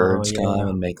make birds come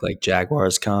and make like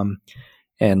jaguars come.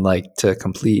 And like to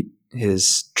complete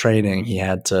his training, he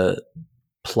had to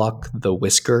pluck the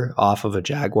whisker off of a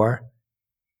jaguar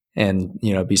and,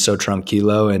 be so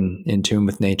tranquilo and in tune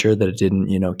with nature that it didn't,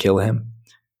 kill him.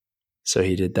 So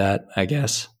he did that, I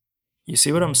guess. You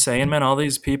see what I'm saying, man? All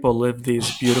these people live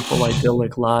these beautiful,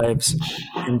 idyllic lives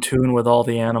in tune with all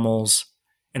the animals.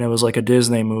 And it was like a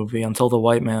Disney movie until the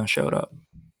white man showed up.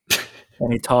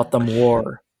 And he taught them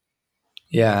war.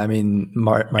 Yeah, I mean,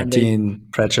 Martin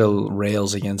Pretschel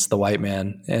rails against the white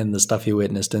man and the stuff he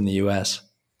witnessed in the U.S.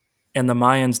 And the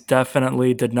Mayans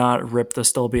definitely did not rip the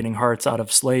still beating hearts out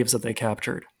of slaves that they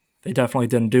captured. They definitely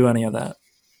didn't do any of that.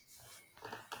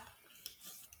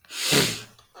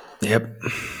 Yep.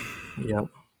 Yep.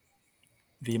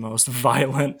 The most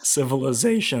violent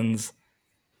civilizations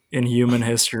in human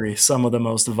history. Some of the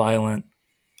most violent.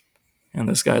 And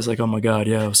this guy's like, oh my God,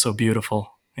 yeah, it was so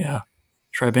beautiful. Yeah.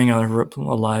 Try being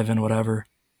alive in whatever,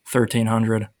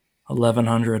 1300,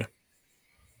 1100.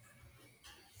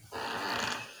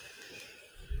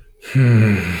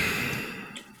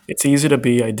 It's easy to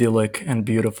be idyllic and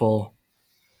beautiful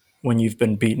when you've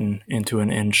been beaten into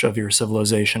an inch of your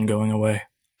civilization going away.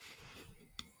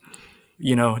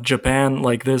 You know, Japan,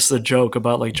 like this is a joke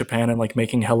about like Japan and like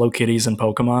making Hello Kitties and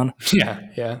Pokemon Yeah,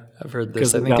 yeah, I've heard this.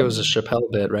 because I they think got, it was a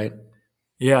Chappelle bit, right?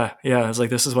 yeah, yeah. It's like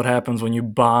this is what happens when you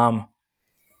bomb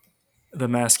the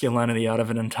masculinity out of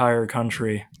an entire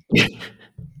country.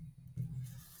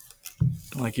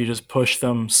 Like you just push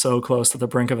them so close to the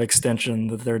brink of extinction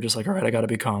that they're just like, all right, I got to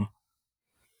be calm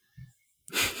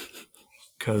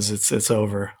because it's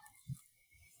over.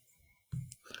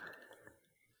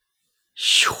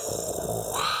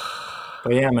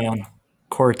 But yeah, man,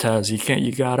 Cortez,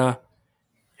 you gotta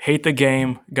hate the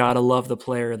game, gotta love the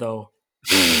player though.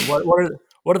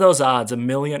 What are those odds? A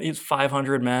million,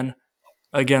 500 men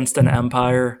against an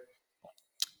empire, Are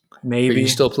you maybe.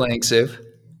 still playing Civ?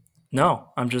 No,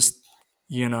 I'm just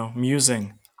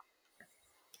musing.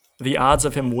 The odds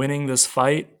of him winning this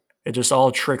fight, it's just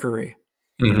all trickery.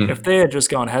 If Hmm. they had just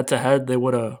gone head to head, they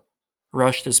would have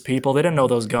rushed his people. They didn't know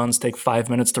those guns take 5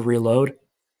 minutes to reload.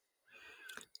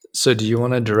 So, do you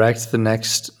want to direct the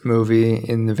next movie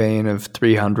in the vein of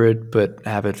 300, but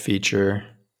have it feature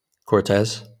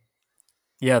Cortez?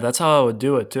 Yeah, that's how I would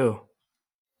do it too.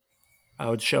 I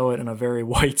would show it in a very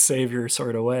white savior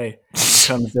sort of way. He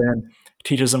comes in,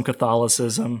 teaches them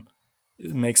Catholicism,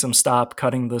 makes them stop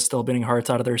cutting the still beating hearts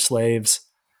out of their slaves.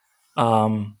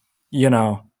 Um, you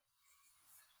know,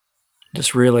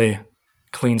 just really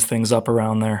cleans things up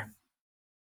around there.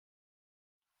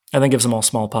 And then gives them all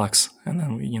smallpox, and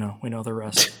then we know the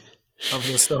rest of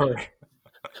the story.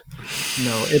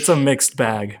 No, it's a mixed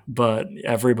bag, but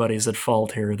everybody's at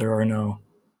fault here. There are no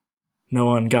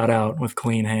one got out with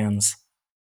clean hands.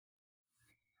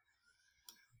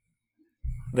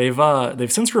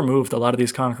 They've since removed a lot of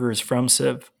these conquerors from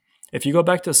Civ. If you go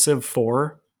back to Civ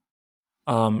 4,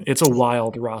 it's a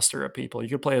wild roster of people. You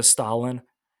could play as Stalin,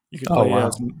 you could Oh, play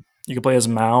as wow. you could play as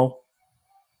Mao.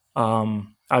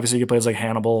 Obviously, you could play as like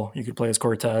Hannibal. You could play as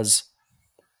Cortez,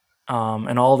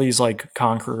 and all these like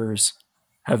conquerors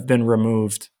have been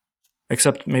removed,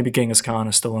 except maybe Genghis Khan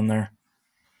is still in there.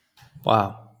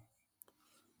 Wow.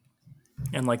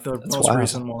 And like the That's most wild.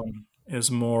 recent one is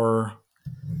more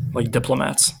like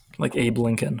diplomats, like Abe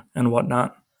Lincoln and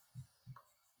whatnot.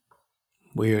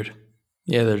 Weird.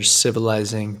 Yeah, they're just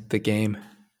civilizing the game.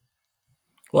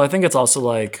 Well, I think it's also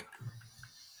like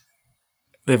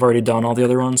they've already done all the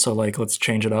other ones, so like let's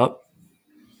change it up.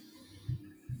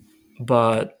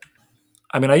 But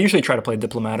I mean, I usually try to play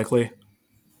diplomatically.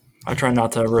 I try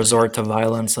not to resort to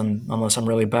violence, and unless I'm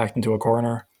really backed into a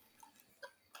corner.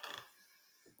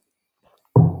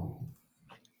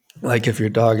 Like if your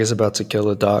dog is about to kill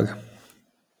a dog.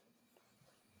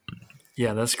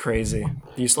 Yeah, that's crazy.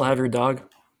 Do you still have your dog?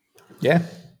 Yeah,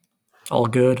 All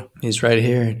good. he's right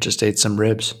here. Just ate some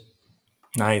ribs.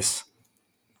 Nice.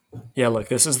 Yeah, look,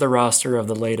 this is the roster of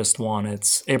the latest one.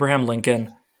 It's Abraham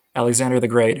Lincoln, Alexander the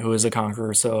Great, who is a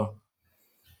conqueror, so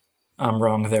I'm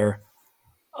wrong there.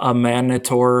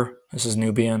 Amanitor, this is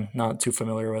Nubian, not too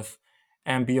familiar with.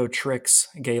 Ambiotrix,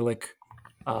 Gaelic.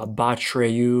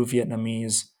 Batreyu,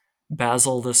 Vietnamese.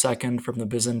 Basil II from the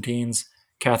Byzantines.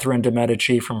 Catherine de'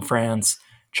 Medici from France.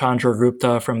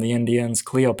 Chandragupta from the Indians.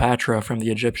 Cleopatra from the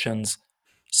Egyptians.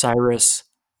 Cyrus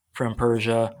from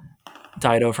Persia.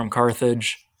 Dido from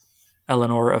Carthage.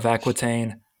 Eleanor of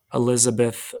Aquitaine.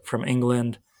 Elizabeth from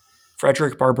England.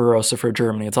 Frederick Barbarossa for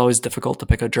Germany. It's always difficult to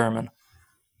pick a German.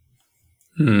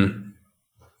 Hmm.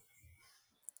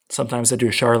 Sometimes they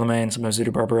do Charlemagne, sometimes they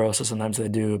do Barbarossa, sometimes they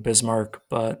do Bismarck,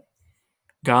 but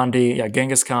Gandhi, yeah,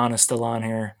 Genghis Khan is still on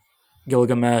here.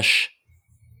 Gilgamesh,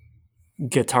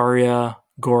 Getaria,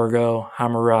 Gorgo,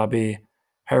 Hammurabi,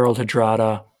 Harold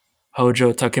Hadrada,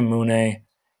 Hojo Takemune,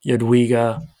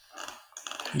 Yadwiga,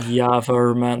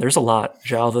 Yavarman. There's a lot.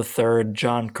 Zhao III,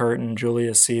 John Curtin,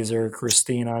 Julius Caesar,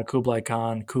 Christina, Kublai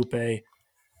Khan, Kupe,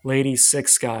 Lady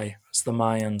Six Guy, it's the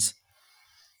Mayans.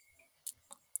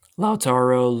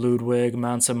 Lautaro, Ludwig,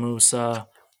 Mansa Musa,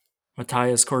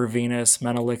 Matthias Corvinus,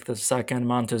 Menelik II,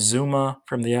 Montezuma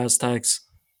from the Aztecs,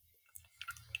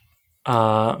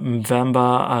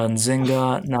 Mvemba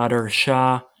Nzinga, Nader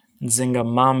Shah, Nzinga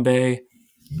Mambe,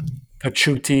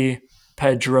 Pachuti,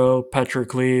 Pedro,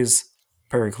 Pericles,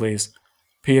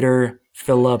 Peter,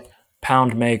 Philip,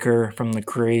 Poundmaker from the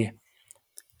Cree,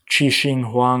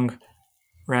 Qixing Huang,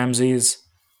 Ramses,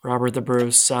 Robert the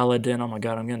Bruce, Saladin. Oh my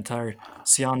god, I'm getting tired.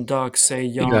 Sion Duck, Say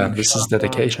Yeah, Young, this is Shaka,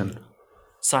 dedication.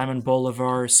 Simon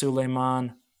Bolivar,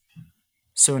 Suleiman,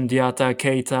 Sundiata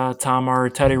Keita, Tamar,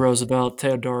 Teddy Roosevelt,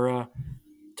 Theodora,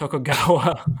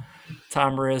 Tokugawa,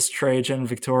 Tamaris, Trajan,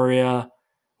 Victoria,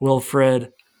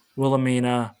 Wilfred,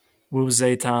 Wilhelmina, Wu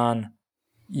Zetian,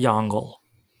 Yongle.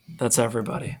 That's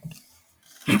everybody.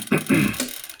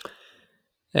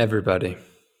 Everybody.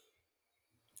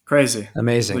 Crazy.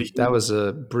 Amazing. That was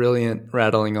a brilliant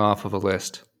rattling off of a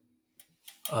list.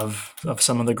 Of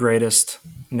some of the greatest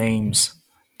names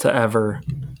to ever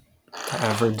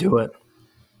do it.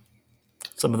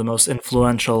 Some of the most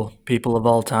influential people of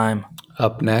all time.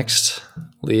 Up next,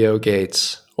 Leo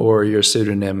Gates, or your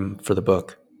pseudonym for the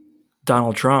book.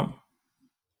 Donald Trump.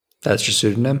 That's your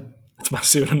pseudonym? That's my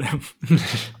pseudonym.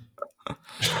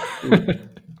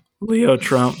 Leo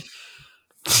Trump.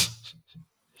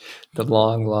 The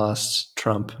long lost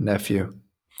Trump nephew.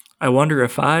 I wonder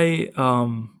if I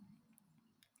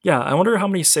wonder how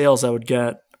many sales I would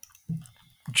get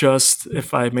just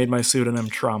if I made my pseudonym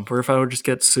Trump, or if I would just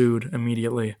get sued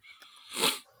immediately.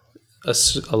 A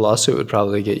lawsuit would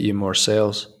probably get you more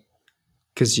sales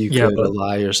because you could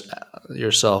ally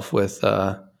yourself with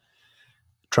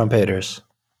Trump haters.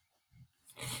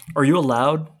 Are you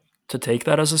allowed to take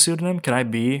that as a pseudonym? Can I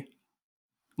be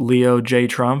Leo J.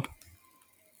 Trump?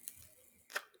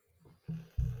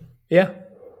 Yeah.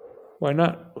 Why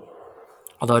not?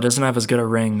 Although it doesn't have as good a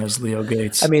ring as Leo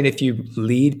Gates. I mean, if you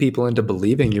lead people into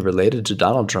believing you're related to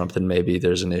Donald Trump, then maybe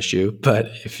there's an issue. But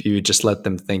if you just let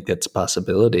them think that's a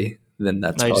possibility, then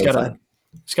that's probably fine.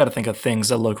 Just got to think of things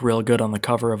that look real good on the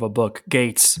cover of a book.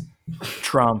 Gates,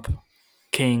 Trump,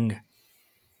 King.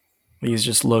 These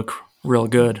just look real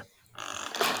good.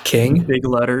 King? Big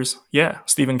letters. Yeah,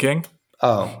 Stephen King.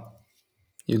 Oh,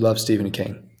 you love Stephen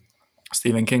King.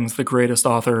 Stephen King's the greatest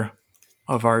author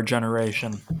of our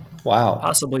generation. Wow.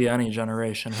 Possibly any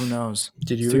generation. Who knows?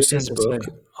 Did you read his book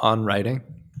on writing?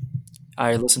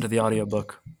 I listened to the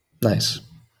audiobook. Nice.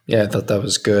 Yeah, I thought that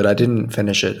was good. I didn't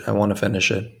finish it. I want to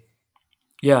finish it.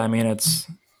 Yeah, I mean, it's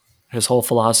his whole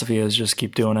philosophy is just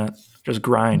keep doing it. Just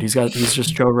grind. He's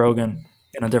just Joe Rogan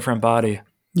in a different body.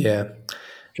 Yeah.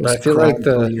 Just but I feel like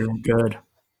you're good.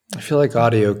 I feel like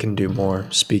audio can do more.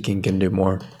 Speaking can do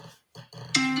more.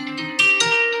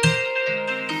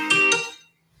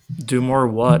 Do more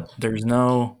what? There's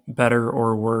no better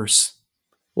or worse.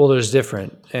 Well, there's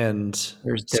different, and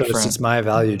there's different. So it's my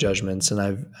value judgments,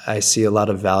 and I see a lot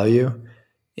of value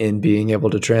in being able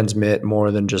to transmit more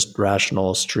than just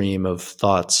rational stream of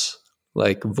thoughts,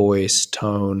 like voice,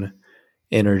 tone,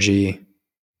 energy.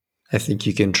 I think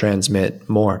you can transmit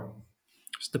more.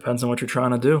 Just depends on what you're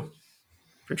trying to do.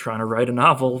 If you're trying to write a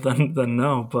novel, then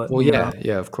no. But well,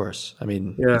 yeah, of course. I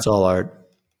mean, it's all art.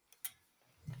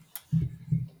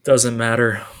 Doesn't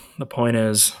matter. The point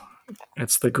is,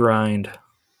 it's the grind.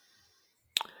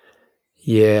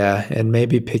 Yeah, and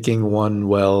maybe picking one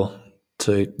well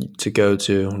to go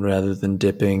to rather than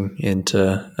dipping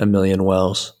into a million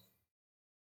wells.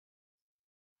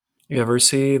 You ever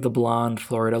see the blonde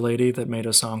Florida lady that made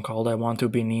a song called I Want to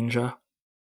Be Ninja?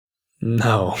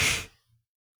 No.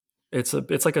 It's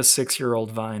like a 6-year-old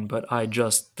Vine, but I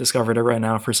just discovered it right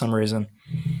now for some reason.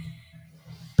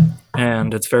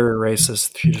 And it's very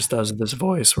racist. She just does this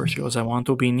voice where she goes, I want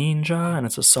to be ninja, and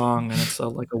it's a song, and it's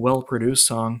like a well-produced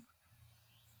song,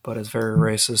 but it's very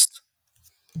racist.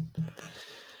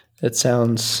 It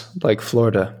sounds like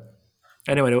Florida.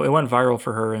 Anyway, it went viral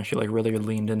for her, and she like really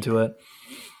leaned into it.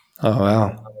 Oh,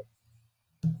 wow.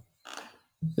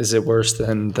 Is it worse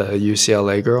than the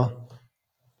UCLA girl?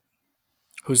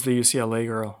 Who's the UCLA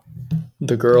girl?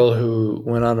 The girl who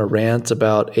went on a rant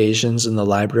about Asians in the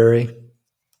library.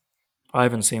 I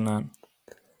haven't seen that.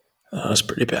 Oh, that's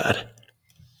pretty bad.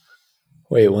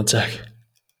 Wait, one sec.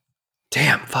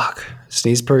 Damn, fuck.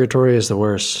 Sneeze purgatory is the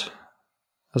worst.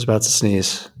 I was about to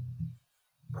sneeze.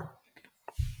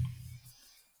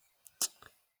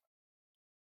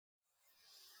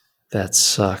 That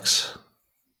sucks.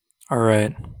 All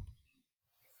right.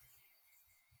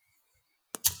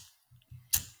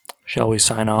 Shall we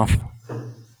sign off?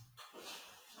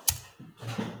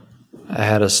 I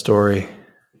had a story.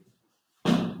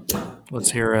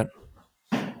 Let's hear it.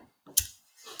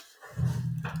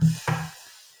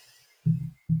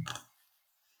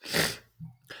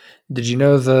 Did you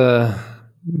know the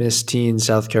Miss Teen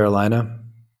South Carolina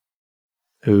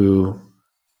who...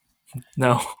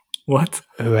 No. What?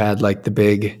 Who had like the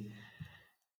big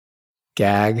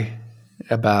gag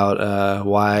about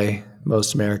why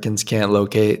most Americans can't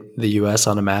locate the U.S.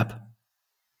 on a map?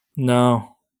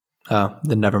 No. Oh,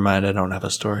 then never mind. I don't have a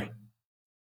story.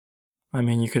 I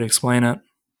mean, you could explain it.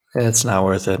 It's not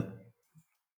worth it.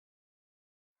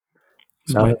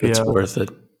 This None might of be it's a worth it.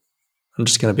 I'm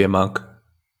just going to be a monk.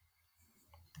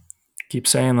 keep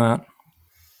saying that.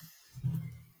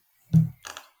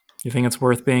 You think it's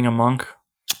worth being a monk?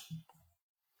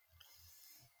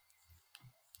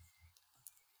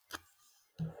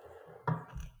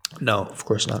 No, of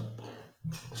course not.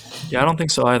 Yeah, I don't think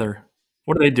so either.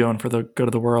 What are they doing for the good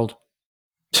of the world?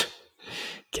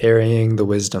 Carrying the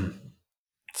wisdom.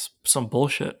 It's some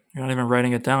bullshit. You're not even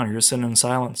writing it down. You're just sitting in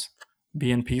silence,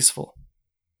 being peaceful.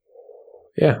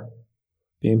 Yeah.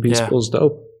 Being Yeah. peaceful is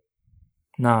dope.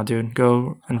 Nah, dude,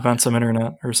 go invent some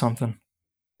internet or something.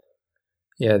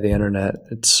 Yeah, the internet.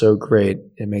 It's so great.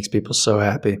 It makes people so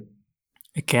happy.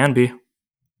 It can be.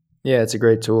 Yeah, it's a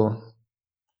great tool,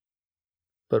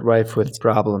 but rife with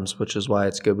problems, which is why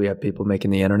it's good we have people making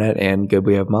the internet and good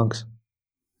we have monks.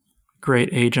 Great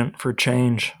agent for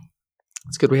change.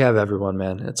 It's good we have everyone,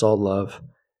 man. It's all love.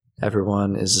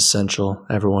 Everyone is essential.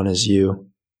 Everyone is you.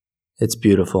 It's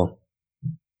beautiful.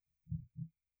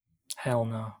 Hell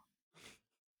no.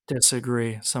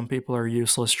 Disagree. Some people are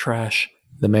useless trash.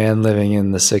 The man living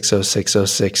in the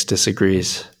 60606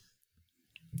 disagrees.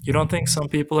 You don't think some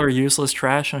people are useless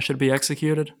trash and should be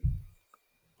executed?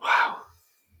 Wow.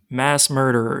 Mass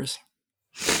murderers.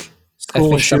 I School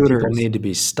think some people shooters. need to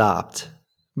be stopped,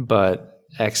 but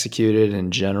executed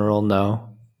in general,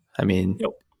 no. I mean,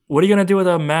 Yo, what are you going to do with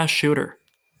a mass shooter?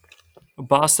 A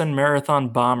Boston Marathon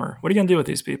bomber? What are you going to do with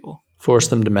these people? force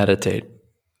them to meditate.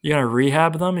 You going to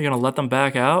rehab them? You going to let them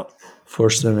back out?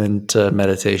 Force them into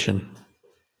meditation.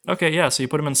 Okay, yeah, so you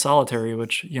put them in solitary,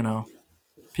 which,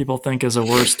 people think is a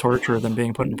worse torture than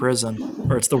being put in prison,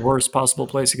 or it's the worst possible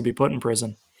place you could be put in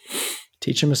prison.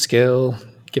 Teach them a skill,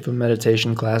 give them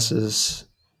meditation classes,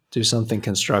 do something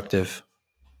constructive.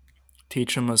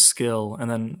 Teach them a skill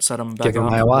and then set them Give back them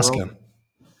out into the world. ayahuasca.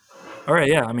 All right,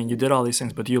 yeah, I mean, you did all these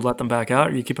things, but do you let them back out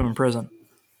or you keep them in prison?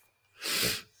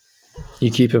 You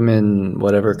keep them in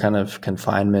whatever kind of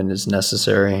confinement is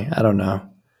necessary. I don't know.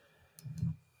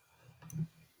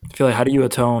 I feel like, how do you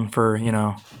atone for,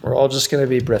 We're all just going to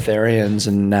be breatharians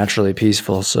and naturally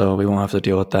peaceful, so we won't have to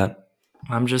deal with that.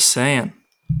 I'm just saying,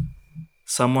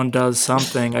 someone does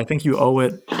something. I think you owe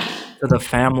it to the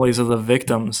families of the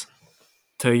victims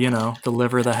to,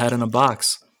 deliver the head in a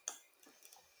box.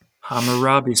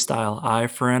 Hammurabi style, eye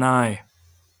for an eye.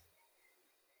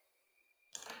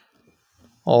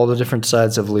 All the different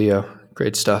sides of Leo.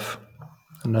 Great stuff.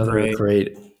 Another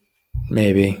great,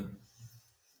 maybe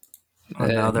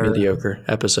Another mediocre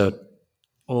episode.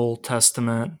 Old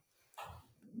Testament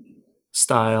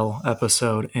style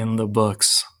episode in the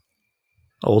books.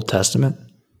 Old Testament?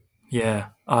 Yeah,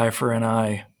 eye for an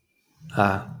eye.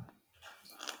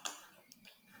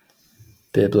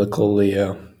 Biblical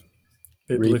Leo.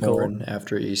 Biblical. Reborn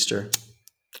after Easter.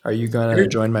 Are you going to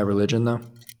join my religion, though?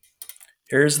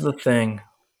 Here's the thing.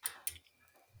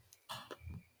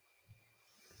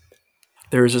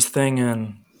 There was this thing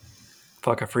in,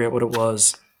 I forget what it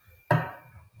was.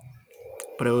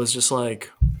 But it was just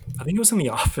like, I think it was in the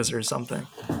office or something.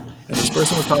 And this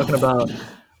person was talking about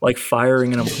like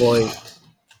firing an employee.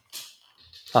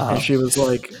 And she was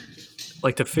like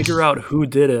to figure out who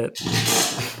did it.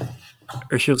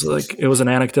 Or she was like, it was an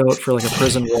anecdote for like a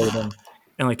prison warden.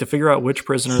 And like to figure out which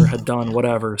prisoner had done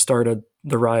whatever, started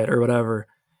the riot or whatever,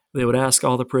 they would ask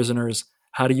all the prisoners,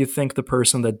 how do you think the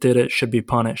person that did it should be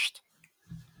punished?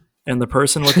 And the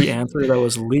person with the answer that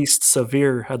was least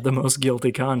severe had the most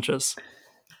guilty conscience.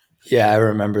 Yeah, I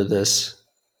remember this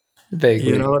vaguely.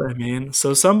 You know what I mean?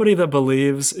 So somebody that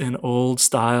believes in old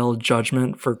style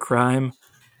judgment for crime,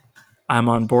 I'm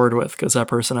on board with because that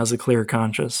person has a clear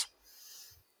conscience.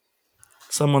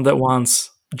 Someone that wants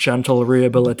gentle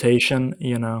rehabilitation,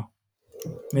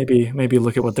 maybe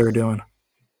look at what they're doing.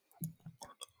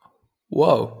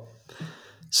 Whoa.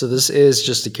 So this is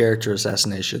just a character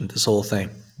assassination, this whole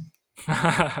thing.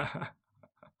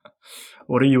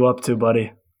 What are you up to,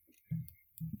 buddy?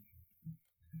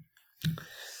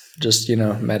 Just,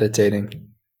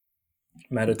 meditating.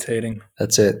 Meditating.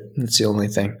 That's it. That's the only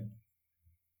thing.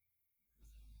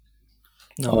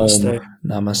 Namaste.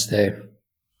 Namaste.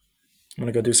 I'm going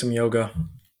to go do some yoga.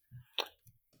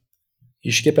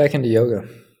 You should get back into yoga.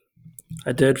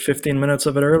 I did 15 minutes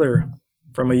of it earlier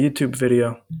from a YouTube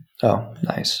video. Oh,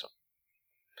 nice.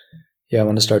 Yeah, I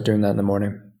want to start doing that in the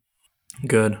morning.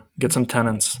 Good. Get some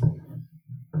tenants.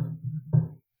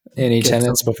 Any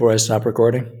tenants before I stop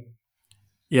recording?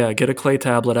 Yeah, get a clay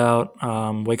tablet out.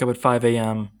 Wake up at 5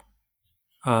 a.m.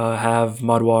 Have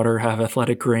mud water. Have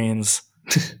athletic greens.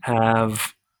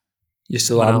 Have. You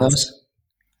still on those?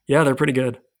 Yeah, they're pretty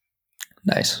good.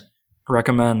 Nice.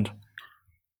 Recommend.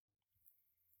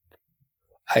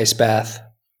 Ice bath,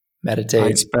 meditate.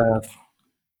 Ice bath,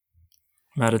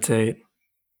 meditate,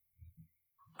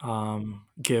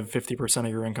 give 50%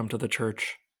 of your income to the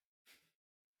church.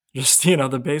 Just,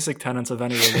 the basic tenets of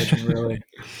any religion, really.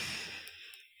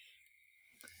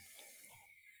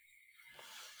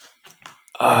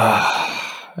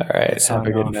 All right. Have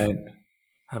a good night.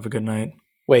 Have a good night.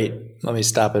 Wait, let me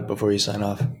stop it before you sign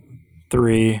off.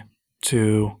 3,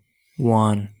 2,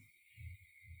 1.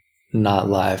 Not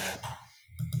live.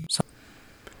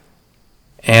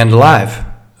 And live.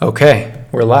 Okay,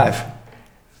 we're live.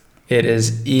 It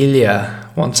is Ilya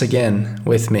once again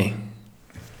with me.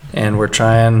 And we're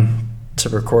trying to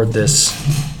record this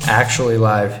actually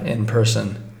live in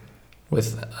person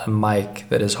with a mic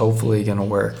that is hopefully going to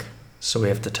work. So we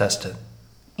have to test it.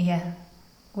 Yeah.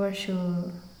 Where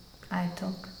should I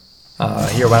talk?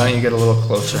 Here, why don't you get a little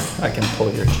closer? I can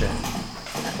pull your chair.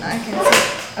 I can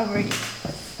sit over here.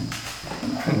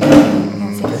 I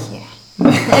can sit here.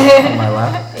 On my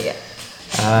lap? Yeah.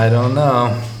 I don't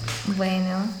know.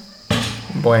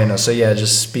 Bueno. So yeah,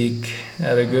 just speak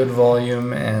at a good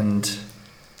volume and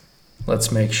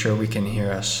let's make sure we can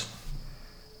hear us.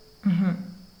 Mm-hmm.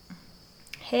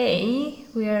 Hey,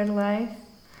 we are live.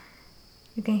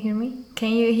 You can hear me?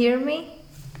 Can you hear me?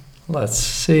 Let's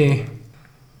see.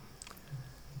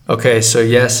 Okay, so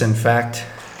yes, in fact,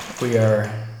 we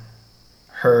are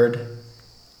heard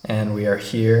and we are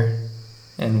here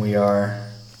and we are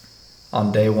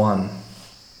on day 1,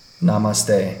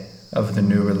 Namaste, of the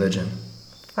new religion.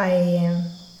 5 a.m.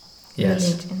 Yes.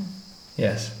 religion.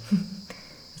 Yes.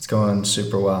 It's going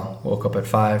super well. Woke up at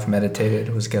 5,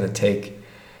 meditated, was going to take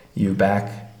you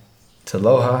back to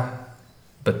Loja,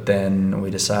 but then we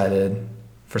decided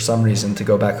for some reason to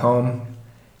go back home.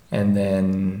 And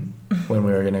then when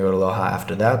we were going to go to Loja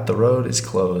after that, the road is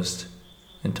closed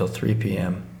until 3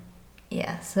 p.m.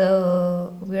 Yeah,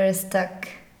 so we're stuck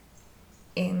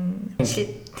in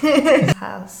shit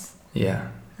house. Yeah.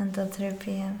 Until 3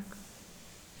 p.m.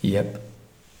 Yep.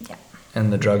 Yeah.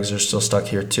 And the drugs are still stuck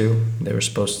here too. They were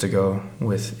supposed to go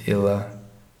with Illa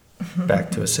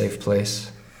back to a safe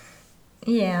place.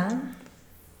 Yeah.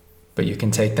 But you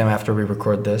can take them after we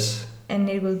record this. And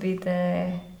it will be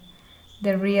the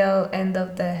real end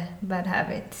of the bad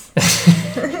habits.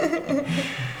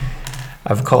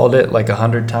 I've called it like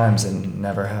 100 times and it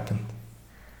never happened.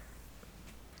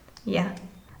 Yeah.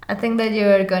 I think that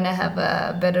you're gonna have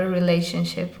a better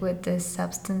relationship with this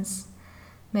substance.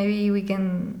 Maybe we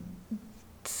can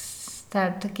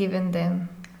start giving them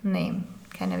name.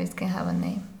 Cannabis can have a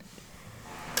name.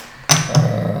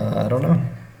 I don't know.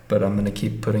 But I'm going to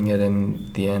keep putting it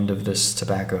in the end of this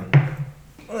tobacco.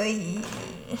 Oy.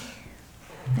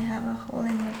 I have a hole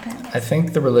in my pants. I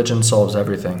think the religion solves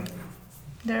everything.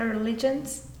 There are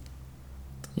religions?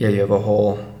 Yeah, you have a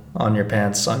hole on your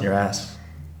pants, on your ass.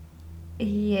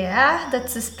 Yeah,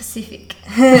 that's a specific.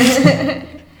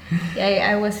 Yeah,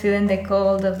 I was feeling the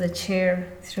cold of the chair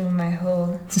through my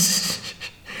hole.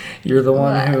 You're the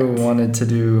one who wanted to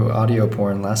do audio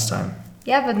porn last time.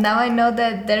 Yeah, but now I know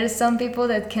that there's some people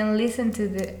that can listen to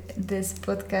this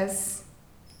podcast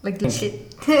like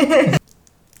shit.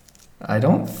 I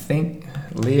don't think...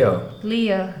 Leo.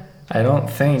 I don't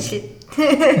think... Shit.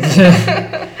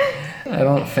 I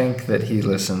don't think that he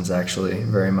listens actually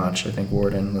very much. I think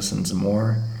Warden listens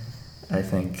more. I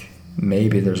think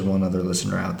maybe there's one other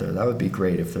listener out there. That would be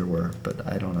great if there were, but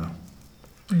I don't know.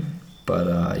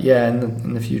 But yeah,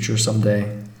 in the future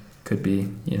someday could be,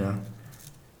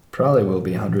 probably will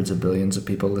be hundreds of billions of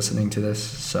people listening to this,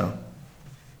 so.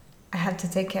 I have to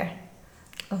take care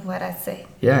of what I say.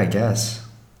 Yeah, I guess.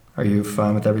 Are you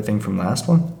fine with everything from last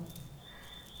one?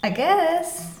 I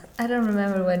guess. I don't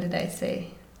remember what did I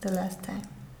say the last time.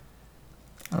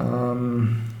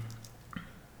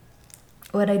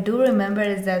 What I do remember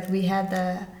is that we had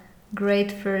a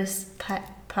great first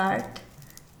part,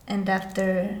 and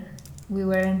after we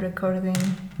weren't recording.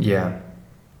 Yeah.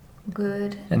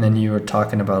 Good. And then you were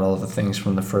talking about all the things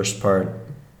from the first part,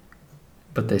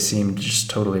 but they seemed just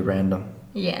totally random.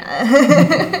 Yeah.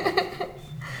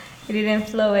 It didn't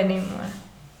flow anymore.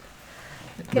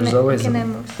 Can I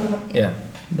move? Yeah,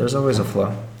 there's always a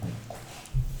flow.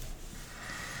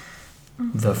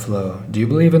 The flow. Do you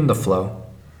believe in the flow?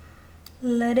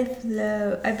 Let it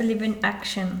flow. I believe in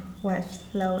action while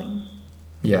flowing.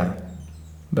 Yeah.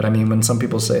 But I mean, when some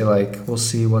people say, like, we'll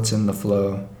see what's in the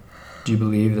flow, do you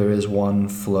believe there is one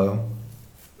flow?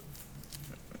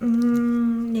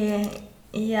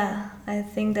 Yeah. I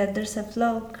think that there's a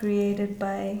flow created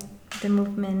by the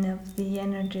movement of the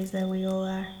energies that we all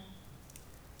are.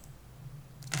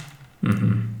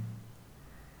 Mm-hmm.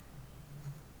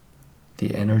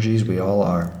 The energies we all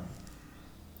are.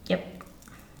 Yep.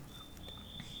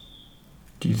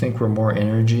 Do you think we're more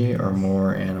energy or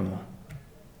more animal?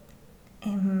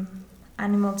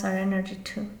 Animals are energy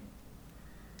too.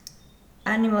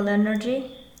 Animal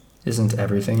energy? Isn't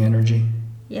everything energy?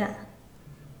 Yeah.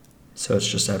 So it's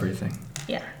just everything.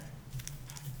 Yeah.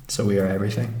 So we are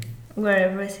everything? We're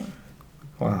everything.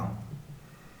 Wow.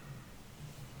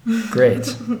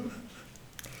 Great.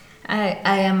 I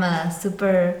am a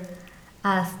super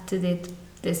ass to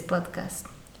this podcast.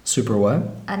 Super what?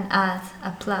 An ass,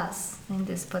 a plus in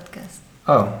this podcast.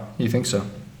 Oh, you think so?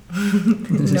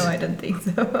 No, I don't think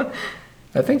so.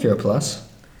 I think you're a plus.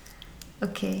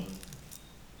 Okay.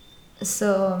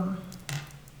 So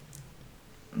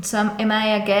am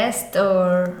I a guest,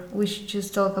 or we should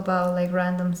just talk about like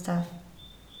random stuff?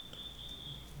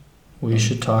 We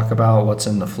should talk about what's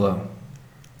in the flow.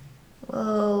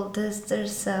 Well, there's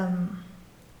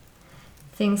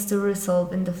things to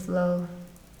resolve in the flow.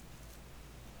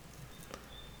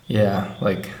 Yeah,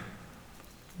 like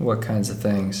what kinds of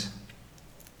things?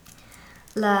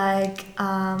 Like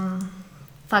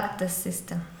fuck the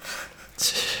system.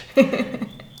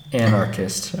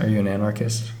 Anarchist. Are you an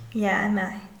anarchist?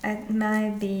 Yeah, I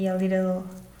might be a little,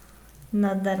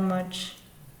 not that much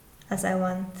as I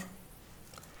want.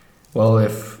 Well,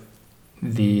 if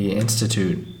the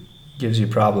Institute gives you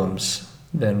problems,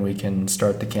 then we can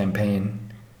start the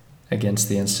campaign against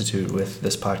the Institute with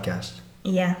this podcast.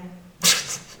 Yeah.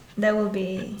 That will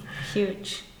be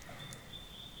huge.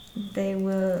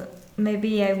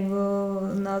 Maybe I will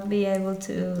not be able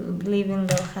to live in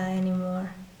Loja anymore.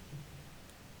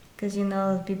 Because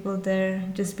people there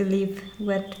just believe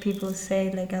what people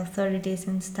say, like authorities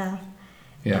and stuff.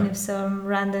 Yeah. And if some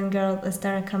random girl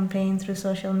start a campaign through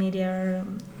social media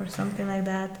or something like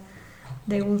that,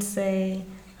 they will say,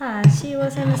 she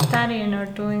wasn't studying or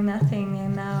doing nothing,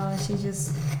 and now she's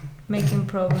just making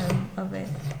problem of it.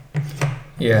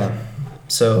 Yeah.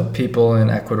 So people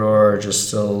in Ecuador are just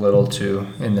still a little too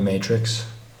in the matrix?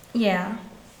 Yeah.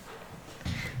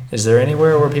 Is there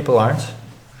anywhere where people aren't?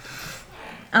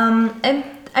 And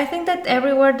I think that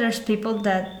everywhere there's people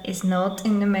that is not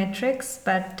in the matrix,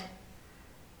 but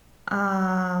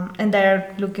and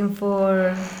they're looking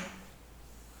for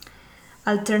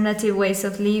alternative ways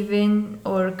of living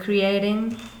or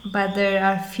creating, but there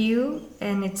are few,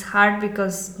 and it's hard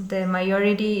because the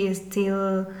majority is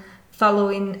still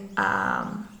following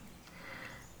a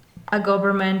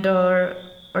government or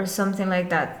something like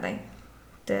that, like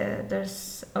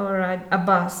there's a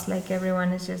boss, like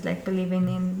everyone is just like believing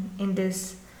in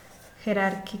this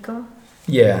hierarchical.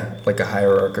 Yeah, like a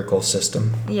hierarchical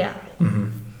system. Yeah.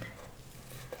 Mm-hmm.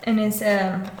 And it's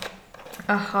a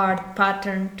hard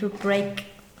pattern to break.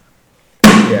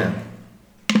 Yeah.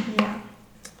 Yeah.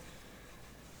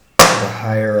 The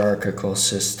hierarchical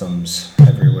systems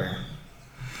everywhere.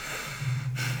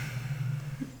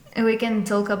 And we can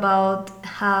talk about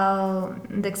how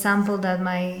the example that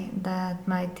my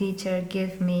teacher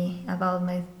gave me about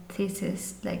my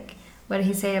thesis, like what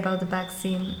he said about the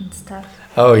vaccine and stuff.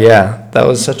 Oh yeah, that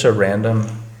was such a random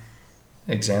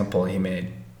example he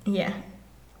made. Yeah.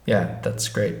 Yeah, that's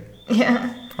great.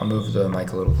 Yeah. I'll move the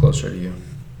mic a little closer to you.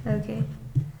 Okay.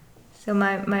 So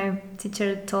my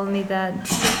teacher told me that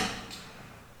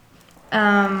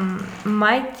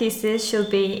my thesis should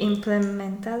be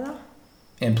implemented,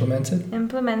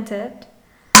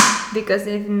 because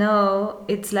if no,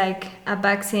 it's like a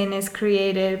vaccine is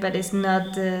created, but it's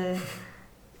not a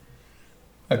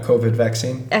COVID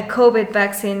vaccine. A COVID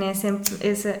vaccine is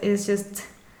just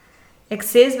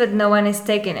exists, but no one is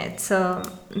taking it. So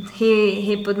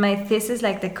he put my thesis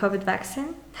like the COVID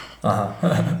vaccine,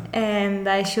 and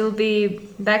I should be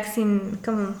vaccinating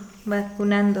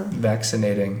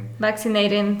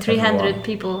 300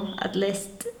 people at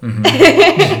least.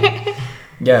 Mm-hmm.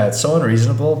 Yeah, it's so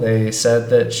unreasonable. They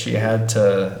said that she had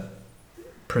to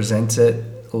present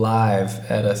it live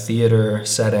at a theater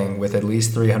setting with at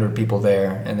least 300 people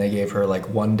there, and they gave her like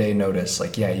 1 day notice,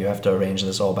 like, yeah, you have to arrange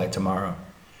this all by tomorrow.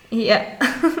 Yeah.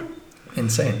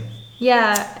 Insane.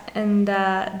 Yeah, and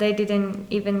they didn't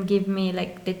even give me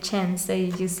like the chance.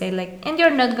 They just say like, and you're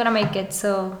not gonna make it,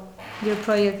 so your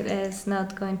project is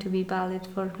not going to be valid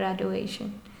for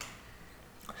graduation.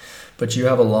 But you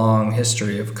have a long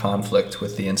history of conflict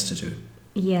with the Institute.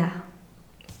 Yeah.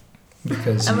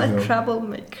 Because I'm a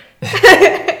troublemaker.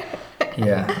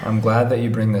 Yeah, I'm glad that you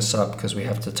bring this up because we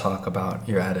have to talk about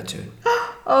your attitude.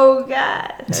 Oh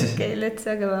God. Okay, let's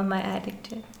talk about my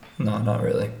attitude. No, not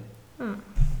really.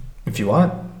 If you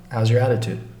want, how's your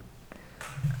attitude?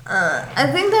 I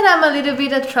think that I'm a little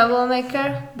bit a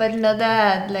troublemaker, but not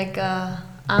that like a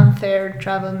unfair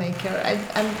troublemaker.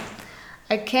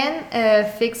 I can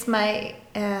fix my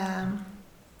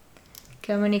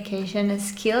communication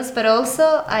skills, but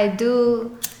also I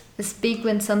do speak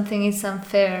when something is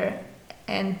unfair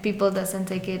and people doesn't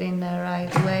take it in the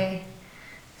right way.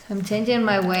 So I'm changing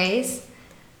my ways,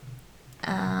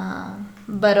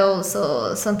 but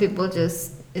also some people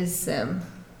just is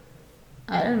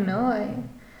I don't know.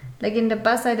 Like in the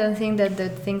past, I don't think that the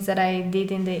things that I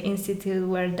did in the institute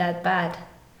were that bad.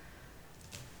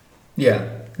 Yeah,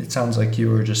 it sounds like you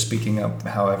were just speaking up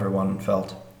how everyone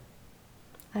felt.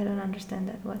 I don't understand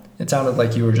that. What? It sounded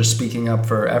like you were just speaking up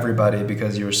for everybody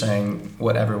because you were saying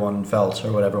what everyone felt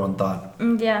or what everyone thought.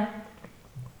 Yeah.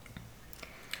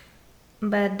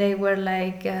 But they were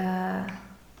like, I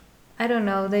don't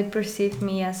know, they perceived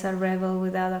me as a rebel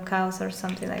without a cause or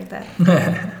something like that.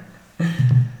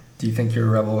 Do you think you're a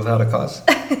rebel without a cause?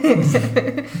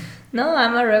 No,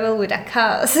 I'm a rebel with a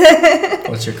cause.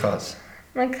 What's your cause?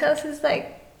 My cause is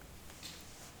like,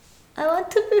 I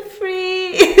want to be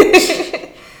free.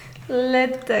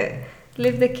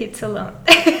 Leave the kids alone.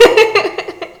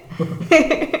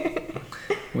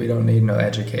 We don't need no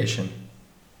education.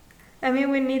 I mean,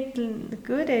 we need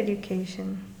good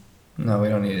education. No, we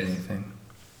don't need anything.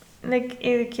 Like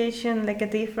education, like a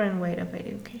different way of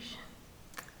education.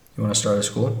 You want to start a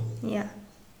school? Yeah.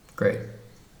 Great.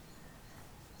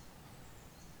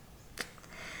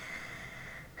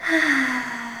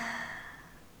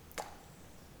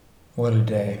 What a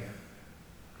day.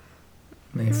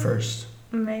 May 1st.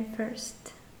 May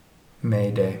 1st.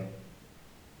 May Day.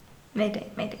 May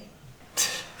Day.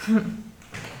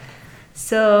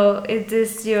 So, is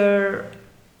this your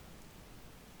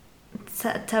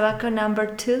tobacco number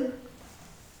 2?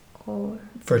 Or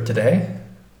For today?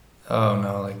 Oh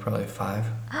no, like probably 5.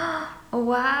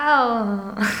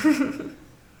 wow.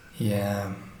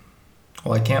 Yeah.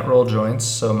 Well, I can't roll joints,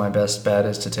 so my best bet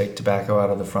is to take tobacco out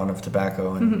of the front of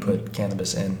tobacco and put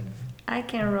cannabis in. I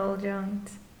can roll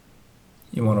joints.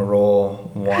 You want to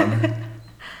roll one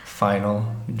final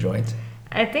joint?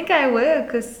 I think I will,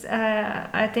 because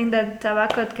I think that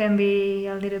tobacco can be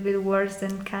a little bit worse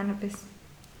than cannabis.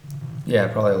 Yeah,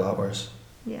 probably a lot worse.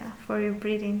 Yeah, for your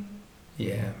breathing.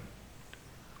 Yeah.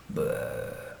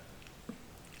 But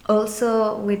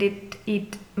Also, we did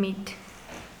eat meat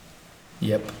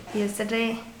yep.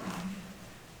 yesterday,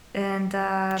 and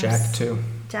Jack too.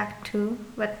 Jack too,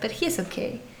 but he's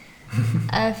okay.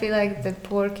 I feel like the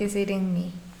pork is eating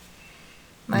me,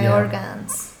 my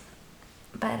organs,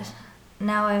 but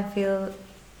now I feel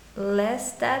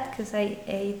less that because I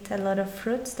ate a lot of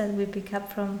fruits that we pick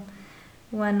up from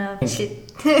one of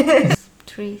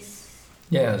trees.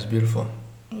 Yeah, it was beautiful.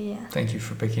 Yeah. Thank you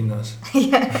for picking those.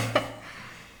 Yeah.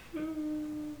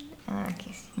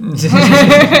 Okay.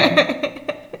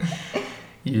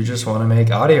 You just want to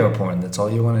make audio porn. That's all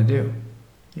you want to do.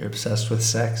 You're obsessed with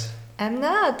sex. I'm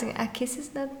not. A kiss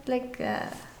is not like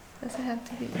doesn't have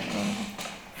to be.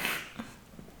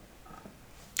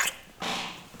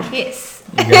 Kiss.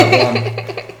 You got one.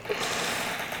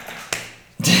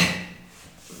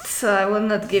 So I will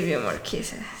not give you more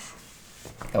kisses.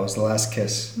 That was the last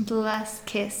kiss. The last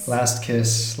kiss. Last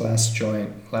kiss, last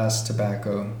joint, last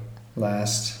tobacco,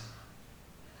 last...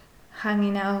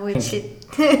 Hanging out with shit.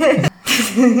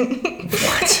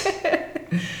 What?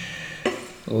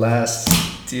 Last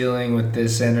dealing with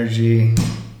this energy.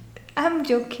 I'm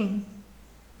joking.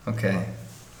 Okay.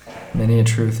 Many a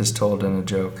truth is told in a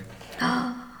joke.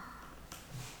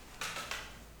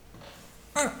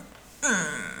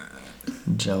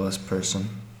 Jealous person.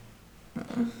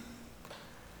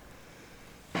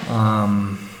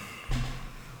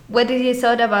 What did you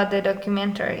thought about the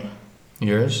documentary?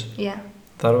 Yours? Yeah.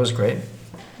 Thought it was great.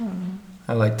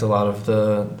 I liked a lot of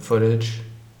the footage.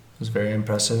 It was very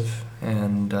impressive,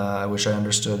 and I wish I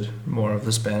understood more of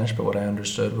the Spanish, but what I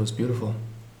understood was beautiful.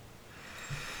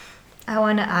 I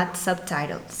want to add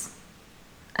subtitles.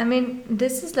 I mean,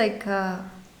 this is like a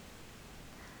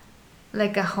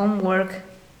homework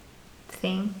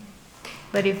thing.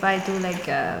 But if I do like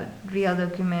a real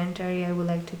documentary, I would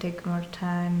like to take more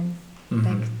time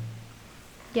and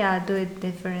do it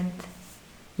different.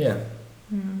 Yeah,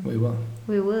 we will.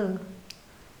 We will.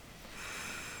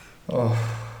 Oh.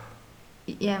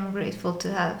 Yeah, I'm grateful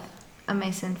to have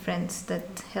amazing friends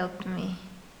that helped me.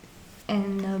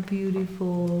 And a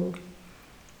beautiful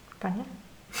partner.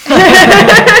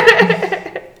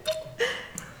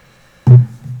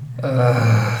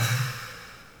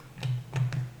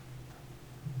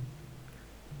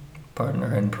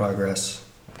 Partner in progress.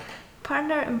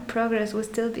 Partner in progress. We're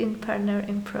still being partner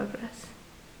in progress.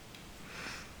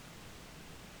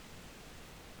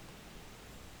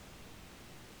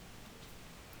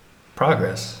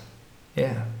 Progress.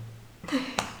 Yeah.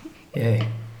 Yay.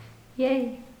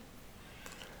 Yay.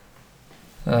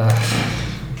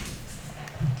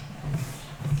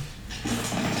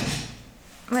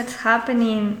 What's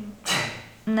happening,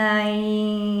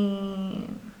 Nair?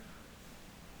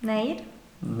 Namir.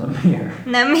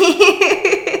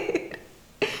 Namir.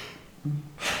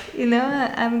 You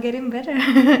know, I'm getting better.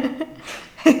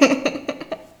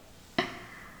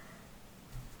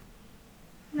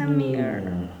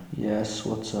 Namir. Yes,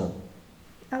 what's up?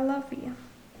 I love you.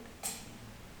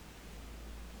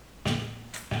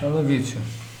 I love you too.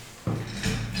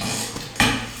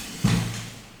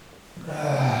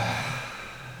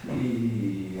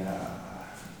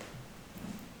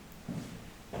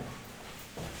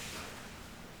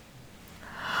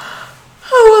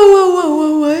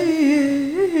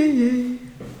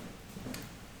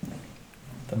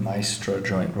 The Maestro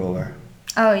joint roller.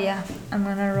 Oh yeah, I'm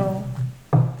gonna roll.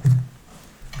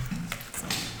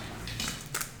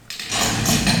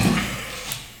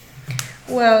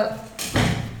 Well,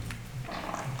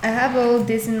 I have all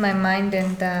this in my mind,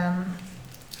 and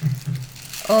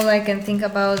all I can think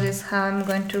about is how I'm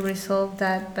going to resolve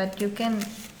that. But you can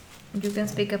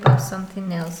speak about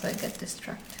something else. I get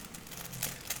distracted.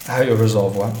 How you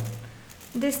resolve what?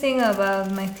 This thing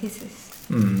about my thesis.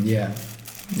 Yeah.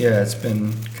 Yeah, it's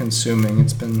been consuming.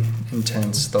 It's been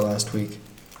intense the last week.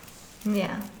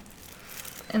 Yeah.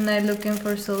 And I'm looking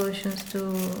for solutions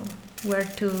to where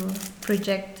to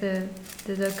project the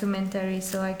documentary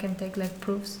so I can take like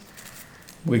proofs.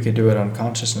 We could do it on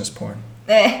consciousness porn.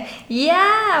 Yeah!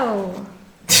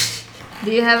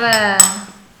 Do you have a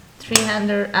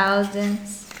 300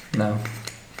 audience? No.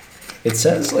 It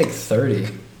says like 30.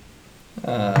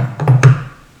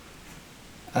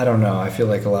 I don't know. I feel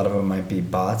like a lot of them might be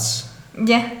bots.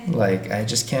 Yeah. Like, I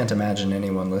just can't imagine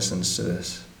anyone listens to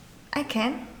this. I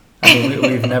can. I mean,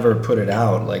 we've never put it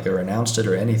out, like, or announced it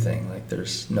or anything. Like,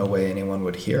 there's no way anyone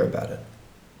would hear about it.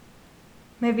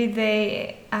 Maybe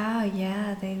they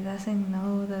doesn't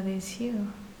know that it's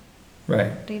you.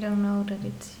 Right. They don't know that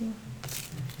it's you.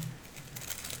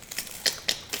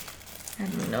 I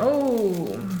don't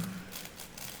know.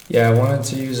 Yeah, I wanted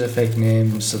to use a fake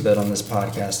name so that on this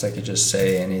podcast I could just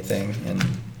say anything and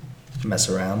mess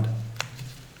around.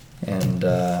 And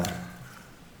I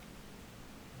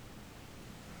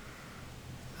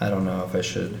don't know if I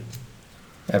should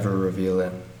ever reveal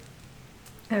it.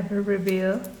 Ever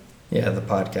reveal? Yeah, the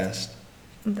podcast.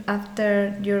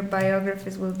 After your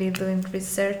biographies will be doing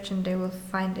research and they will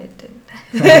find it.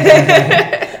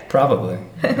 Probably,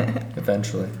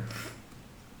 eventually.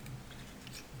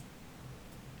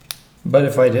 But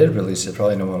if I did release it,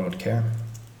 probably no one would care.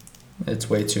 It's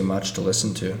way too much to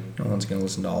listen to. No one's going to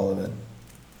listen to all of it.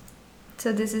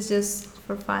 So this is just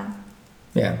for fun.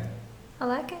 Yeah. I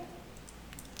like it.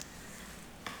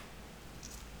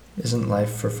 Isn't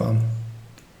life for fun?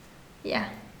 Yeah.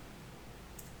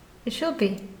 It should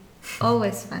be.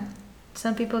 Always fun.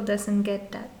 Some people doesn't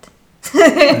get that.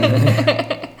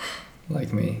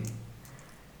 Like me.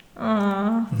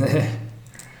 Aww.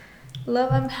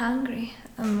 Love, I'm hungry.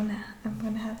 I'm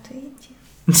gonna have to eat you.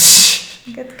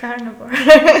 Get carnivore.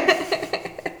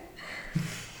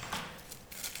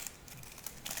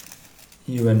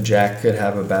 You and Jack could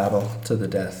have a battle to the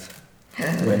death.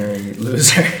 Winner,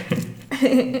 loser.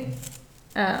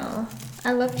 Oh,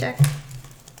 I love Jack.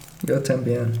 Yo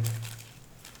también.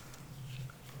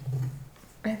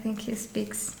 I think he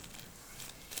speaks.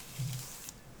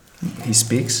 He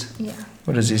speaks? Yeah.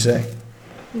 What does he say?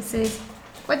 He says,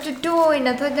 "What you doing?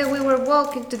 I thought that we were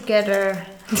walking together."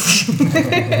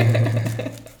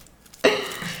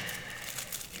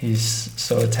 He's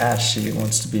so attached, he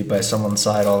wants to be by someone's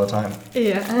side all the time.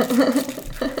 Yeah.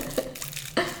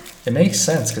 It makes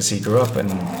sense because he grew up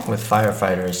with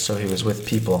firefighters, so he was with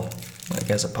people, like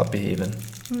as a puppy even.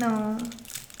 No.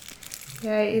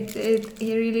 Yeah,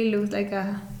 he really looks like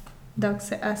a dog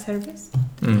service.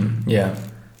 Yeah.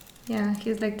 Yeah,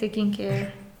 he's like taking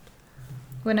care.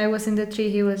 When I was in the tree,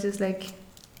 he was just like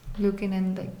looking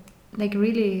and like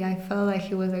really, I felt like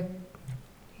he was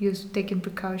taking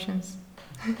precautions.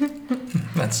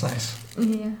 That's nice.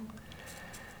 Yeah.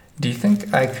 Do you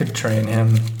think I could train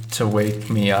him to wake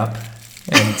me up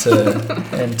and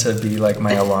to be like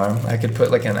my alarm? I could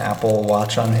put like an Apple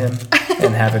Watch on him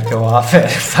and have it go off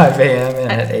at 5 a.m.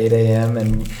 and at 8 a.m.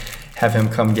 and have him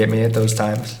come get me at those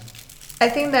times. I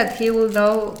think that he will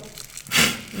know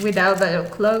without the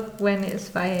clock when it's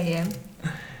 5 a.m.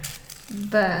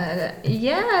 But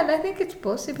yeah, I think it's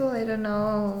possible. I don't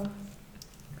know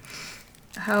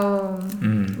how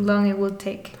long it will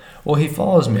take. Well, he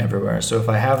follows me everywhere, so if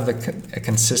I have a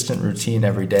consistent routine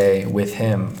every day with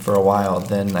him for a while,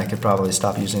 then I could probably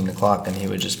stop using the clock and he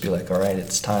would just be like, all right,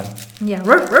 it's time. Yeah.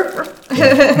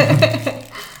 Yeah.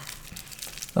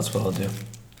 That's what I'll do.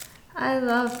 I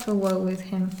love to walk with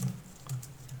him.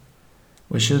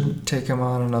 We should take him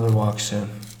on another walk soon.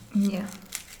 Yeah.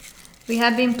 We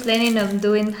have been planning on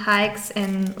doing hikes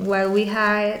and while we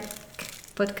hike,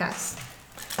 podcasts.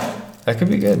 That could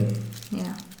be good.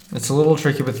 Yeah. It's a little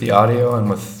tricky with the audio and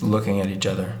with looking at each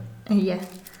other. Yeah.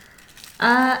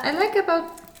 I like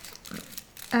about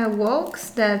walks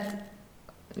that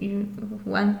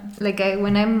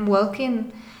when I'm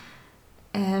walking,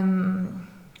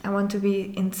 I want to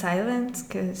be in silence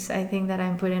because I think that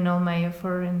I'm putting all my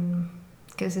effort in,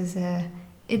 because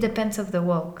it depends of the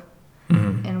walk.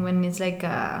 Mm-hmm. And when it's like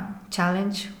a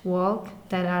challenge walk,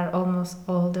 that are almost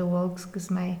all the walks, because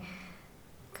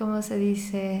 ¿cómo se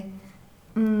dice?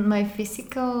 My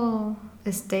physical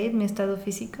state, mi estado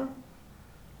físico,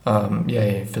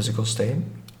 Yeah, physical state.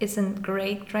 isn't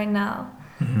great right now.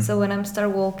 Mm-hmm. So when I'm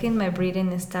start walking, my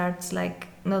breathing starts like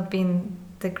not being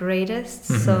the greatest.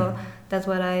 Mm-hmm. So that's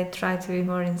what I try to be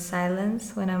more in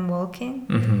silence when I'm walking.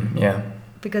 Mm-hmm. Yeah.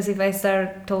 Because if I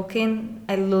start talking,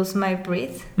 I lose my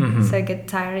breath. Mm-hmm. So I get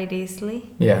tired easily.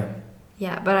 Yeah.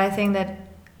 Yeah, but I think that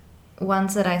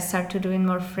once that I start to do it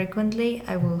more frequently,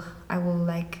 I will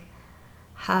like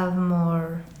have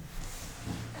more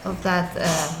of that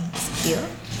skill.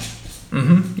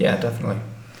 Mm-hmm. Yeah, definitely.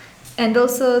 And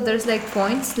also there's like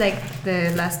points, like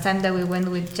the last time that we went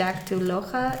with Jack to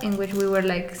Loja, in which we were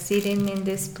like sitting in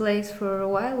this place for a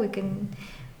while. We can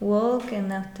walk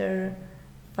and after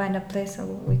find a place so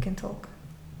we can talk.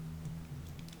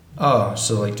 Oh,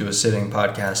 so like do a sitting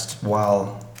podcast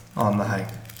while on the hike.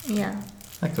 Yeah.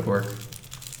 That could work.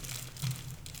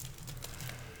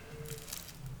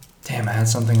 Damn, I had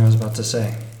something I was about to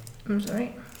say. I'm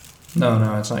sorry.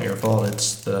 No, it's not your fault.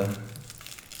 It's the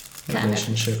Cannabis.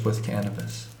 relationship with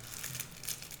cannabis.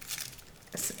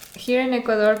 Here in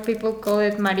Ecuador, people call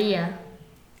it Maria.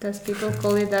 Does people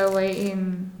call it that way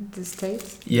in the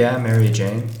States? Yeah, Mary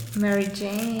Jane. Mary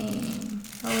Jane.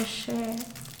 Oh shit.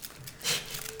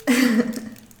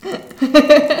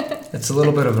 It's a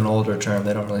little bit of an older term.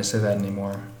 They don't really say that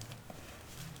anymore.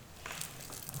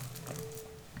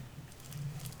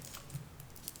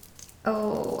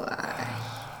 Oh, why?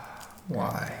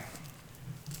 Why?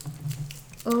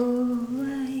 Oh,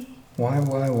 why?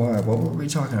 Why? What were we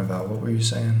talking about? What were you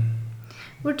saying?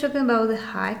 We're talking about the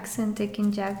hikes and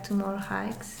taking Jack to more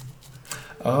hikes.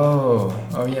 Oh,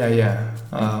 yeah.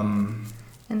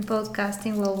 And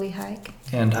podcasting while we hike.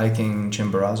 And hiking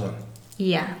Chimborazo.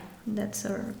 Yeah, that's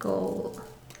our goal.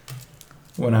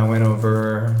 When I went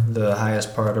over the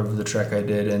highest part of the trek I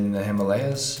did in the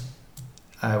Himalayas,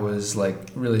 I was like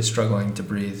really struggling to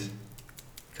breathe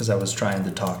because I was trying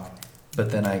to talk.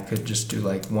 But then I could just do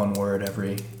like one word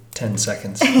every 10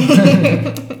 seconds.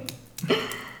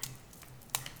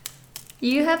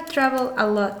 You have traveled a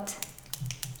lot.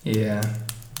 Yeah.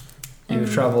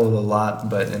 You've traveled a lot,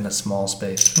 but in a small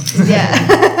space.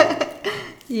 Yeah.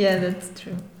 Yeah, that's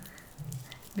true.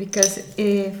 Because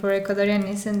for Ecuadorian,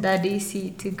 it isn't that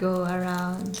easy to go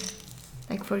around.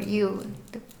 Like for you,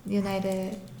 the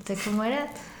United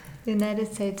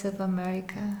States of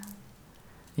America.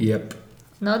 Yep.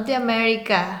 Not the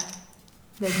America,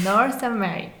 the North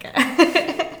America.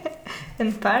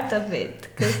 And part of it,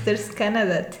 because there's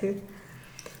Canada too.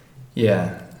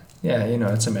 Yeah,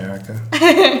 it's America.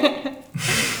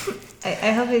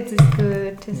 I hope it is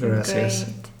good. It's Gracias.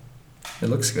 great. It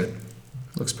looks good.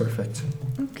 Looks perfect.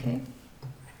 Okay.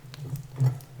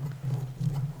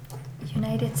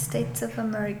 United States of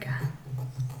America.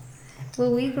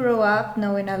 Well, we grew up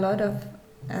knowing a lot of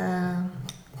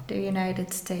the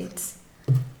United States.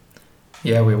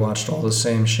 Yeah, we watched all the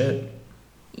same shit.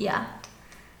 Yeah.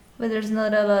 But there's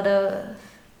not a lot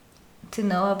to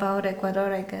know about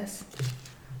Ecuador, I guess.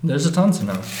 There's a ton to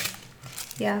know.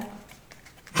 Yeah.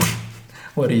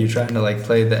 What, are you trying to like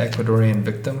play the Ecuadorian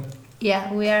victim?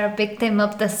 Yeah, we are a victim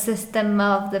of the system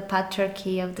of the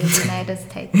patriarchy of the United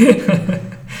States.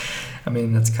 I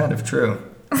mean, that's kind of true.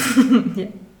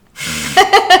 Yeah.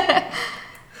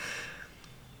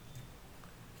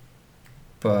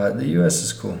 But the US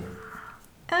is cool.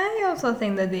 I also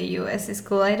think that the US is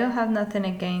cool. I don't have nothing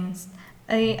against.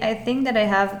 I think that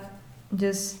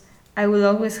I will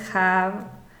always have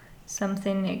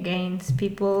something against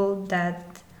people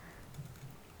that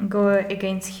go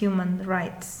against human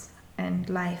rights and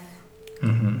life.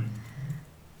 Mm-hmm.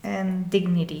 And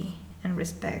dignity and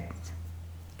respect.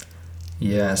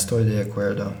 Yeah, estoy de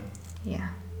acuerdo. Yeah.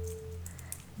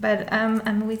 But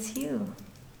I'm with you.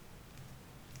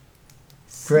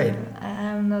 So Great.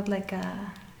 I'm not like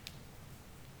a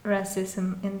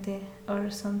racism or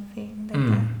something like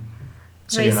that.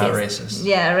 So you're not racist.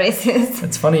 Yeah, racist.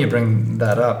 It's funny you bring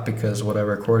that up because what I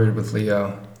recorded with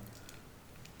Leo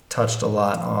touched a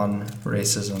lot on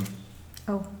racism.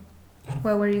 Oh,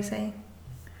 what were you saying?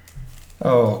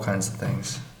 Oh, all kinds of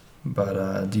things.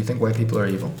 But do you think white people are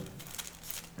evil?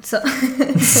 So,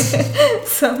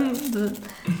 some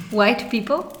white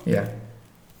people? Yeah.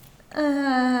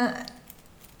 Mm,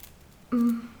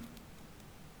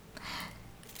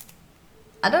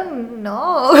 I don't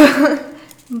know.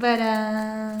 But,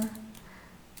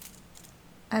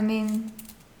 I mean,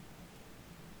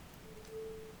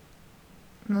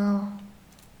 no.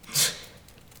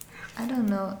 I don't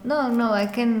know. No, I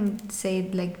can say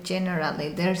it like generally.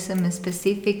 There's some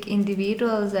specific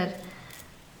individuals that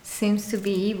seems to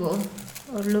be evil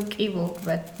or look evil,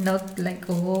 but not like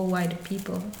all white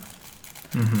people.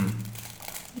 Mm-hmm.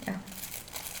 Yeah.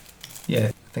 Yeah,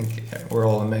 I think we're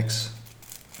all a mix.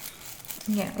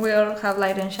 Yeah, we all have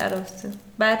light and shadows too.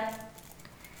 But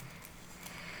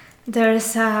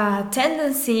there's a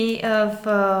tendency of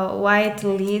white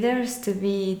leaders to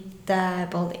be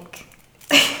diabolic.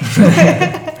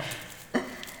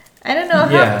 I don't know how.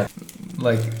 Yeah,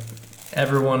 like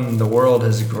everyone in the world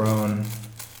has grown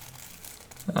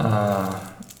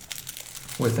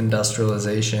with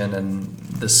industrialization and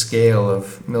the scale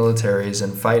of militaries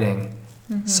and fighting.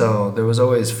 Mm-hmm. So there was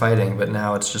always fighting, but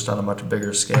now it's just on a much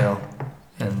bigger scale.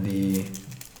 And the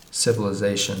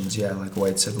civilizations, like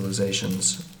white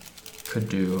civilizations, could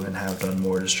do and have done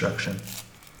more destruction.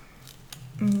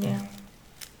 Yeah.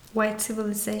 White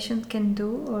civilization can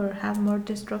do or have more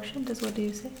destruction? That's what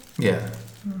you say? Yeah.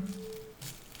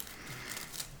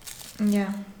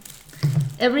 Yeah.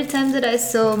 Every time that I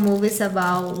saw movies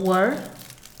about war,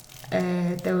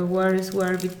 the wars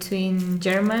were between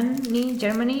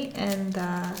Germany and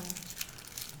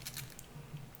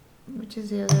which is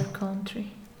the other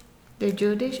country? The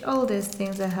Jewish, all these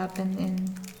things that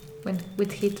happened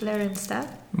with Hitler and stuff.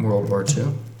 World War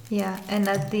II. Yeah, and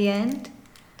at the end,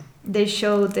 they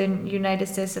show the United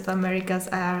States of America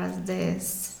as the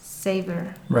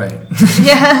savior. Right.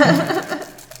 Yeah.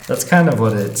 That's kind of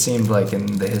what it seemed like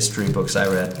in the history books I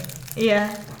read.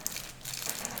 Yeah.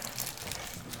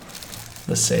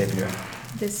 The savior.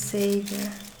 The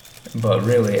savior. But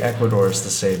really, Ecuador is the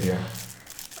savior.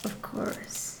 Of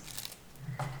course.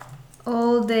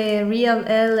 Oh, the real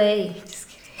LA. Just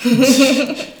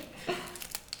kidding.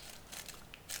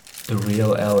 The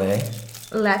real LA?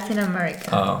 Latin America.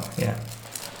 Oh, yeah.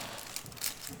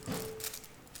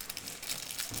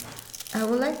 I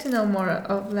would like to know more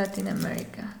of Latin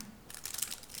America.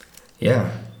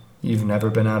 Yeah. You've never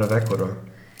been out of Ecuador?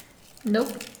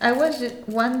 Nope. I was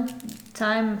one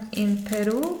time in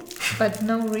Peru, but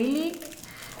no really.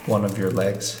 One of your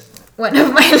legs? One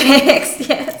of my legs,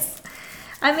 yes.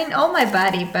 I mean, all my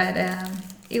body, but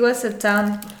it was a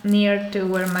town near to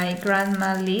where my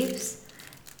grandma lives.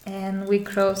 And we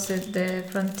crossed the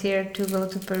frontier to go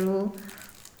to Peru.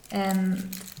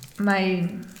 And my,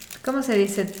 ¿cómo se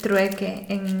dice trueque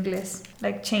en inglés?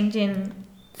 Like changing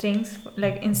things.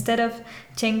 Like instead of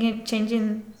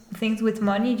changing things with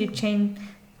money, you change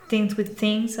things with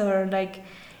things. Or like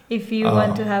if you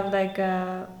want to have like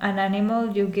an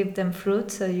animal, you give them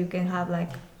fruit so you can have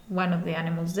like one of the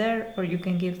animals there, or you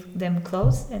can give them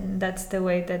clothes, and that's the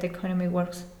way that the economy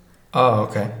works. Oh,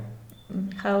 okay.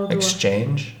 How do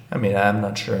exchange? I mean, I'm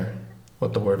not sure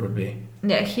what the word would be.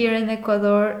 Yeah, here in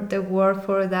Ecuador, the word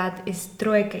for that is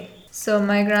trueque. So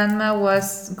my grandma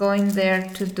was going there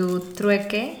to do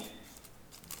trueque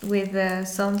with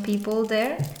some people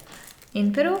there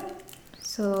in Peru.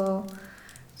 So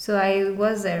I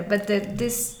was there, but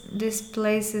this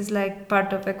place is like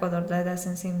part of Ecuador. That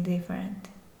doesn't seem different.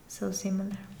 So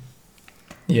similar.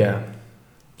 Yeah,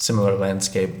 similar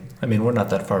landscape. I mean, we're not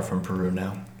that far from Peru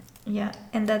now. Yeah,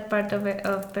 and that part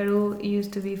of Peru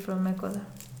used to be from Ecuador.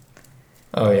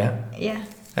 Oh, yeah? Yeah.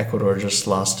 Ecuador just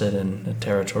lost it in a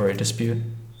territory dispute?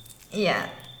 Yeah.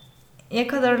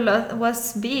 Ecuador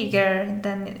was bigger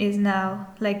than it is now.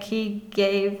 Like, he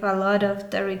gave a lot of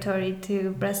territory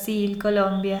to Brazil,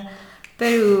 Colombia,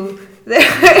 Peru.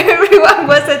 Everyone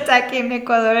was attacking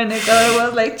Ecuador, and Ecuador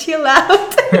was like, chill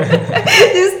out.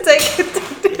 Just take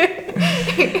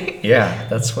it. Yeah,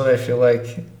 that's what I feel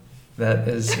like that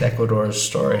is Ecuador's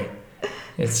story.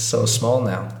 It's so small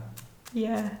now.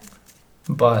 Yeah.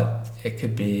 But it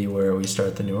could be where we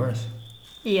start the new earth.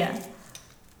 Yeah.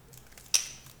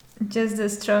 Just the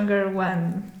stronger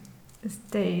one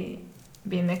stay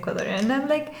being Ecuadorian. And I'm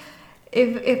like,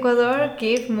 if Ecuador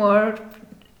give more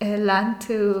land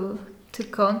to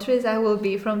countries, I will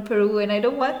be from Peru, and I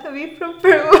don't want to be from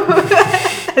Peru.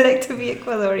 I like to be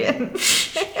Ecuadorian.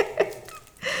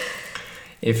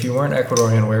 If you weren't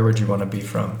Ecuadorian, where would you want to be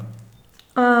from?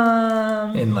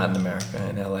 In Latin America,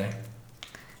 in LA.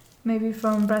 Maybe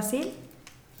from Brazil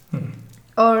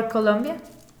or Colombia.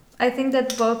 I think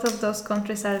that both of those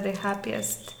countries are the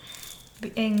happiest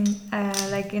in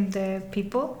the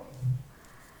people.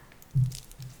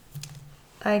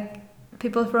 Like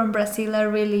people from Brazil are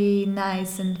really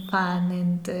nice and fun,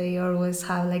 and they always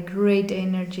have like great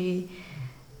energy.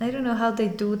 I don't know how they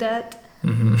do that.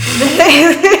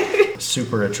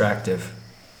 Super attractive,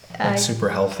 like super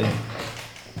healthy.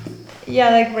 Yeah,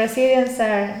 like Brazilians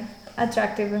are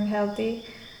attractive and healthy.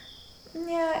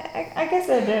 Yeah, I guess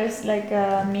that there's like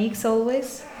a mix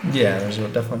always. Yeah, there's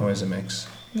definitely always a mix.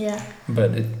 Yeah.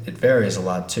 But it varies a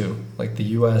lot too. Like the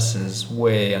US is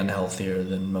way unhealthier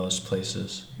than most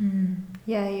places.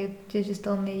 Yeah, you just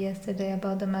told me yesterday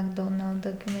about the McDonald's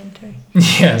documentary.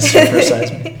 Yeah,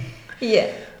 supersize me.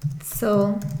 Yeah.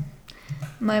 So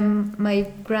my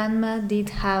grandma did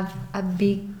have a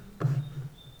big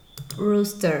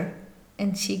rooster,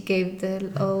 and she gave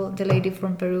the lady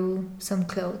from Peru some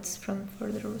clothes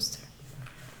for the rooster.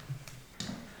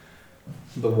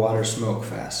 The water smoke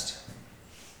fast.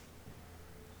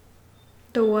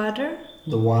 The water?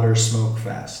 The water smoke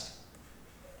fast.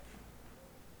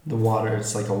 The water,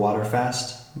 it's like a water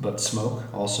fast, but smoke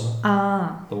also.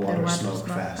 The water smoke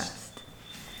fast.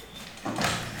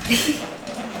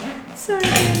 Sorry.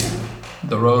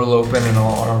 The road will open and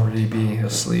I'll already be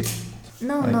asleep.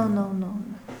 No.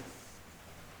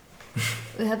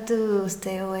 We have to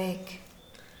stay awake.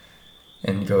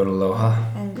 And go to Loja.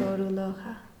 And go to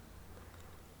Loja.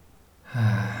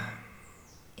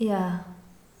 Yeah.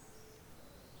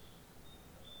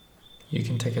 You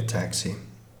can take a taxi.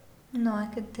 No, I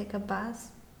could take a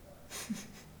bus.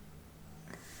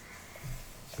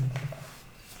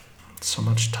 So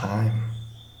much time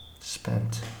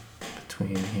spent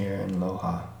between here and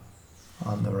Loja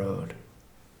on the road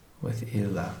with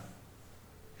Ila.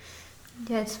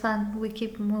 Yeah, it's fun. We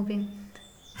keep moving.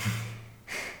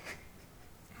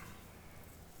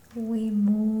 We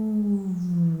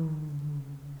move.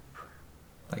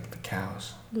 Like the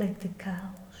cows. Like the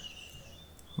cows.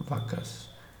 Vacas.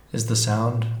 Is the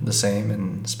sound the same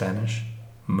in Spanish?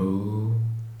 Moo.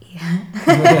 Yeah.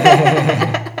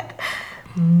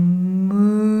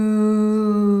 Moo.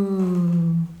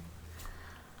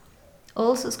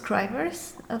 All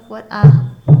subscribers of what?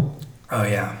 Oh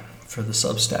yeah, for the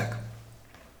Substack.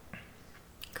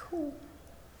 Cool.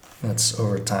 That's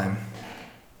over time.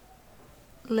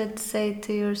 Let's say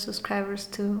to your subscribers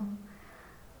to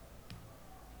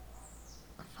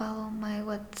follow my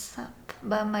WhatsApp,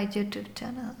 but my YouTube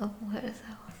channel. Oh, where is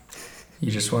that one?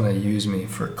 You just want to use me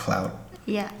for clout.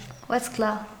 Yeah. What's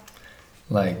clout?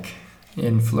 Like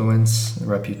influence,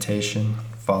 reputation,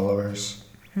 followers.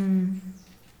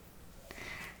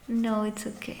 No, it's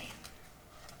okay.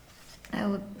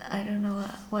 I don't know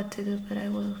what to do, but I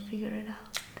will figure it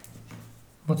out.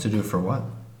 What to do for what?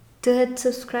 To hit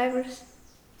subscribers?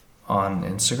 On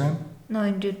Instagram? No,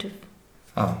 in YouTube.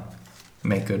 Oh,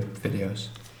 make good videos.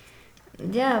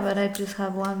 Yeah, but I just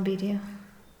have one video.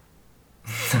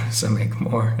 So make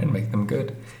more and make them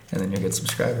good, and then you'll get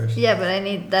subscribers. Yeah, but I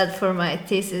need that for my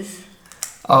thesis.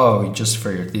 Oh, just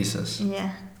for your thesis?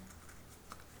 Yeah.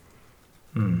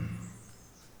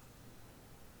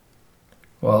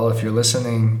 Well, if you're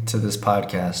listening to this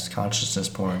podcast, Consciousness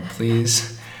Porn,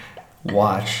 please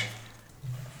watch.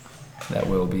 That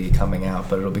will be coming out,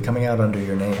 but it'll be coming out under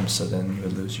your name, so then you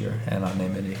would lose your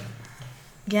anonymity.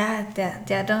 Yeah,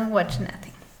 don't watch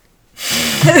nothing.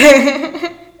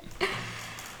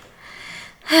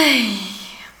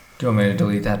 Do you want me to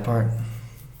delete that part?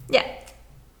 Yeah.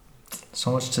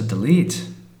 So much to delete.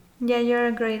 Yeah, you're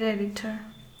a great editor.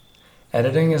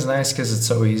 Editing is nice because it's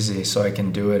so easy, so I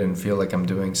can do it and feel like I'm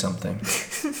doing something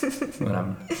when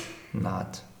I'm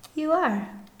not. You are.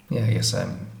 Yeah, I guess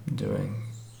I'm doing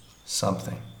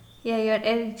something. Yeah, you're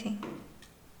editing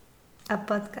a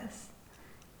podcast.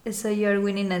 So you're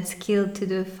winning a skill to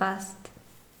do fast.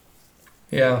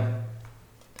 Yeah.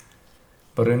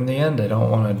 But in the end, I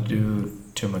don't want to do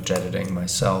too much editing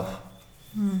myself.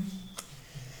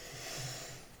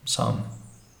 Some.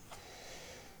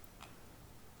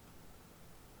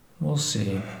 We'll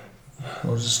see.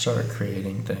 We'll just start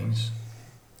creating things.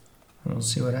 And we'll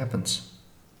see what happens.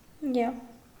 Yeah.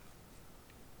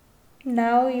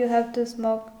 Now you have to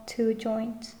smoke 2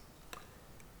 joints.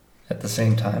 At the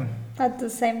same time? At the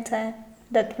same time.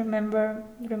 That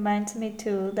reminds me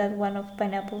to that one of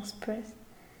Pineapple Express.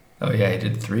 Oh yeah, he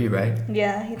did 3, right?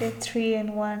 Yeah, he did 3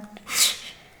 in 1.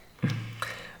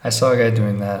 I saw a guy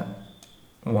doing that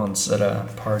once at a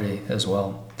party as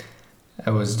well. I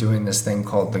was doing this thing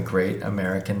called the Great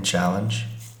American Challenge.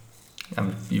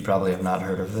 You probably have not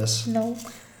heard of this. No.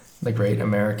 The Great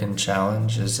American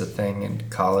Challenge is a thing in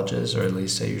colleges, or at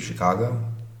least at Chicago,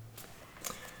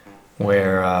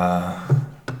 where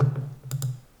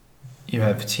you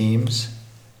have teams.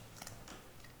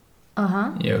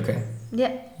 Uh-huh. You okay?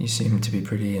 Yeah. You seem to be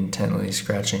pretty intently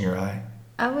scratching your eye.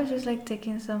 I was just like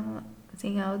taking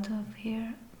something out of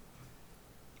here.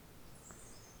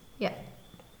 Yeah.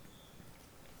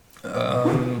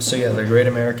 So yeah, the Great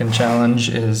American Challenge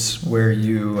is where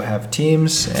you have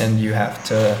teams and you have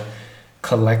to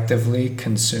collectively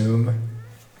consume.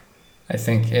 I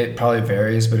think it probably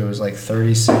varies, but it was like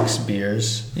 36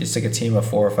 beers. It's like a team of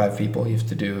 4 or 5 people. You have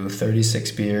to do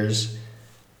 36 beers,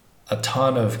 a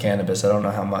ton of cannabis. I don't know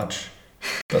how much,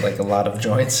 but like a lot of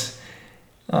joints.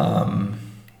 A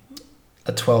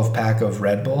 12-pack of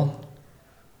Red Bull.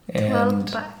 And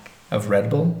 12-pack. Of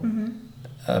Red Bull. Mm-hmm.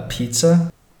 A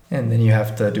pizza. And then you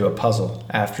have to do a puzzle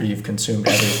after you've consumed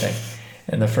everything.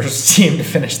 And the first team to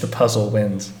finish the puzzle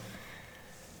wins.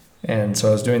 And so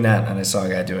I was doing that, and I saw a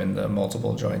guy doing the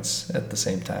multiple joints at the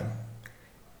same time.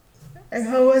 And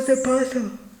how was the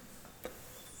puzzle?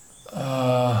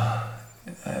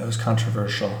 It was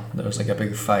controversial. There was like a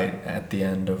big fight at the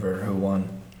end over who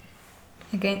won.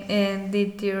 Okay, and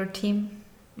did your team?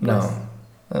 No,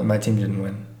 my team didn't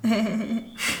win.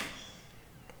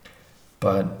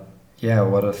 But yeah,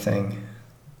 what a thing.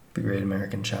 The Great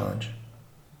American Challenge.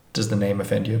 Does the name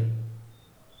offend you?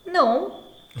 No.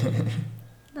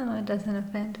 No, it doesn't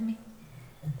offend me.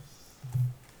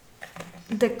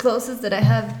 The closest that I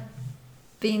have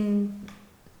been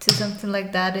to something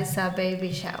like that is a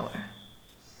baby shower,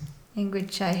 in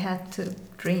which I had to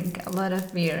drink a lot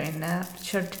of beer in a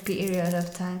short period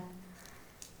of time.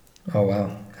 Oh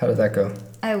wow, how did that go?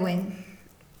 I win.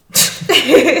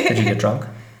 Did you get drunk?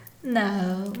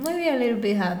 No, maybe a little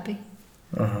bit happy.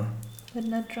 Uh-huh. But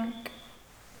not drunk.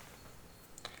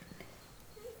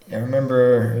 I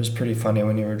remember it was pretty funny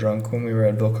when you were drunk when we were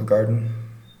at Vilka Garden.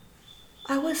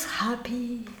 I was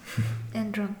happy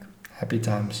and drunk. Happy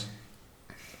times.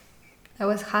 I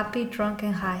was happy, drunk,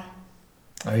 and high.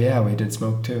 Oh yeah, we did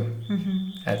smoke too.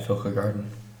 Mm-hmm. At Vilka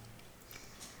Garden.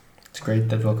 It's great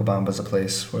that Vilcabamba's a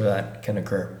place where that can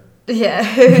occur. Yeah.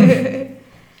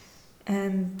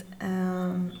 and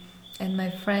my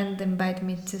friend invited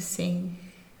me to sing.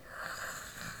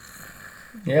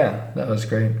 Yeah, that was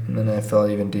great. And then I fell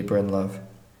even deeper in love.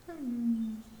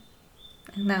 And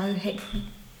now you hate me.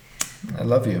 I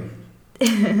love you.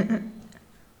 And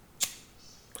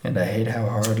I hate how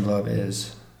hard love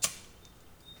is.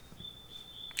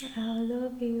 I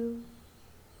love you,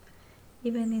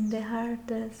 even in the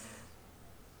hardest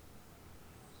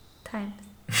times.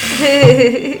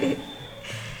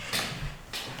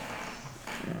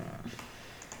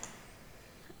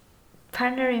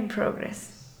 Partner in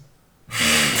progress.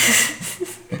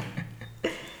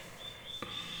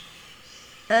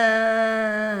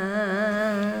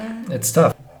 It's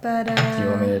tough. But Do you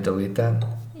want me to delete that?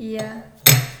 yeah.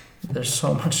 There's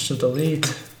so much to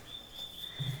delete.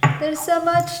 There's so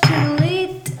much to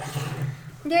delete.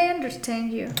 Yeah, I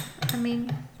understand you. I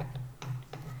mean,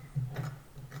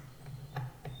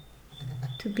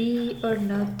 to be or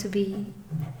not to be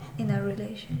in a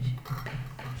relationship.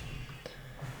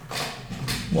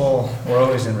 Well, we're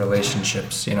always in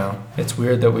relationships, you know. It's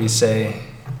weird that we say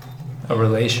a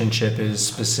relationship is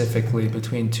specifically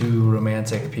between 2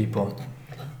 romantic people.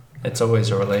 It's always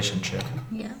a relationship.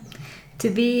 Yeah. To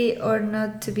be or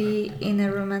not to be in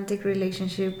a romantic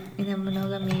relationship, in a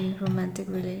monogamy romantic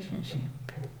relationship.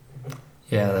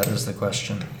 Yeah, that is the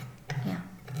question. Yeah.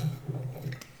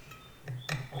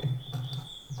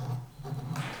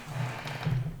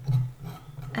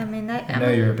 I mean, I know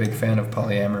you're a big fan of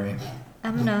polyamory.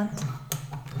 I'm not.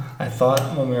 I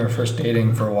thought when we were first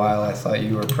dating for a while, I thought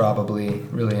you were probably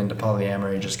really into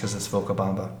polyamory just because it's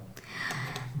Vilcabamba.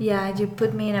 Yeah, you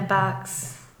put me in a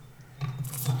box.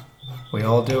 We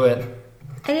all do it.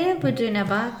 I didn't put you in a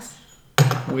box.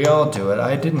 We all do it.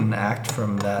 I didn't act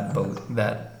from that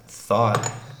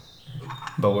thought,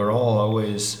 but we're all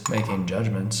always making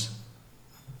judgments.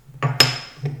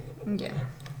 Yeah.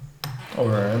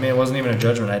 Or, I mean, it wasn't even a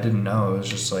judgment. I didn't know. It was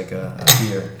just like a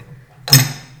fear.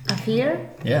 A fear?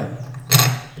 Yeah.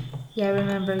 Yeah, I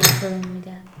remember you telling me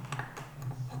that.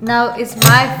 Now it's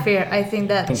my fear. I think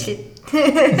that shit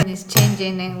is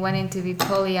changing and wanting to be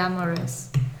polyamorous.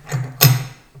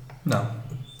 No.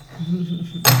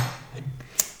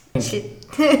 Shit.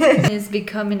 It's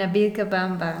becoming a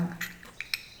Vilcabamba.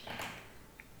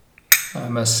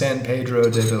 I'm a San Pedro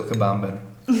de Vilcabamba.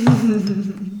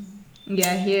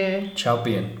 Yeah, here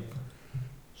Champion.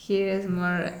 is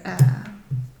more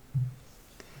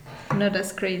not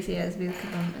as crazy as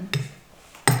Vilcabamba.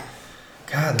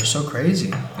 God, they're so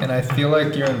crazy. And I feel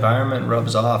like your environment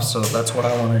rubs off, so that's what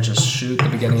I want to just shoot the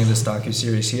beginning of this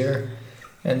docuseries here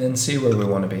and then see where we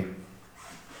want to be.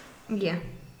 Yeah.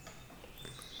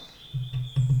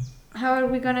 How are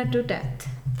we gonna do that?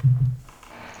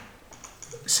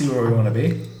 See where we want to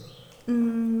be?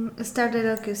 Start the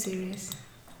docuseries.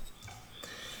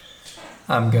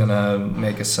 I'm gonna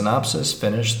make a synopsis,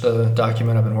 finish the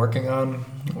document I've been working on.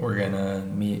 We're gonna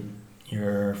meet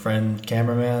your friend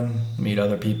cameraman, meet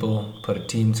other people, put a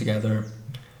team together,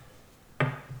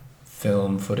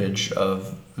 film footage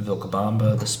of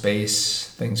Vilcabamba, the space,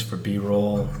 things for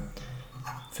B-roll,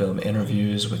 film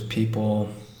interviews with people.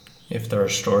 If there are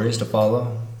stories to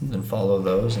follow, then follow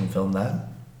those and film that.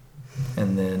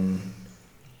 And then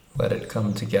let it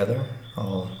come together.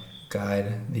 I'll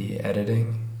guide the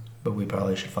editing, but we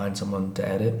probably should find someone to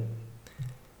edit.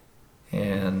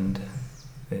 And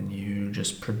then you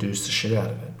just produce the shit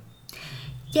out of it.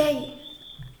 Yay!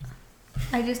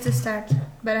 I used to start,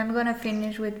 but I'm gonna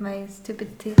finish with my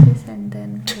stupid thesis and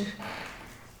then...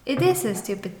 It is a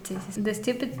stupid thesis. The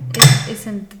stupid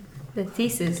isn't the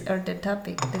thesis or the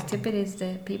topic. The stupid is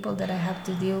the people that I have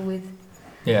to deal with.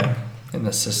 Yeah, in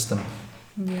the system.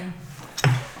 Yeah.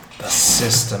 The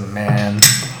system, man.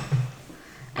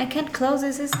 I can't close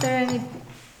this. Is there any...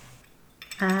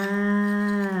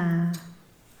 Ah...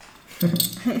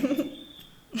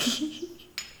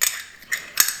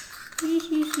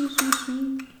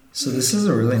 So this is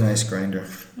a really nice grinder.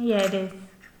 Yeah, it is.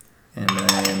 And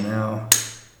I am now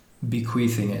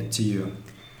bequeathing it to you.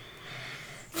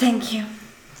 Thank you.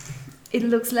 It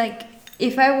looks like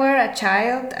if I were a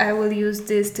child, I will use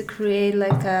this to create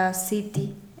like a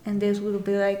city, and this will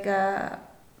be like a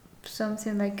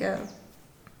something like a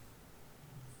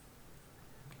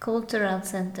cultural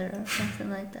center or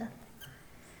something like that.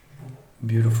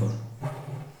 Beautiful.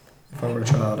 If I were a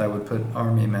child, I would put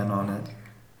army men on it.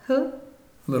 Who?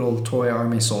 Little toy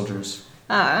army soldiers.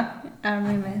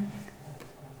 Army men.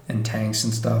 And tanks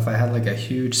and stuff. I had like a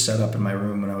huge setup in my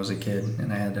room when I was a kid,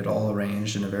 and I had it all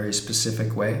arranged in a very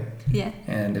specific way. Yeah.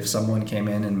 And if someone came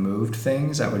in and moved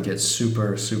things, I would get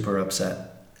super, super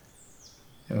upset.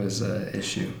 It was an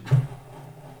issue.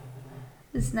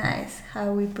 It's nice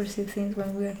how we perceive things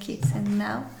when we are kids, and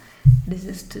now this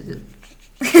is to do.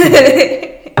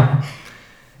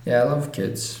 Yeah, I love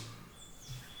kids.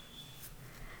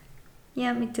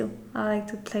 Yeah, me too. I like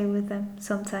to play with them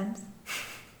sometimes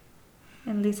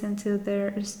and listen to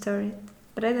their stories.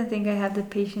 But I don't think I have the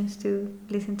patience to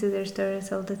listen to their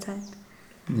stories all the time.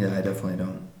 Yeah, I definitely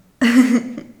don't.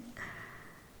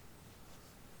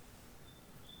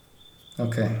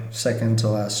 Okay, second to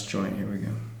last joint. Here we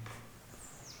go.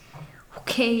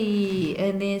 Okay,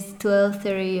 and it's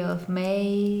 12:30 of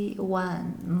May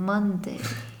 1, Monday,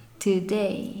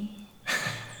 today.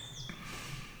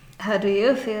 How do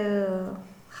you feel?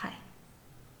 Hi.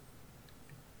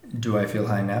 Do I feel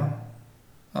high now?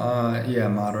 Yeah,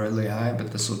 moderately high,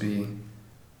 but this will be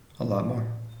a lot more.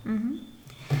 Mm-hmm.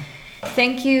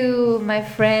 Thank you, my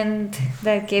friend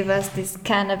that gave us this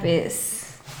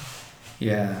cannabis.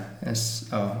 Yeah,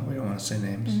 we don't want to say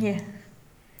names. Yeah.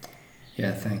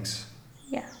 Yeah, thanks.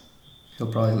 Yeah.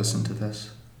 He'll probably listen to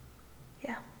this.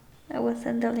 Yeah. I will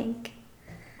send the link.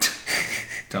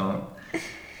 Don't.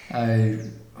 I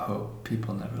hope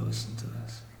people never listen to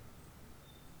this.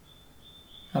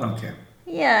 I don't care.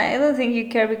 Yeah, I don't think you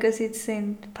care because it's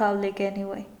in public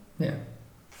anyway. Yeah.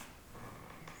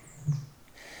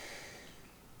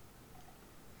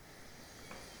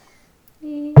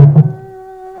 Yeah.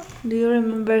 Do you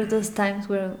remember those times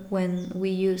when we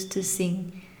used to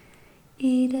sing?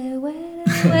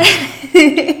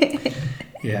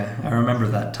 Yeah, I remember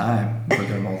that time. We were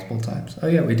there multiple times. Oh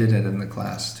yeah, we did it in the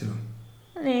class too.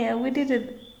 Yeah, we did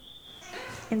it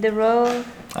in the road.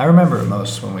 I remember it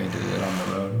most when we did it on the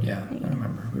road. Yeah, I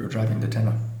remember. We were driving to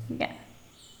Dieta. Yeah.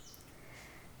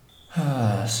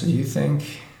 So you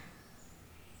think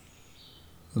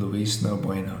Luis no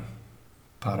bueno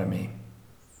para mí?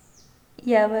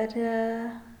 Yeah, but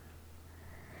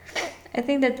I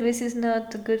think that Luis is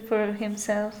not good for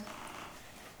himself.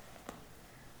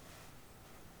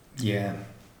 Yeah.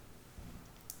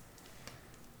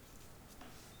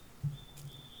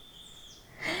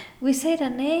 We said a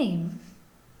name.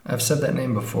 I've said that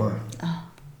name before. Oh.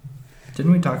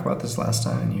 Didn't we talk about this last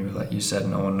time and you said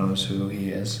no one knows who he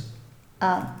is?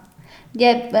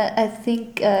 Yeah, but I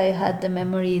think I had the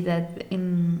memory that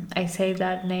I said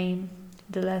that name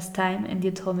the last time and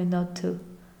you told me not to.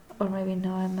 Or maybe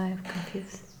no, I might have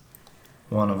confused.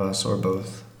 One of us or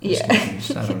both. Yeah.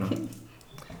 I don't know.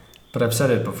 But I've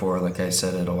said it before, like I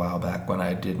said it a while back when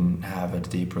I didn't have a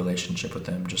deep relationship with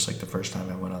him, just like the first time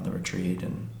I went on the retreat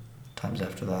and times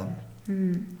after that.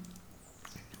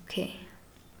 Okay.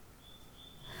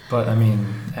 But I mean,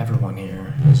 everyone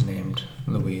here is named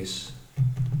Luis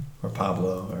or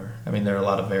Pablo, or I mean, there are a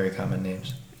lot of very common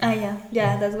names. Yeah,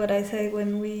 that's what I said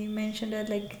when we mentioned that,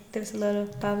 like, there's a lot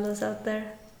of Pablos out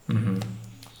there. Mm-hmm.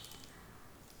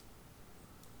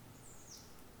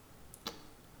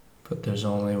 But there's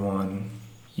only one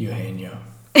Eugenio.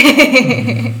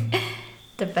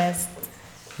 The best.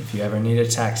 If you ever need a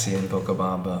taxi in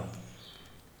Cochabamba,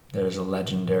 there's a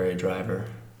legendary driver,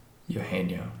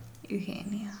 Eugenio.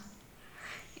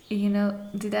 You know,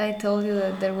 did I told you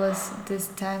that there was this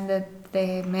time that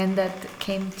the man that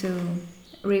came to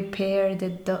repair the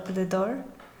door?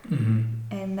 Mm-hmm.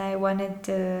 And I wanted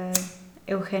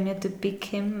Eugenio to pick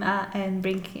him and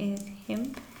bring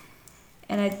him.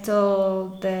 And I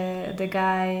told the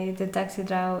guy, the taxi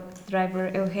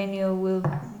driver, Eugenio will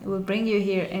bring you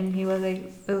here. And he was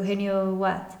like, Eugenio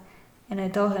what? And I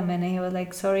told him, and he was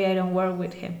like, sorry, I don't work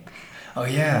with him. Oh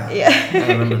yeah. Yeah.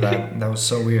 I remember that. That was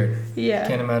so weird. Yeah.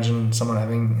 Can't imagine someone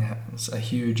having a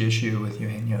huge issue with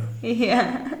Eugenio.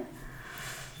 Yeah.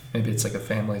 Maybe it's like a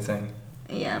family thing.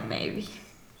 Yeah, maybe.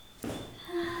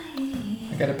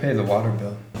 I gotta pay the water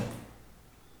bill.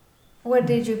 Where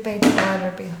did you pay the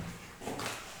water bill?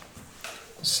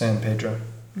 San Pedro.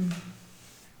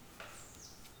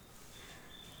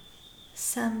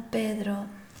 San Pedro.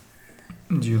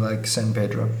 Do you like San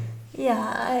Pedro?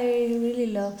 Yeah, I really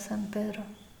love San Pedro.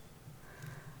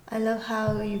 I love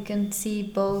how you can see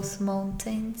both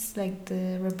mountains, like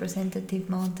the representative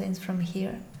mountains from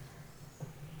here,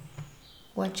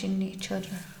 watching each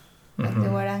other, like the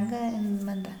Waranga and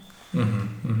Mandang.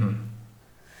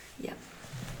 Yeah.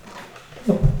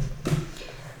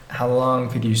 How long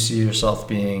could you see yourself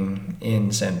being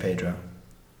in San Pedro?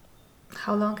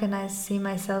 How long can I see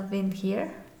myself being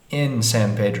here? In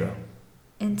San Pedro.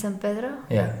 In San Pedro?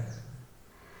 Yeah.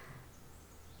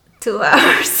 2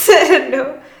 hours, I don't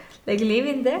know. Like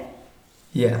living there?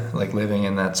 Yeah, like living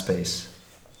in that space.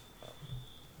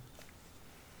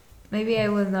 Maybe I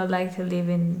would not like to live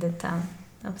in the town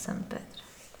of San Pedro.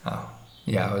 Oh,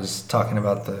 yeah, I was talking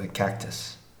about the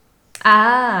cactus.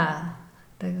 Ah,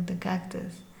 the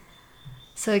cactus.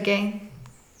 So again,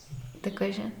 the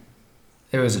question?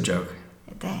 It was a joke.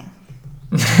 Dang.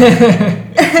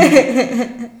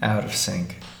 Out of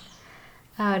sync.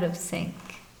 Out of sync.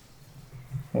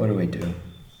 What do we do?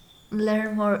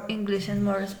 Learn more English and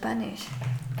more Spanish.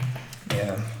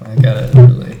 Yeah, I gotta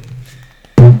really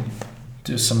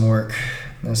do some work.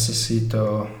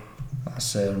 Necesito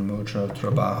hacer mucho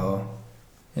trabajo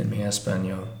en mi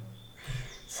español.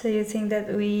 So you think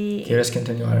that we... ¿Quieres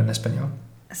continuar en español?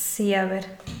 Sí, a ver.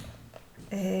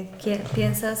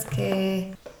 ¿Piensas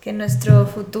que nuestro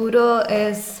futuro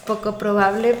es poco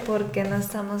probable porque no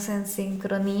estamos en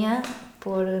sincronía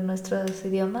por nuestros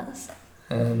idiomas?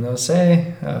 No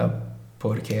sé,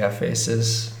 porque a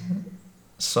veces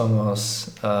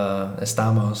estamos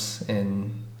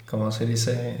en, ¿cómo se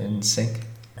dice? En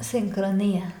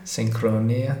Sincronía.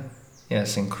 Sincronía. Yeah,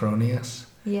 sincronías.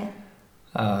 Yeah.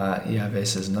 Y a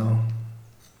veces no.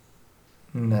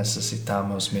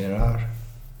 Necesitamos mirar.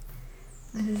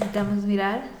 ¿Necesitamos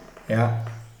mirar? Yeah.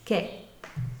 ¿Qué?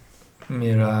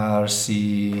 Mirar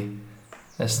si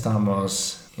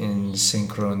estamos en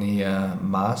sincronía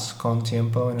más con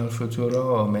tiempo en el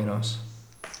futuro o menos.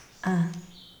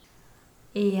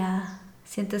 Y ya,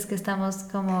 sientes que estamos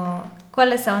como...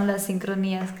 ¿Cuáles son las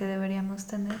sincronías que deberíamos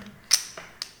tener?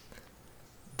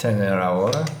 Tener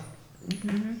ahora.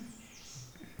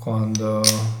 Cuando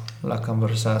la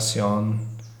conversación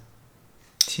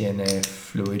tiene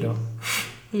fluido.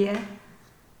 Yeah.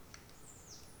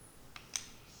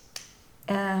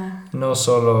 No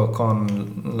solo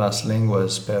con las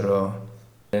lenguas, pero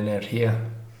energía.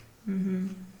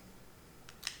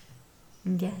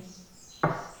 Yeah.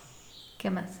 ¿Qué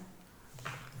más?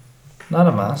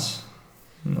 Nada más.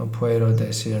 No puedo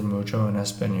decir mucho en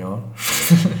español.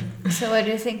 So what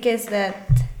do you think is that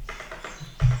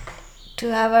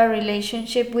to have a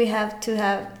relationship we have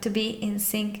to be in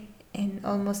sync in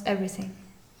almost everything?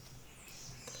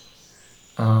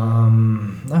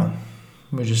 No.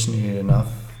 We just need enough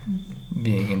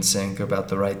being in sync about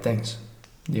the right things,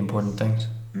 the important things,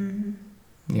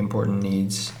 the important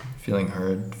needs, feeling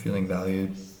heard, feeling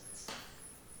valued.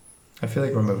 I feel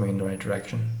like we're moving in the right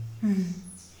direction.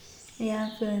 Yeah,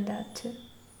 I'm feeling that too.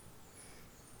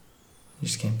 You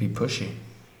just can't be pushy.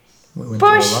 We went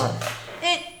Push! through a lot.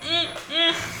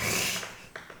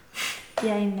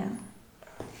 Yeah, I know.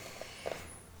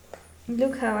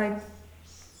 Look how I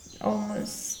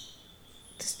almost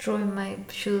destroy my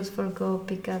shoes for go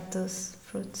pick up those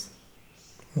fruits.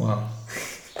 Wow.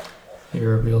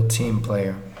 You're a real team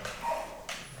player.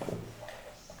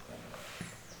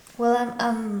 Well,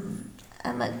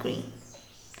 I'm agree.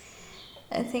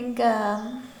 I think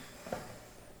I'm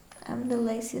the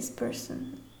laziest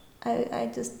person. I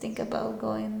just think about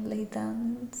going lay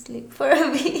down and sleep for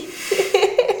a bit.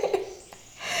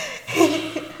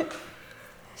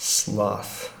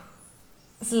 Sloth.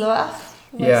 Sloth?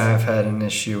 Yeah, I've had an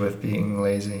issue with being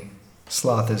lazy.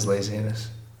 Sloth is laziness.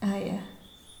 Oh, yeah.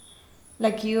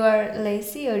 Like you are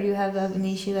lazy, or you have an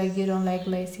issue like you don't like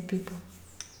lazy people?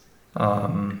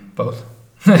 Both.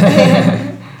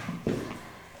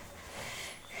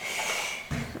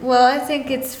 Well, I think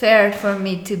it's fair for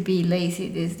me to be lazy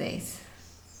these days.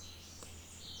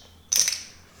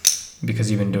 Because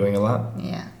you've been doing a lot?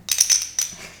 Yeah.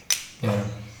 Yeah.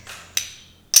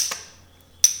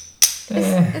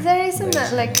 There isn't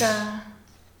laziness. like a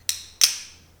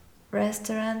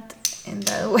restaurant in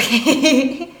that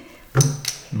way.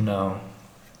 No.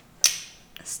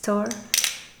 Store?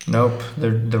 Nope.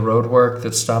 The road work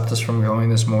that stopped us from going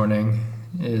this morning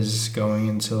is going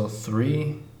until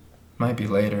 3. Might be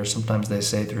later. Sometimes they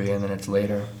say 3 and then it's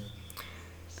later.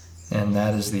 And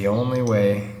that is the only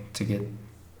way to get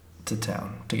to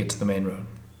town, to get to the main road.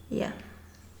 Yeah.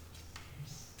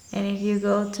 And if you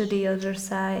go to the other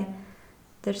side,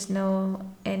 there's no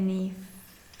any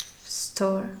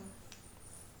store?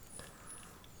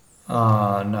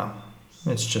 No.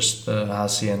 It's just the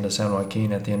Hacienda San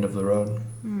Joaquin at the end of the road.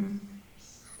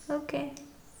 Okay.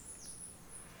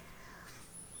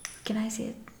 Can I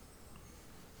see it?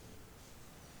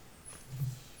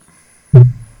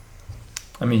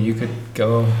 I mean, you could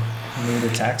go meet a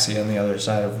taxi on the other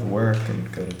side of work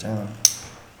and go to town.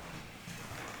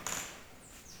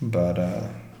 But,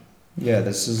 yeah,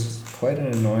 this is quite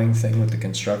an annoying thing with the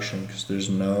construction because there's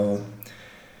no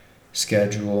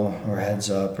schedule or heads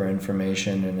up or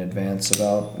information in advance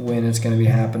about when it's going to be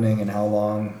happening and how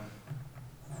long.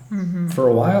 Mm-hmm. For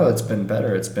a while, it's been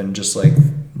better. It's been just like,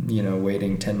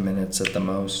 waiting 10 minutes at the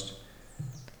most.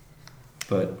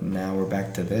 But now we're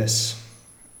back to this.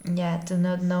 Yeah, to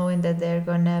not knowing that they're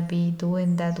gonna be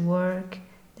doing that work.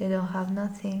 They don't have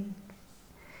nothing.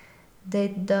 They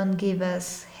don't give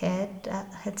us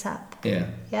heads up. Yeah.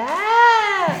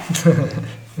 Yeah!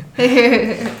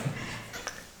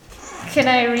 Can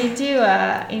I read you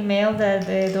an email that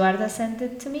Eduarda sent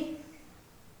it to me?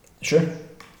 Sure.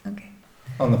 Okay.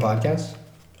 On the podcast?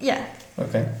 Yeah.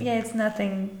 Okay. Yeah, it's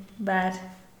nothing bad.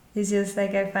 It's just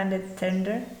like I found it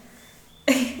tender.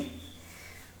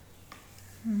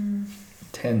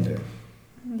 Tender.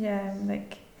 Yeah,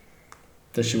 like...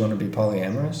 Does she want to be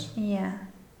polyamorous? Yeah.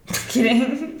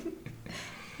 Kidding.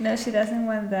 No, she doesn't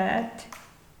want that.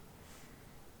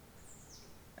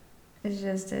 It's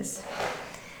just this.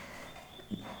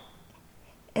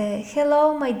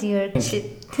 Hello, my dear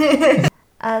chit.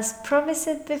 As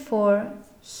promised before,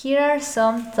 here are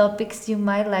some topics you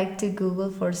might like to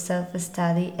Google for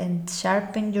self-study and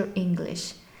sharpen your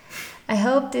English. I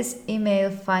hope this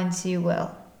email finds you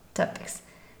well. Topics.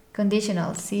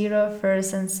 Conditionals, 0,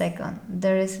 first and second.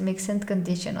 There is mixed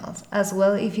conditionals. As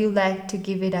well, if you like to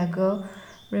give it a go,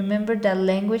 remember that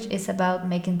language is about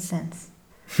making sense.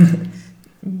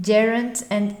 Gerunds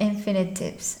and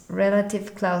infinitives,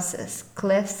 relative clauses,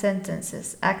 cleft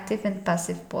sentences, active and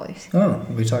passive voice. Oh,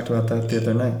 we talked about that the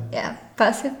other night. Yeah,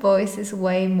 passive voice is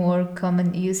way more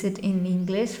common used in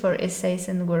English for essays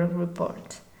and work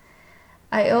reports.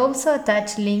 I also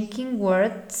attach linking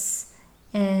words,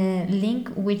 link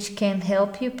which can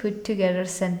help you put together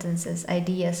sentences,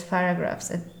 ideas,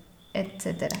 paragraphs,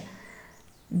 etc.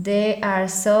 They are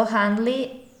so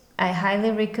handy, I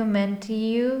highly recommend to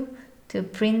you to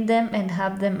print them and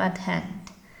have them at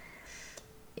hand.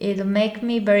 It'll make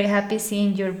me very happy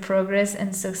seeing your progress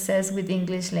and success with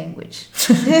English language.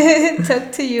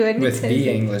 Talk to you anytime. With the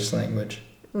English language.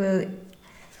 Well,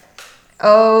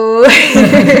 oh.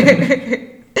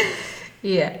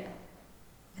 Yeah.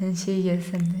 And she just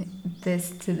sent me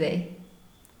this today.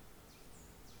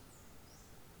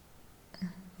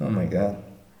 Oh my god.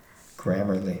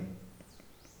 Grammarly.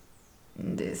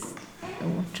 This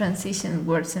transition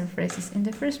words and phrases in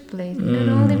the first place. Not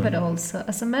only, but also,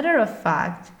 as a matter of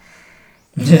fact,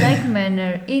 in like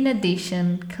manner, in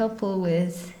addition, coupled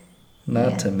with...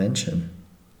 Not to mention.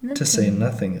 To say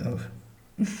nothing of.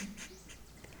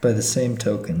 By the same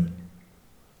token.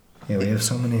 Yeah, we have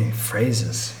so many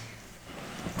phrases.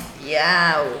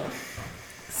 Yeah.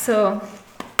 So...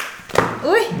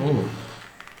 Uy! Ooh.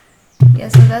 Yeah,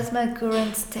 so that's my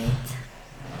current state.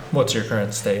 What's your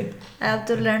current state? I have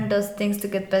to learn those things to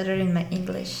get better in my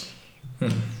English.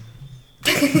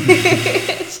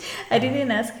 I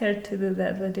didn't ask her to do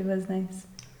that, but it was nice.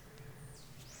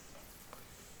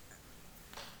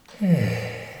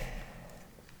 Hey.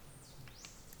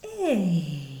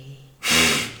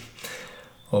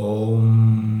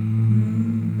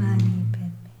 Mani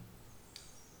Padme.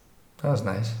 That was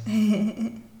nice.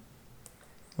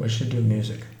 We should do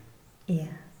music. Yeah.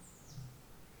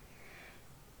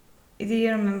 Do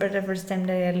you remember the first time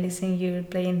that I listened you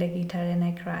playing the guitar and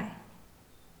I cry?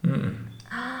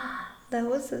 That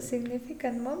was a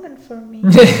significant moment for me.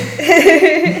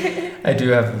 I do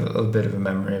have a bit of a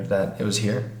memory of that. It was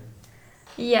here.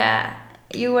 Yeah,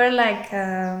 you were like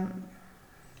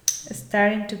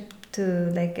starting to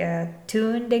like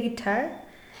tune the guitar,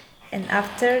 and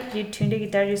after you tune the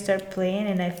guitar, you start playing,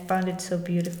 and I found it so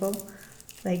beautiful,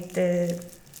 like the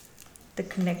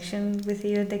connection with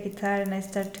you and the guitar, and I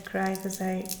start to cry because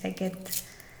I get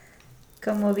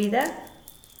conmovida.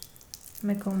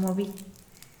 Me conmoví.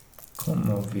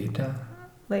 Conmovida.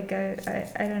 Like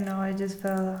I don't know, I just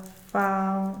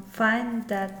find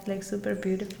that like super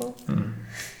beautiful.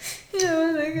 Yeah, I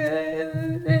was like,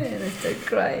 and I start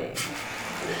crying.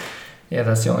 Yeah,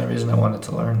 that's the only reason I wanted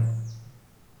to learn.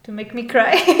 To make me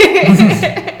cry.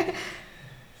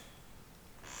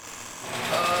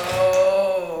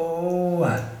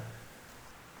 Oh.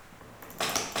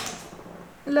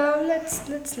 Love,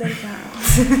 let's lay down.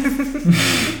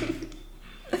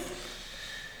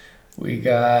 We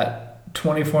got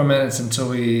 24 minutes until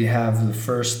we have the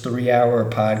first 3-hour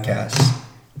podcast.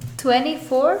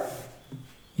 24?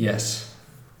 Yes.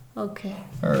 Okay.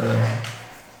 Or,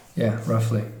 yeah,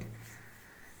 roughly.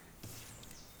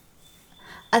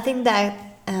 I think that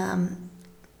I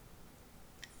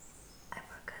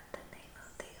forgot the name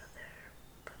of the other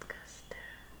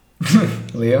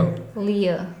podcaster. Leo?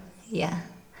 Leo, yeah. I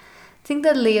think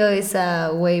that Leo is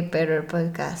a way better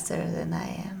podcaster than I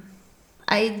am.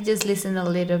 I just listened a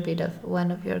little bit of one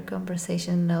of your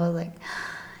conversations and I was like,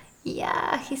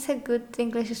 yeah, he's a good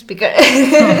English speaker.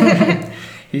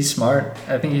 He's smart.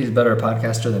 I think he's a better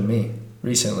podcaster than me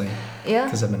recently. Yeah?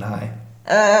 Because I've been high.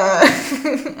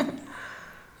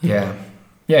 Yeah.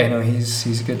 Yeah, you know,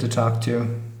 he's good to talk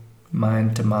to.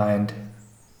 Mind to mind.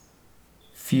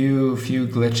 Few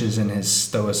glitches in his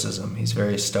stoicism. He's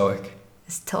very stoic.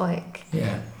 Stoic.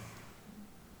 Yeah.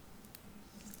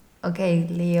 Okay,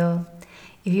 Leo.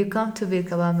 If you come to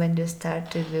Vilcabamba and you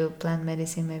start to do plant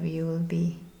medicine, maybe you will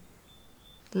be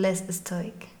less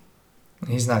stoic.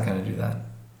 He's not going to do that.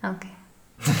 Okay.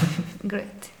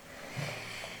 Great.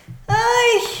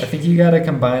 I think you got to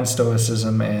combine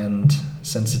stoicism and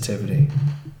sensitivity.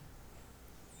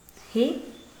 He?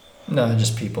 No,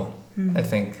 just people. I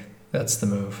think that's the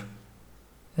move.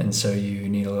 And so you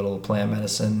need a little plant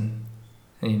medicine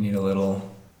and you need a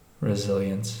little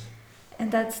resilience. And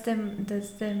that's the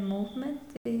movement?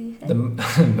 The move.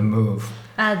 The move.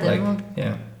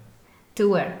 Yeah. To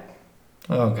where?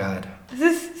 Oh, God.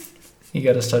 You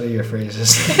got to study your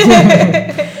phrases.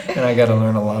 And I got to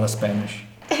learn a lot of Spanish.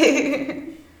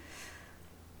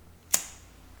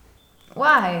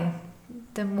 Why?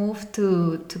 The move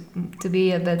to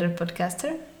be a better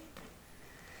podcaster?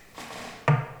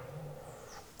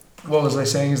 What was I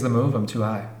saying is the move? I'm too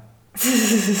high.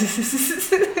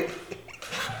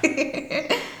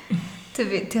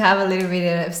 to have a little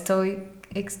bit of stoic.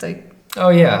 Oh,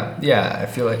 yeah. Yeah, I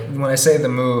feel like when I say the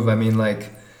move, I mean like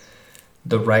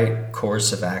the right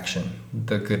course of action,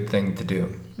 the good thing to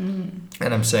do.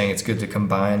 And I'm saying it's good to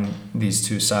combine these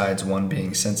two sides, one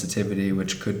being sensitivity,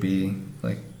 which could be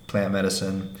like plant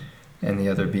medicine, and the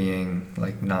other being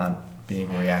like not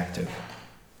being reactive.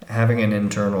 Having an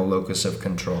internal locus of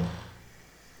control,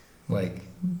 like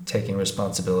taking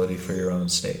responsibility for your own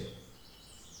state.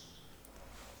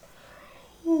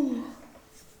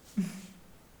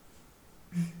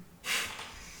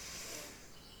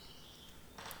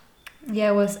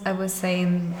 Yeah, I was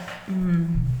saying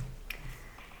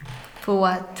for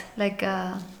what? Like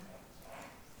her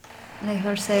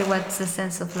say what's the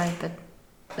sense of life, but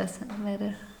doesn't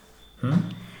matter.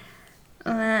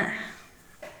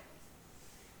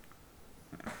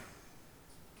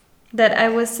 That I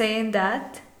was saying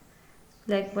that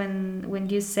like when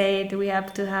you say we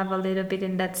have to have a little bit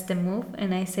and that's the move,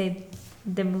 and I say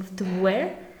the move to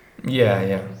where.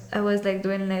 Yeah. I was like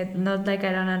doing like not like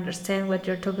I don't understand what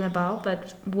you're talking about,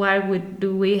 but why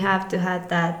do we have to have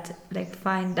that, like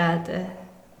find that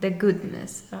the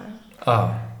goodness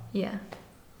or yeah.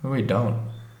 We don't.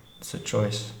 It's a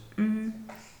choice.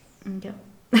 Yeah.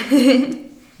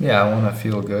 Yeah, I want to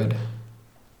feel good.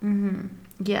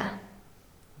 Yeah.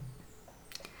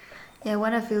 Yeah, I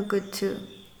want to feel good too.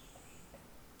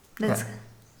 That's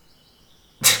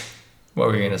What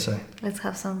were you going to say? Let's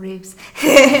have some ribs.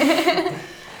 I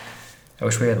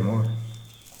wish we had more.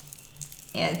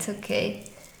 Yeah, it's okay.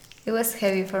 It was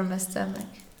heavy for my stomach.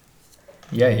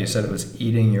 Yeah, you said it was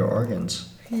eating your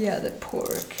organs. Yeah, the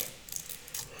pork.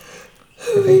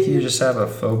 I think you just have a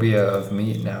phobia of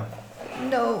meat now.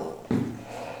 No.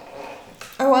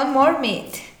 I want more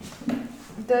meat.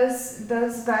 Those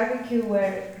barbecue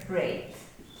were great.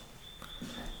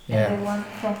 Yeah. And the one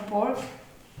from pork,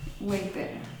 way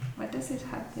better. What does it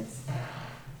have this?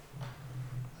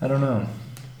 I don't know.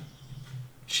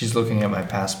 She's looking at my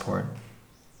passport.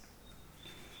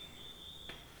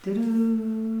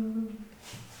 Doo-doo.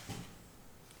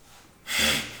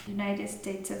 United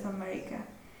States of America.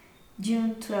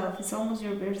 June 12th. It's almost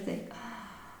your birthday.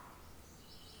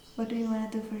 What do you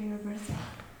want to do for your birthday?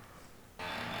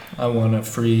 I want a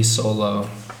free solo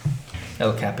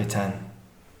El Capitan.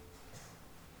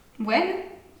 When?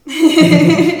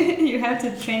 You have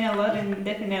to train a lot and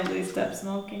definitely stop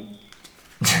smoking.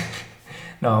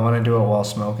 No, I want to do it while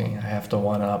smoking. I have to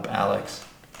one-up Alex.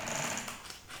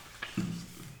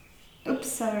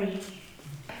 Oops, sorry.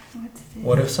 What's this?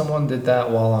 What if someone did that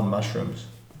while on mushrooms?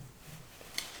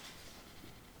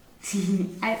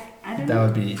 I don't That know.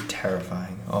 would be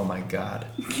terrifying. Oh my god.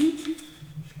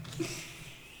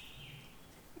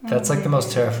 That's like the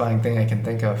most terrifying thing I can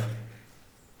think of.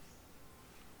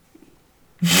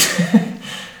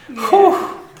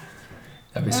 Yeah.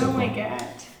 That'd be so Oh cool. my god.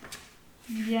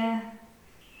 Yeah.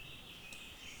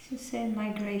 She said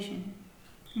migration.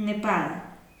 Nepal.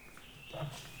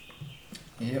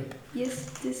 Yep. Yes,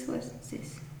 this was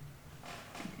this.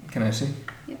 Can I see?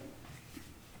 Yep.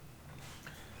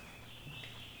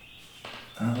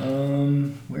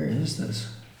 Where is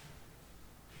this?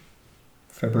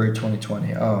 February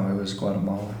 2020. Oh, it was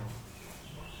Guatemala.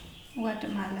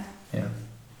 Guatemala. Yeah.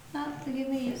 No, give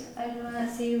me use. I don't wanna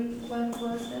see what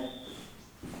was it.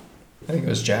 I think it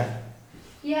was Jack.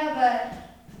 Yeah,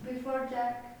 but before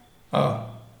Jack. Oh.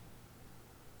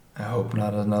 I hope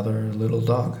not another little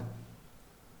dog.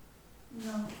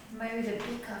 No, maybe the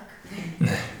peacock.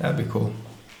 That'd be cool.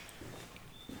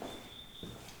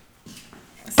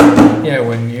 Yeah,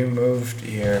 when you moved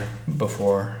here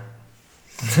before.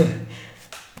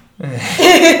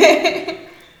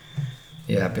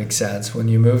 Yeah, big sads. When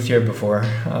you moved here before,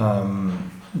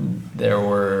 there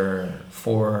were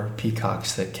 4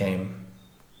 peacocks that came.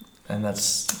 And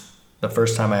that's the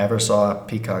first time I ever saw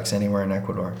peacocks anywhere in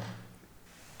Ecuador.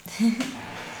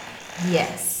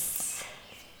 Yes.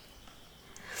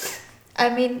 I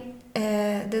mean,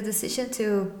 the decision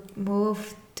to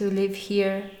move to live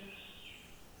here.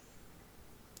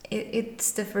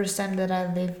 It's the first time that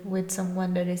I live with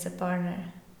someone that is a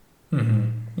partner. Mm-hmm.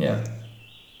 Yeah.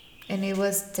 And it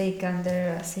was taken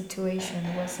under a situation.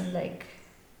 It wasn't like,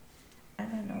 I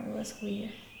don't know, it was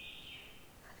weird.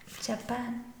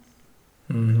 Japan,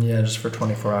 Yeah, just for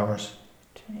 24 hours.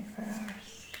 24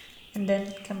 hours. And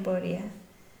then Cambodia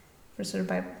for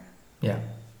survival. Yeah.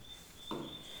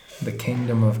 The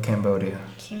Kingdom of Cambodia.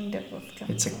 Kingdom of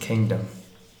Cambodia. It's a kingdom.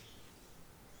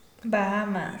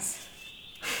 Bahamas.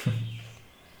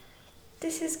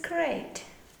 This is great.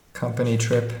 Company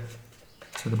trip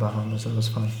to the Bahamas. That was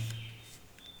fun.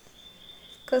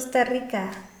 Costa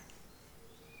Rica.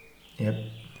 Yep.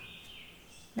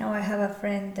 Now I have a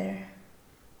friend there.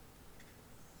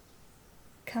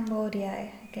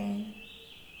 Cambodia again.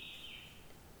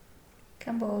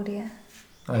 Cambodia.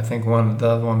 I think the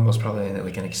other one was probably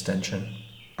like an extension.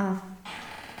 Oh.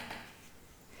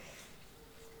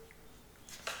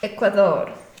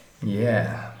 Ecuador.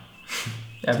 Yeah.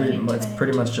 It's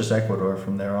pretty much just Ecuador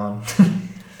from there on.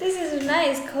 This is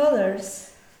nice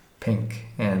colors. Pink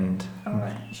and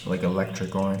Orange. like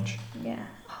electric orange. Yeah.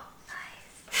 Oh,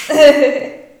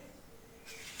 nice.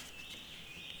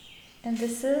 And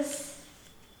this is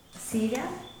Syria?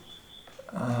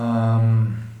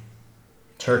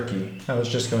 Turkey. I was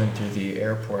just going through the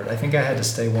airport. I think I had to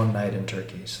stay one night in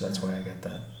Turkey, so that's why I got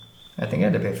that. I think I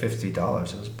had to pay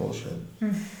 $50. It was bullshit.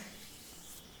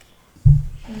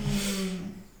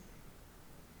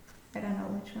 I don't know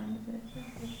which one is it.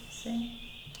 Say.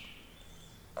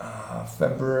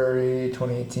 February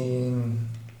 2018.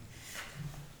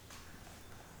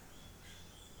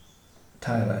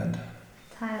 Thailand.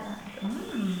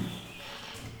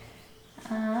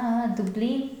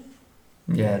 Dublin.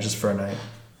 Yeah, just for a night.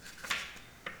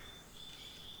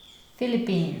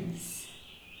 Philippines.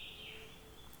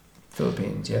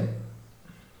 Philippines, yeah.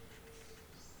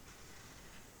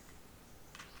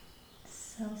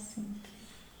 Helsinki.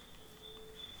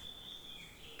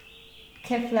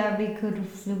 Keflavik.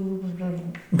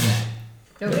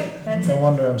 Okay, that's No it.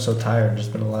 wonder I'm so tired. There's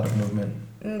been a lot of movement.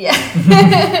 Yeah.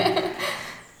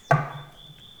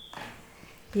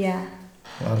 Yeah.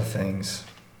 A lot of things.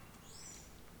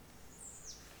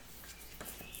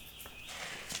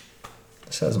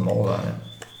 This has mold on it.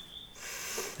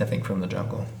 I think from the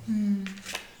jungle.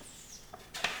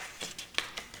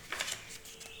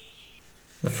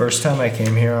 The first time I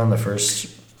came here on the first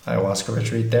ayahuasca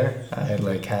retreat there, I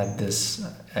had this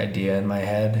idea in my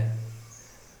head.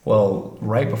 Well,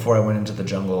 right before I went into the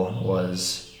jungle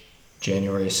was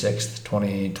January 6th,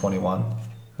 2021,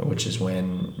 which is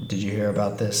when, did you hear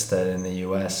about this, that in the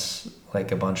US,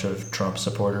 a bunch of Trump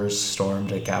supporters stormed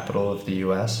the capital of the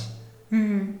US?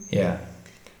 Mm-hmm. Yeah.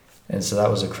 And so that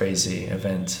was a crazy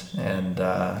event, and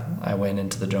I went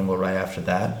into the jungle right after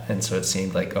that, and so it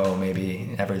seemed like, oh,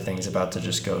 maybe everything's about to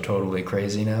just go totally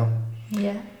crazy now.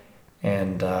 Yeah.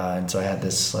 And so I had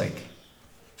this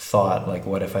thought,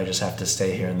 what if I just have to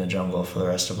stay here in the jungle for the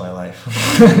rest of my life?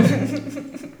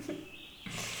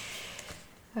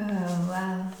 Oh,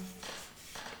 wow.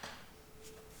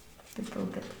 People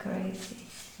get crazy.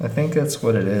 I think that's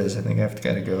what it is. I think I have to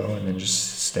gotta go and then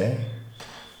just stay.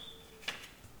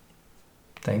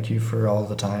 Thank you for all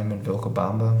the time in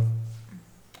Vilcabamba,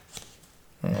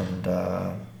 and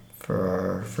for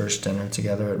our first dinner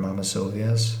together at Mama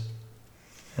Sylvia's,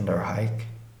 and our hike,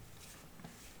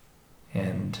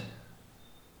 and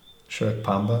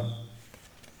Shurikpamba,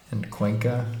 and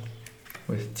Cuenca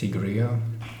with Tigrillo,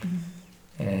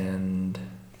 and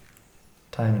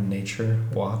time in nature,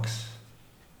 walks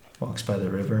by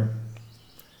the river,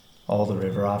 all the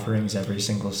river offerings every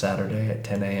single Saturday at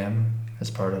 10 a.m. as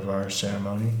part of our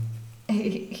ceremony.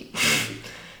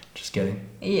 Just kidding.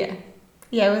 Yeah.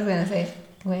 Yeah, I was gonna say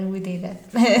when we did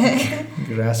that.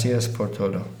 Gracias por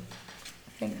todo.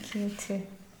 Thank you too.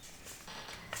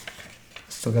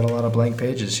 Still got a lot of blank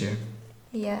pages here.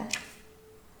 Yeah.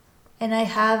 And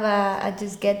I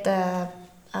just get a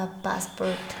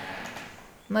passport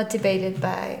motivated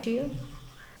by you.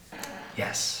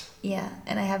 Yes. Yeah,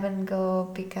 and I haven't go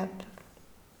pick up.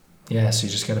 Yeah, so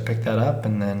you just gotta pick that up,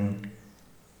 and then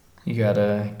you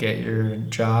gotta get your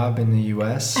job in the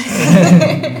US,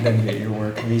 and then get your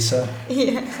work visa.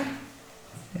 Yeah.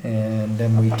 And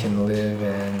then we can live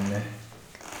in...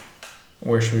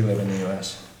 Where should we live in the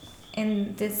US?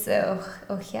 In this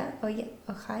Ohio.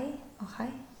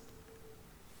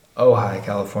 Ojai,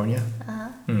 California. Uh-huh.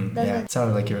 Yeah, it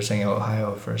sounded like you were saying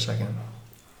Ohio for a second.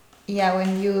 Yeah,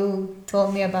 when you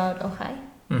told me about Ohio,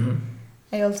 Mm-hmm.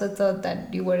 I also thought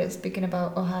that you were speaking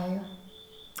about Ohio.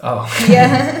 Oh.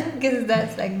 Yeah, because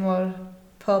that's more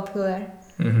popular.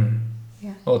 Mm-hmm.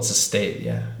 Yeah. Well, it's a state,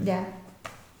 yeah. Yeah.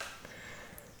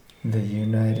 The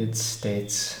United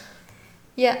States.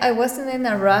 Yeah, I wasn't in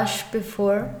a rush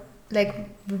before,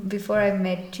 before I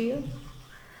met you.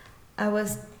 I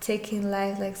was taking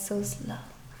life so slow.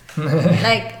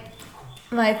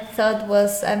 My thought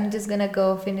was I'm just gonna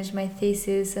go finish my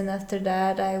thesis, and after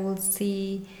that I will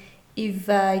see if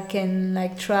I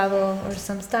can travel or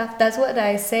some stuff. That's what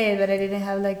I said, but I didn't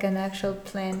have an actual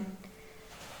plan.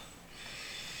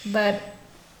 But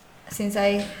since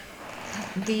I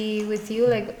be with you,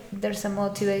 there's a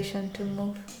motivation to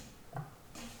move.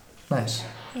 Nice.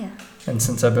 Yeah. And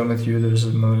since I've been with you, there's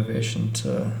a motivation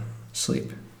to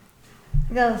sleep.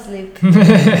 Go sleep.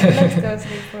 Let's go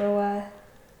sleep for a while.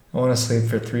 I want to sleep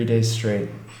for 3 days straight.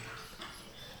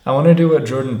 I want to do what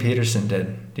Jordan Peterson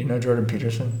did. Do you know Jordan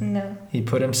Peterson? No. He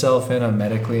put himself in a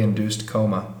medically induced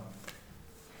coma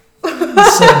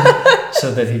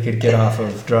so that he could get off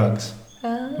of drugs.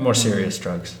 More serious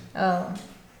drugs. Oh.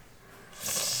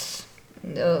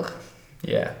 Ugh.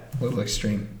 Yeah, a little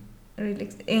extreme. Really?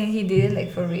 And he did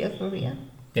it for real?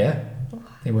 Yeah.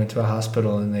 He went to a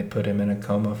hospital and they put him in a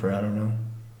coma for I don't know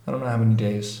how many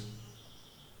days.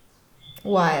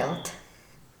 Wild.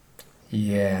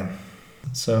 Yeah.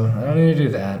 So I don't need to do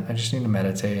that. I just need to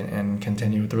meditate and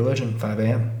continue with religion. 5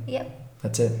 a.m. Yep.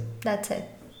 That's it. That's it.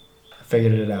 I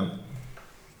figured it out.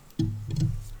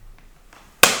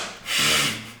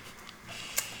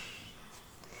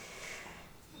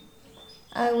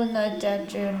 I will not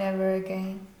judge you never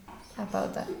again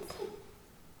about that.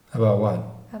 About what?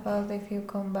 About if you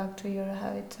come back to your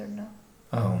habits or not.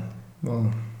 Oh,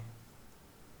 well,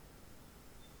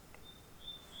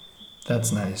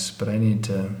 that's nice, but I need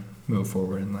to move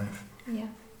forward in life. Yeah.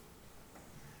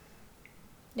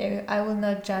 Yeah, I will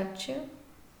not judge you.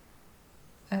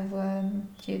 I want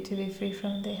you to be free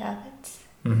from the habits.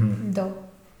 Mm-hmm. Though.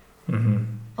 Mm-hmm.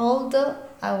 Although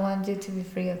I want you to be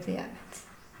free of the habits.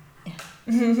 Yeah.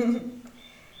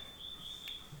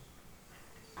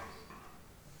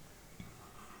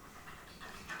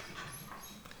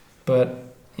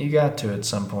 But you got to at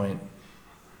some point.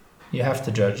 You have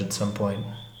to judge at some point.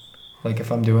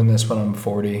 If I'm doing this when I'm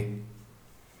 40,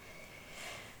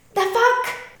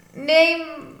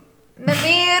 Name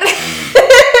Namir.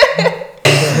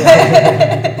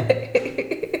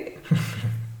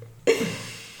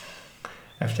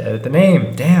 I have to edit the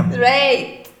name. Damn.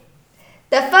 Right.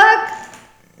 The fuck?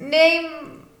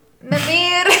 Name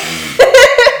Namir.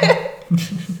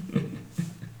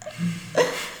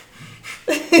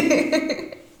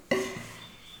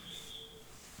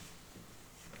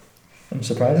 I'm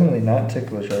surprisingly not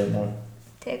ticklish right now.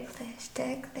 Ticklish.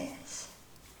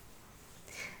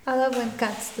 I love when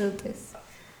cats do this.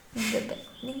 In the bed.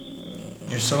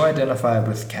 You're so identified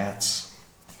with cats.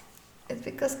 It's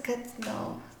because cats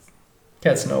know.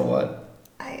 Cats know what?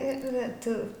 I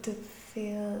to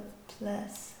feel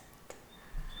pleasant.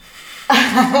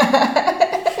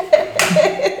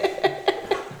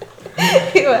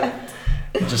 What?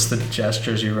 Just the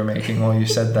gestures you were making while you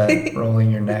said that,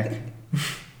 rolling your neck.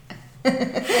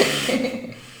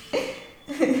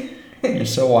 You're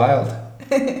so wild.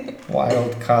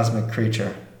 Wild cosmic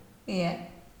creature. Yeah.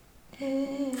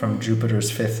 From Jupiter's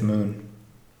fifth moon.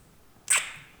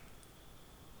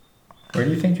 Where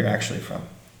do you think you're actually from?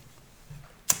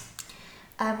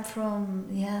 I'm from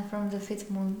the fifth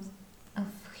moon of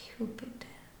Jupiter.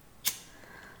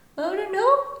 I don't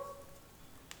know.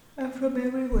 I'm from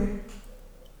everywhere.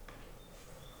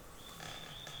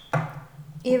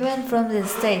 Even from the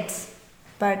States.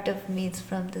 Part of me is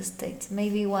from the States.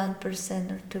 Maybe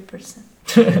 1% or 2%.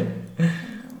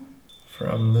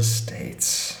 From the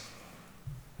States.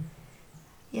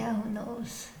 Yeah, who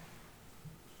knows?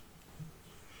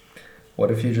 What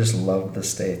if you just love the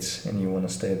States and you want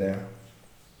to stay there?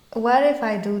 What if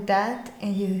I do that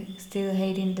and you still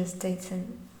hating the States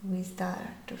and we start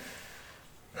to...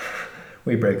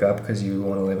 We break up because you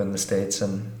want to live in the States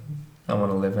and I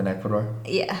want to live in Ecuador?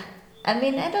 Yeah. I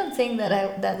mean, I don't think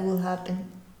that will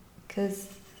happen because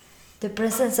the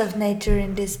presence of nature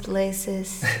in these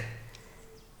places,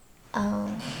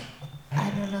 I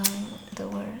don't know the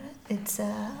word. It's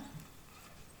no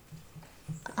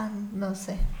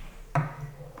sé.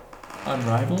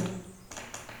 Unrivaled?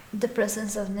 The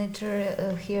presence of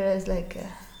nature here is like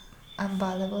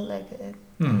invaluable, like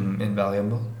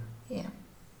Invaluable. yeah.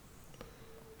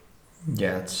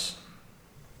 Yeah, it's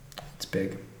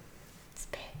big. It's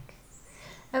big.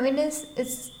 I mean,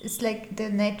 it's like the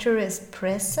nature is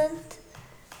present,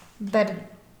 but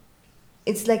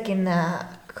it's like in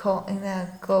a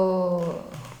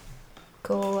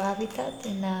cohabitat,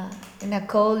 in a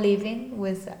co-living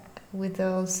with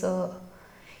also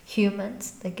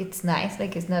humans. Like it's nice,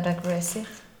 like it's not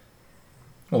aggressive.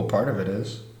 Well, part of it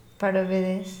is. Part of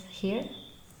it is here.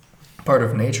 Part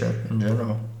of nature in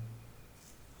general.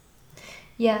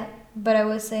 Yeah, but I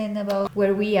was saying about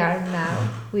where we are now.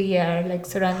 We are like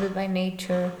surrounded by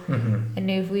nature,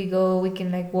 and if we go, we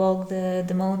can like walk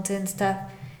the mountain stuff.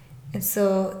 And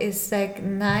so it's like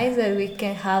nice that we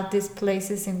can have these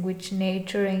places in which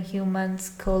nature and humans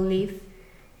co-live,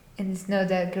 and it's not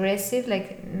aggressive,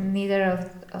 like neither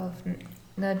of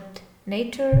not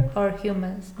nature or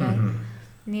humans. Like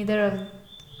neither of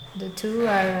the two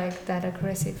are like that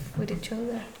aggressive with each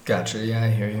other. Gotcha. Yeah, I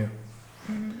hear you.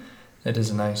 It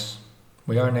is nice.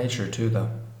 We are nature too,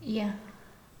 though. Yeah.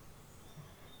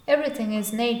 Everything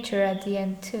is nature at the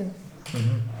end too.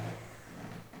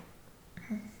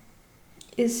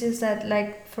 It's just that,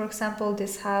 like, for example,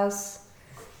 this house,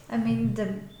 I mean,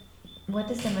 what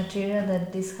is the material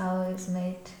that this house is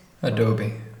made?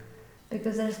 Adobe.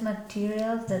 Because there's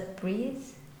materials that breathe,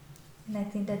 and I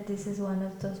think that this is one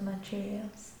of those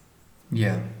materials.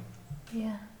 Yeah.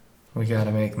 Yeah. We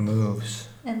gotta make moves.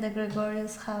 And the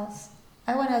Gregorius house.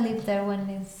 I want to live there when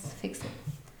it's fixed.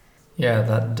 Yeah,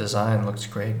 that design looks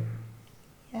great.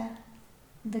 Yeah.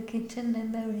 The kitchen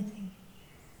and everything.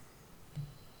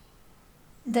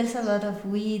 There's a lot of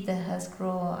weed that has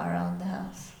grown around the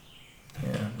house.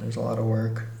 Yeah, there's a lot of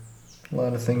work. A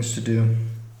lot of things to do.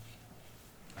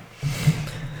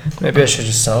 Maybe I should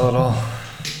just sell it all.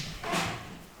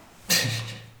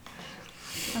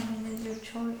 I mean, it's your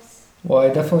choice. Well, I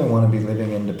definitely want to be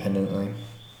living independently.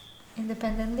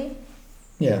 Independently?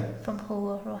 Yeah. From who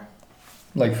or what?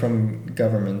 Like from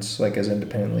governments, like as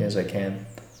independently as I can.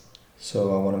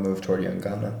 So I want to move toward young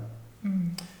Ghana.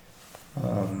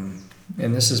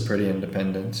 And this is pretty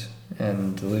independent.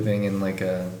 And living in like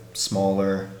a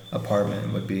smaller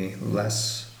apartment would be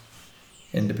less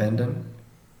independent.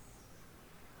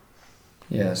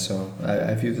 Yeah, so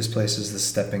I view this place as the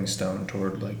stepping stone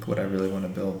toward like what I really want to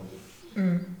build.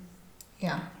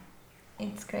 Yeah,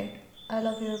 it's great. I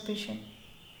love your vision.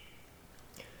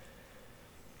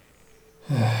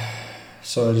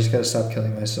 So I just gotta stop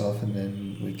killing myself and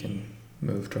then we can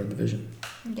move toward the vision.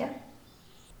 Yeah.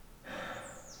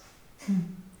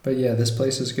 But yeah, this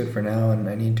place is good for now, and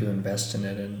I need to invest in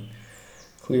it and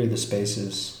clear the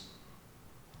spaces,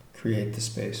 create the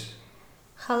space.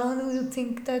 How long do you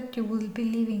think that you will be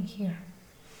living here?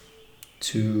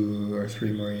 2 or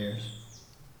 3 more years.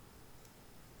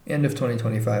 End of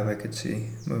 2025, I could see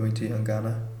moving to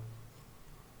Yangana.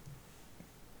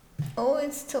 Oh,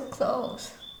 it's still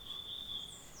close.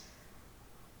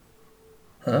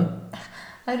 Huh?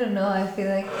 I don't know, I feel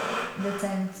like the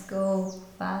times go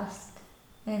fast.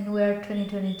 And we're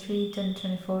 2023,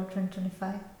 2024,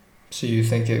 2025. So you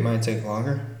think it might take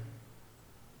longer?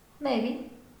 Maybe.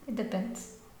 It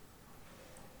depends.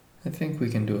 I think we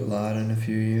can do a lot in a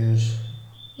few years.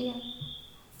 Yeah.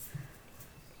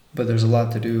 But there's a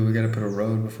lot to do. We gotta put a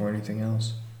road before anything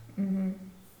else. Mm-hmm.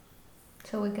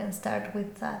 So we can start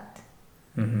with that.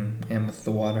 Mm-hmm. And with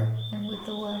the water. And with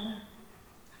the water.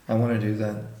 I want to do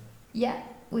that. Yeah,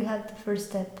 we have the first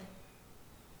step.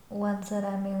 Once that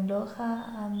I'm in Loja,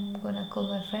 I'm gonna call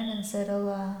my friend and settle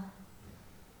a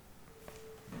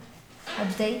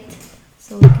date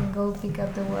so we can go pick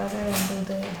up the water and do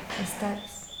the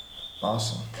steps.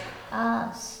 Awesome.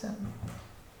 Awesome.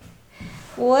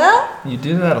 Well, You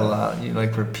do that a lot. You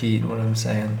like repeat what I'm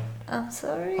saying. I'm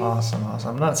sorry. Awesome.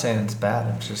 I'm not saying it's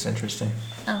bad. It's just interesting.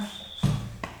 Oh.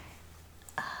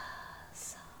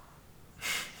 Awesome.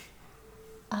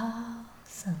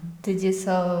 Awesome. Did you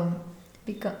saw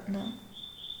Becoming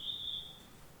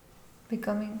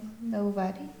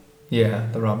Nobody? Yeah,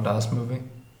 the Ram Dass movie.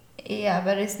 Yeah,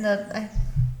 but it's not.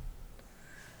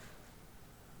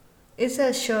 It's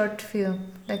a short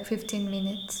film, like 15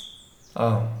 minutes.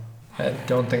 Oh, I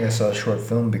don't think I saw a short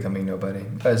film, Becoming Nobody.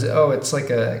 It's like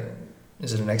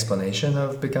is it an explanation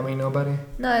of Becoming Nobody?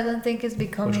 No, I don't think it's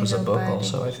Becoming Which was a book Nobody.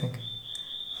 also, I think.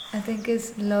 I think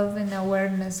it's Love and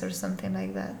Awareness or something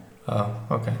like that. Oh,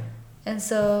 okay. And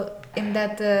so in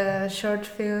that short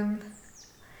film,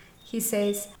 he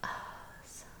says,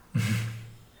 awesome.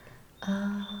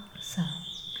 Awesome.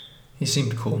 He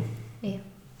seemed cool. Yeah.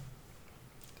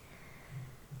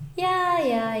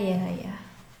 Yeah.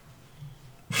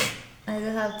 I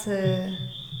don't have to.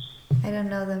 I don't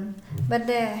know them, but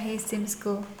he seems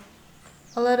cool.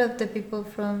 A lot of the people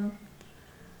from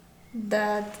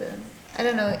that, I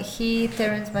don't know.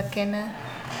 Terrence McKenna.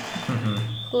 Mm-hmm.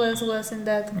 Who else was in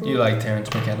that group? You like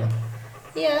Terrence McKenna?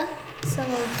 Yeah, some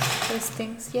of those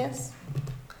things. Yes.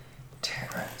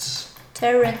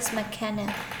 Terrence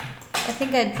McKenna. I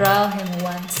think I draw him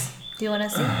once. Do you wanna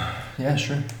see? Yeah,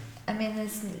 sure. I mean,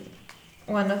 it's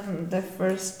one of the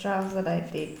first draws that I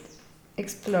did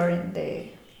exploring the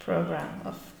program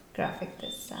of graphic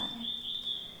design.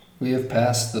 We have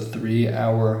passed the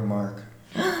 3-hour mark.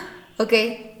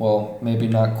 Okay. Well, maybe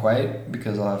not quite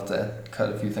because I'll have to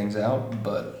cut a few things out,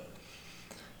 but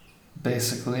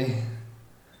basically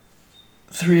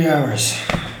 3 hours.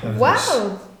 Wow!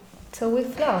 This. So we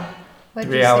flow.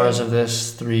 3 hours of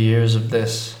this, 3 years of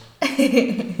this.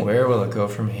 Where will it go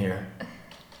from here?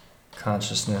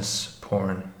 Consciousness,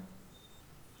 porn.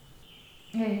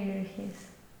 Yeah, here it is.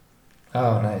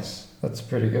 Oh, nice. That's a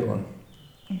pretty good one.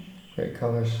 Great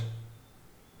colors.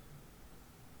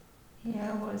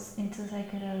 Yeah, I was into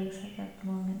psychedelics at that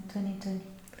moment, 2020.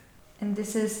 And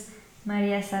this is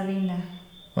Maria Sabina.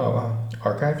 Oh, wow.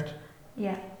 Archived?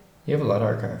 Yeah. You have a lot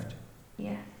archived.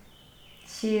 Yeah.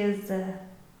 She is the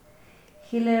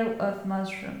healer of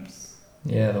mushrooms.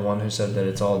 Yeah, the one who said that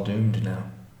it's all doomed now.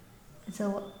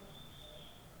 So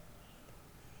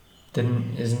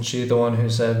Isn't she the one who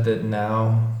said that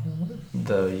now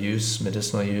the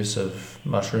medicinal use of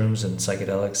mushrooms and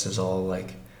psychedelics is all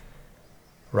like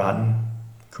rotten,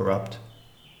 corrupt?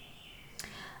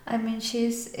 I mean, she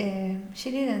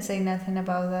didn't say nothing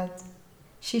about that.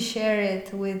 She shared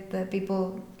it with the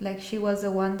people, like she was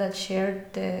the one that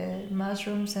shared the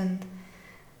mushrooms and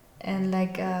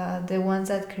like the ones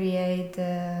that create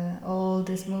all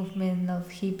this movement of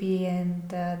hippie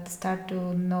and start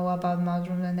to know about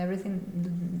mushrooms and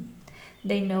everything.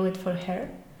 They know it for her.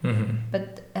 Mm-hmm.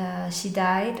 But she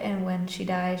died, and when she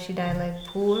died like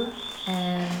poor,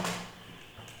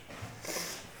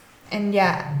 and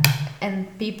yeah, and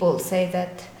people say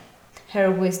that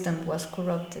her wisdom was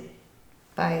corrupted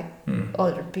by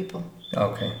other people.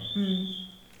 Okay.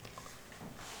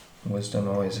 Wisdom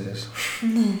always is.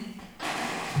 Yeah.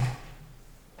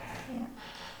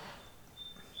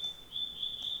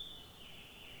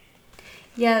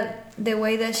 Yeah, the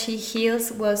way that she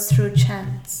heals was through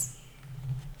chants.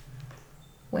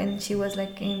 When she was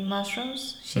like in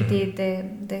mushrooms, she did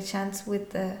the chants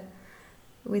with the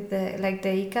like the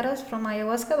Icaros from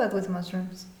ayahuasca, but with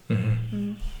mushrooms.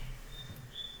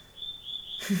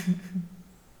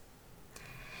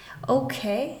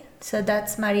 Okay, So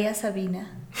that's Maria Sabina,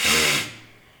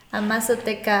 a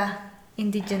Mazateca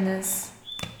indigenous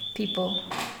people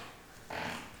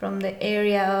from the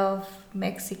area of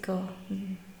Mexico.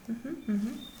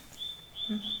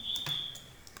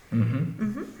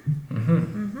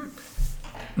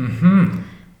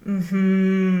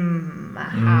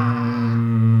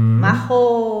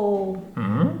 Majo.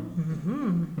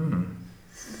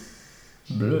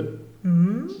 Bleh.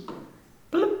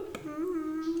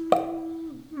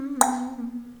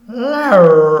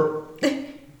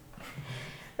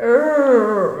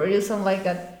 You sound like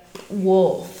a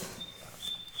wolf.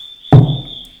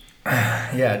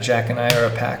 Yeah, Jack and I are a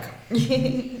pack. You're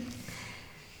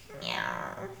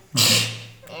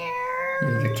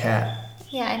the cat.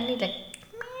 Yeah, I need a.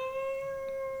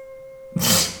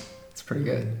 It's pretty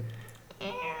good.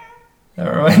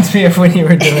 That reminds me of when you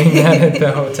were doing that at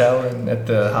the hotel and at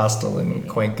the hostel in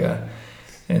Cuenca,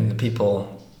 and the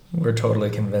people were totally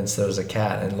convinced there was a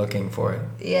cat and looking for it.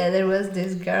 Yeah, there was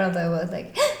this girl that was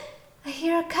like, I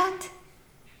hear a cat.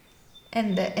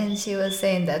 And she was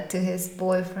saying that to his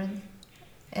boyfriend.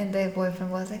 And the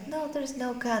boyfriend was like, no, there's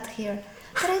no cat here.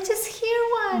 But I just hear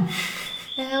one.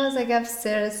 And I was like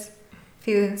upstairs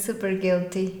feeling super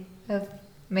guilty of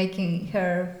making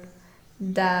her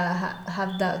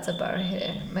have doubts about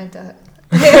her mental health.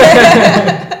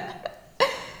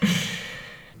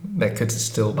 That could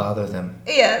still bother them.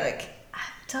 Yeah, like, I'm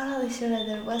totally sure that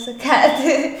there was a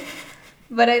cat.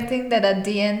 But I think that at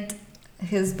the end,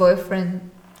 her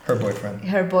boyfriend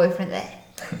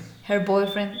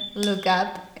looked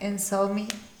up and saw me,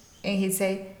 and he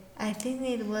said, I think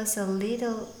it was a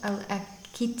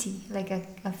kitty, like a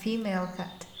female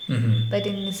cat. Mm-hmm. But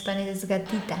in Spanish it's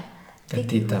gatita.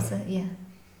 Gatita. I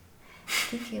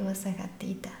think it was a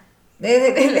gatita.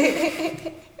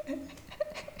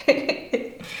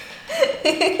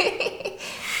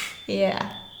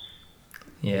 Yeah.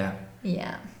 Yeah.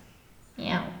 Yeah.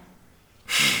 Meow.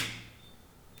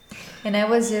 And I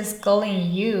was just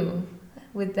calling you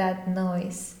with that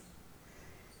noise.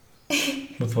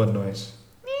 With what noise?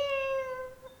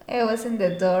 It was in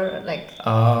the door, like,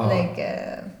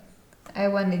 I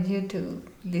wanted you to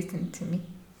listen to me,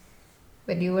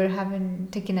 but you were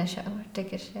taking a shower.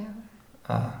 Take a shower.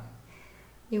 Ah.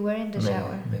 You were in the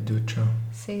shower. Me ducho.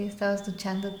 Sí, estabas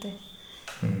duchándote.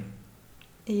 Mm.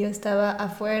 Y yo estaba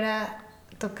afuera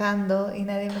tocando y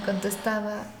nadie me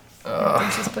contestaba.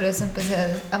 Entonces por eso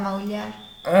empecé a maullar.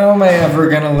 How am I ever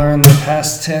gonna learn the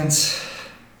past tense?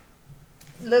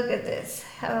 Look at this.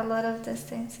 I have a lot of these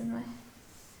things in my...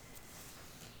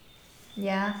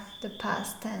 Yeah, the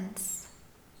past tense.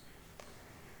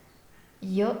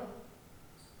 Yo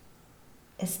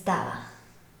estaba.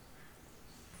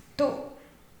 Tú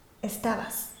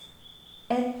estabas.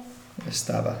 Él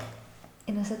Estaba.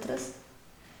 y nosotros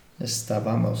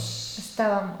Estábamos.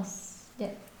 estábamos.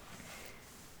 Yeah.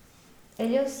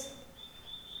 Ellos.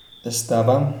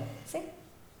 Estaban. Sí.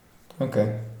 Ok.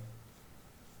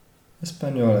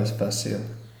 Español es fácil.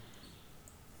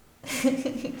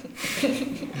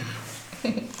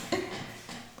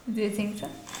 Do you think so?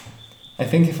 I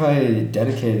think if I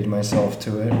dedicated myself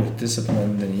to it with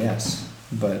discipline, then yes.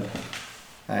 But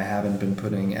I haven't been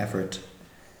putting effort.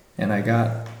 And I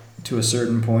got to a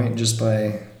certain point just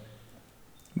by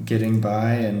getting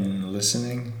by and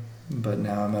listening. But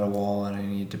now I'm at a wall and I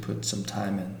need to put some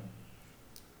time in.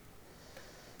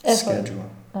 Effort. Schedule.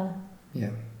 Yeah.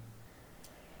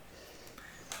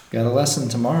 Got a lesson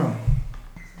tomorrow.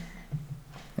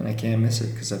 And I can't miss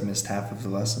it because I've missed half of the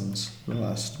lessons the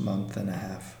last month and a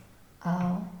half.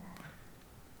 Oh.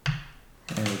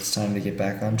 And it's time to get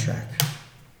back on track.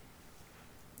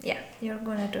 Yeah, you're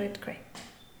gonna do it great.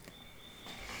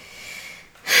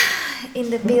 In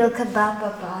the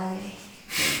Vilcabamba Valley.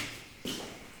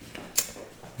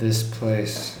 This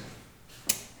place.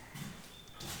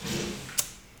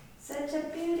 Such a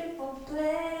beautiful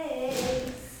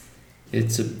place.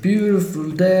 It's a beautiful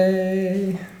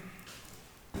day.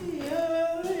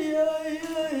 Yeah.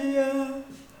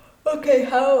 Okay,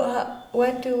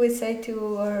 what do we say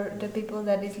to the people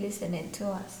that is listening to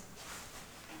us?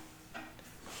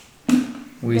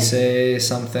 We say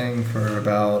something for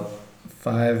about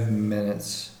 5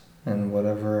 minutes, and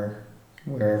wherever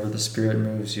the spirit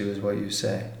moves you is what you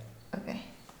say. Okay.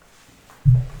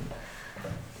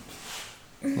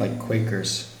 Like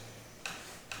Quakers.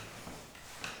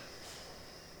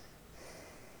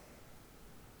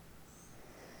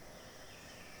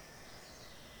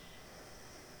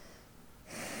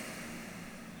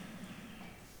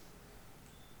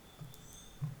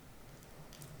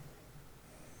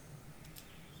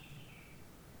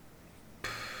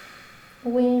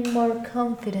 Win more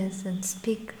confidence and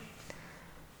speak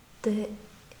the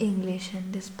English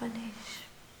and the Spanish.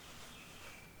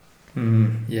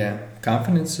 Yeah,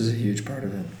 confidence is a huge part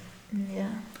of it.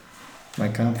 Yeah. My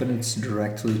confidence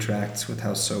directly tracks with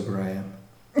how sober I am.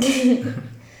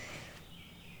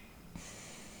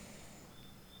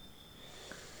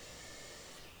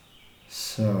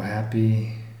 So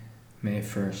happy May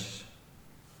 1st.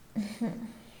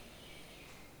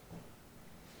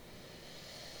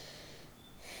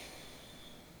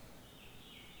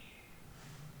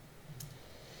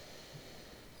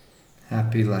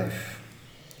 Happy life.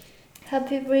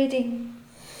 Happy breathing.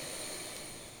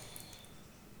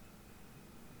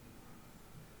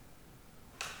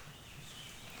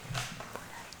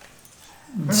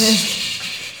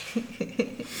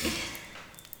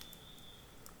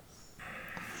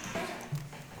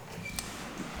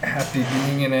 Happy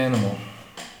being an animal.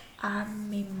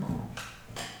 Animal.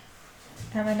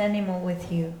 I'm an animal with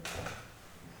you.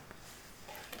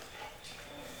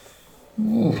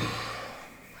 Ooh.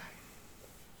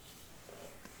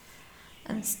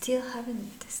 I'm still having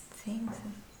these things.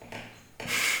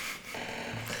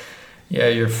 Yeah,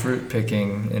 your fruit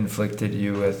picking inflicted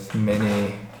you with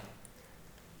many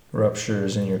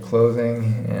ruptures in your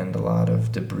clothing and a lot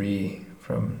of debris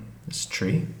from this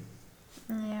tree.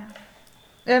 Yeah.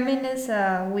 I mean, it's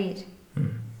a weed.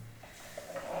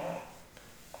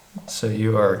 So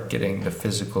you are getting the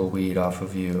physical weed off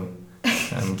of you.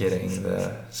 I'm getting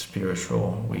the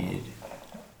spiritual weed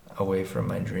away from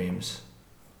my dreams.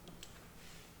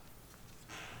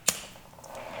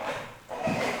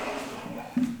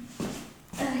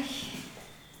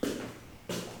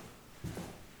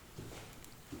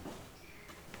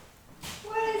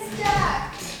 What is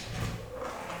that?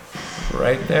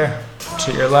 Right there,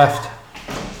 to your left.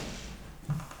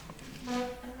 I'm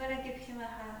gonna give him a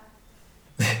hug.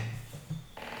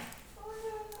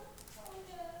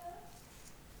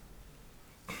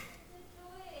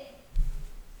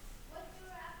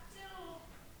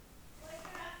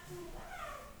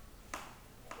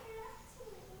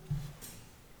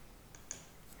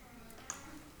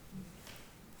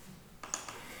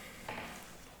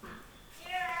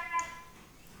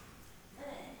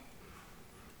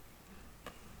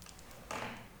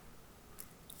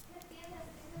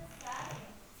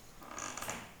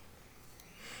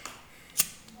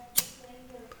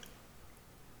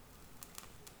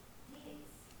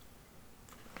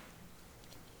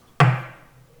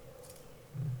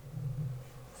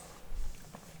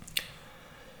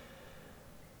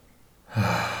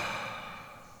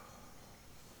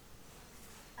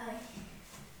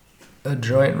 A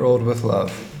joint rolled with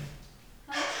love.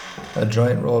 A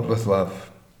joint rolled with love.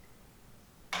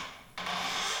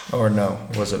 Or no,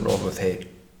 was it rolled with hate?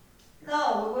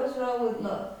 No, what's wrong with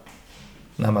love?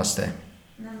 Namaste.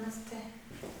 Namaste.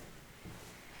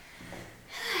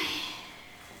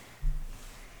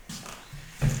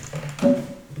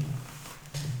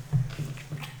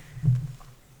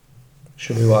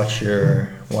 Should we watch your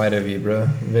Wida Vibra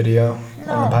video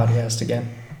on the podcast again?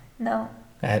 No.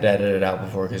 I had to edit it out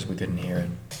before because we couldn't hear it.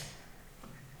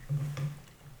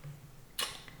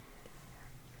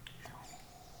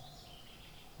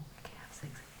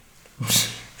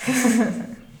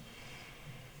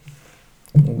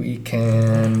 We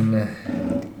can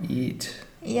eat.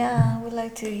 Yeah, I would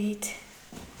like to eat.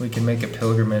 We can make a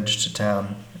pilgrimage to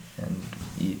town and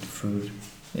eat food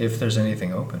if there's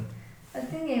anything open. I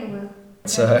think it will.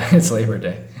 It's Labor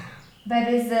Day.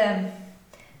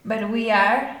 But we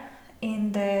are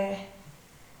in the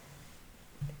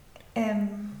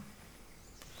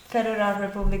Federal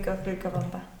Republic of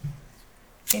Vilcabamba.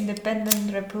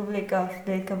 Independent Republic of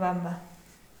Vilcabamba.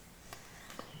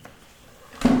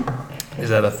 Is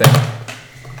that a thing?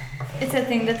 It's a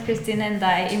thing that Christina and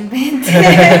I invented.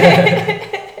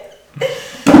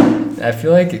 I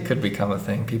feel like it could become a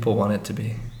thing. People want it to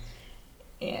be.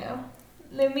 Yeah.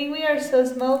 I mean, we are so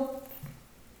small.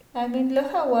 I mean,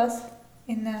 Loja was,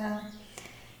 in a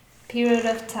period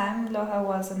of time, Loja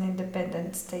was an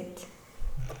independent state.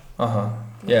 Uh-huh.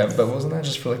 Yeah, but wasn't that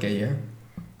just for like a year?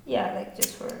 Yeah, like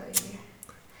just for a year.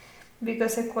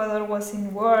 Because Ecuador was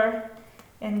in war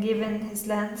and giving his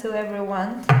land to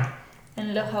everyone.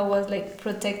 And Loja was like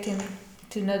protecting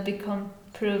to not become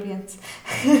Peruvians.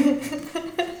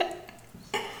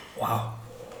 Wow.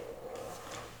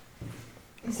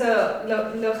 So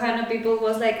Lojano people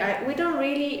was like,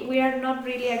 we are not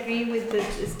really agree with the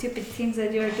stupid things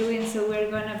that you're doing, so we're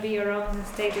gonna be our own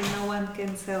state and no one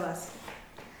can sell us.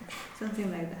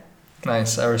 Something like that.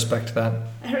 Nice, I respect that.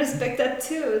 I respect that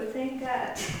too, thank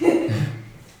God.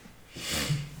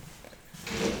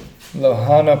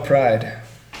 Lojana pride.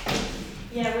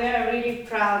 Yeah, we are really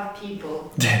proud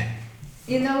people.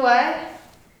 You know why?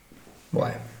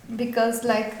 Why? Because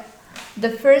like the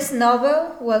first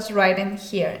novel was written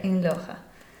here in Loja,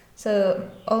 so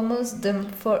almost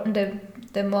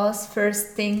the most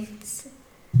first things.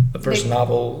 The first like,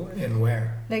 novel in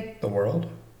where? Like The world?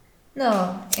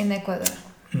 no, in Ecuador.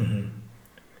 Mm-hmm.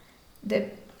 The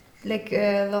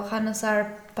Lojanos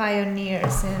are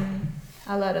pioneers in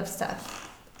a lot of stuff.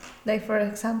 Like for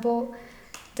example,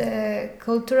 the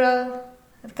cultural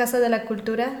Casa de la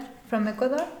Cultura from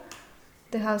Ecuador,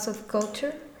 the House of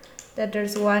Culture, that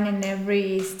there's one in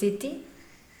every city.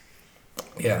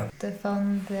 Yeah. The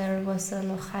founder was a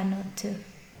Lojano too.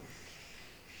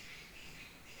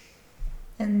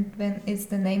 And when it's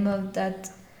the name of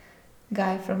that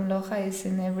guy from Loja is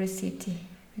in every city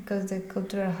because the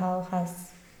cultural hall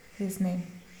has his name.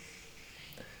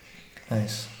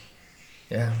 Nice.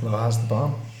 Yeah, Loja's the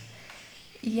bomb.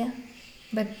 Yeah,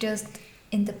 but just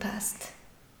in the past.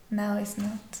 Now it's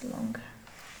not longer.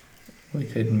 We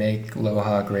could make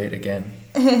Loja great again.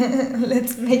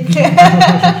 Let's make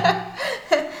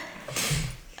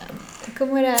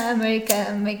 ¿Cómo era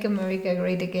America, Make America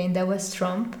Great Again? That was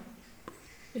Trump.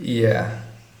 Yeah.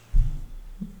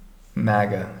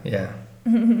 MAGA, yeah.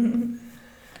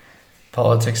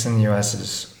 Politics in the US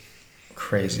is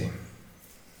crazy.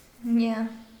 Yeah.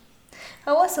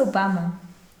 How was Obama?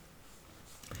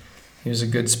 He was a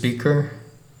good speaker.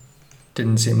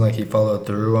 Didn't seem like he followed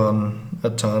through on a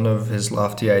ton of his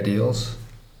lofty ideals.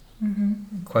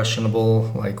 Mm-hmm.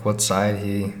 Questionable, like what side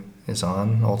he is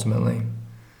on ultimately.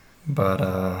 But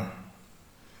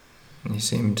he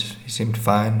seemed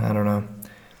fine. I don't know.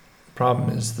 Problem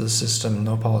is the system.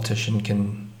 No politician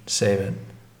can save it.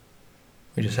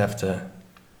 We just have to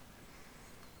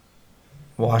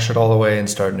wash it all away and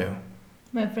start new.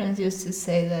 My friends used to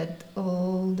say that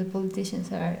all the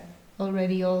politicians are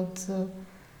already old, so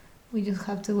we just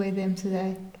have to wait them to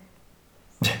die.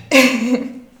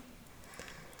 A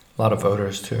lot of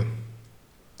voters too.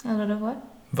 A lot of what?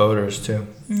 Voters too.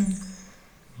 Mm.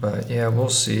 But yeah, we'll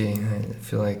see. I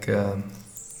feel like.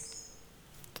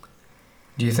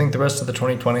 Do you think the rest of the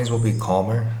 2020s will be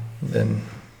calmer than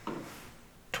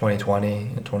 2020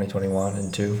 and 2021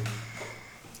 and 2?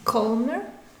 Calmer?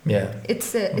 Yeah.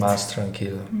 It's Más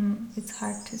tranquilo. it's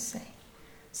hard to say.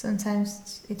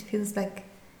 Sometimes it feels like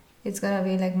it's gonna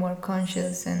be like more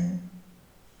conscious and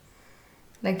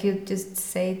like you just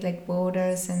say it, like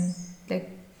voters and like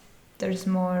there's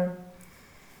more,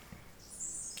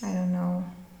 I don't know,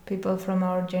 people from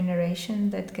our generation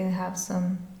that can have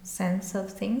some sense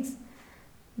of things,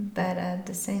 but at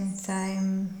the same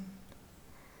time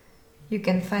you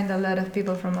can find a lot of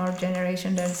people from our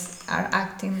generation that are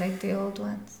acting like the old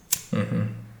ones. Mm-hmm.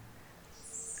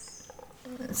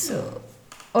 So,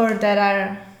 or that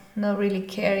are not really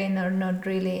caring or not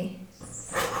really.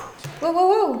 Whoa, whoa,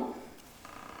 whoa!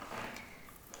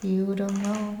 You don't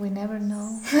know, we never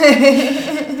know.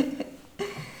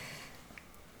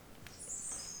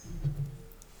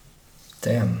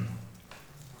 Damn.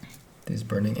 These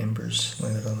burning embers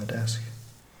landed on the desk.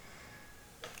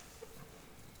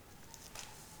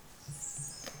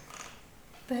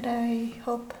 But I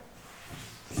hope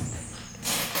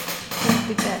for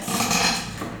the best.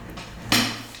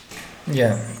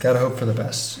 Yeah, gotta hope for the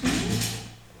best.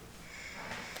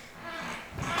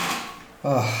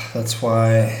 That's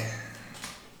why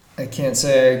I can't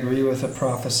say I agree with a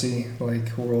prophecy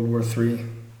like World War III.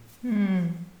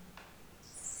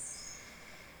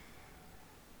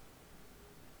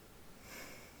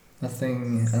 I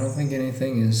don't think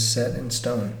anything is set in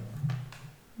stone.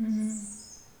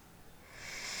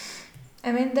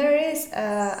 I mean, there is,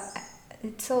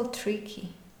 it's all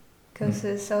tricky because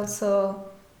it's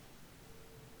also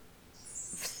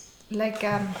like,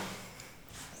 I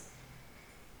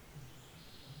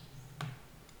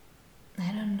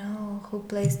don't know who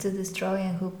plays to destroy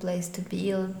and who plays to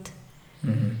build.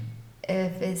 Mm-hmm.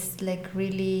 If it's like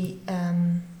really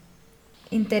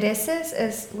intereses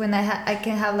is when I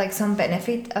can have like some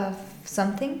benefit of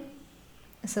something,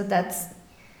 so that's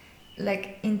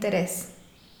like interés.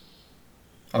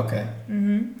 Okay.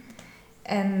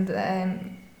 And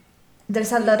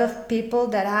there's a lot of people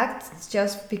that act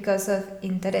just because of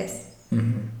interés.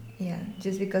 Mm-hmm. Yeah,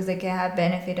 just because they can have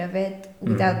benefit of it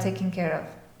without taking care of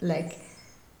like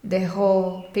the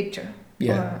whole picture.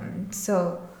 Yeah.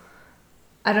 So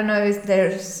I don't know if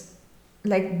there's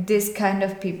like this kind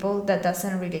of people that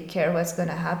doesn't really care what's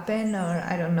gonna happen, or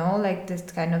I don't know, like this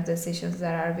kind of decisions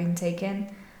that are being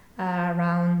taken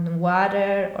around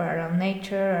water or around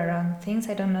nature or around things.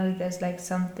 I don't know if there's like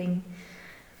something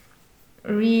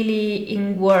really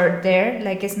in word there,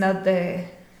 like it's not the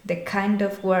kind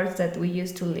of words that we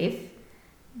used to live,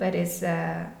 but it's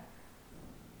a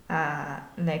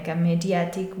like a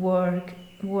mediatic word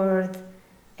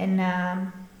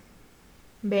and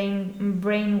being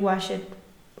brainwashed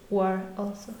word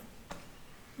also.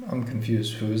 I'm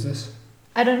confused. Who is this?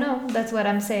 I don't know. That's what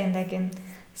I'm saying. Like in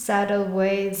subtle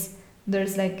ways,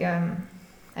 there's like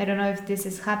I don't know if this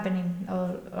is happening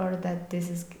or that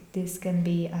this can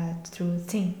be a true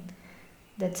thing,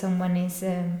 that someone is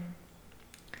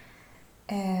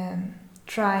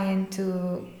trying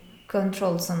to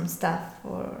control some stuff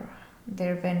for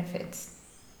their benefits.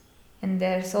 And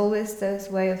there's always this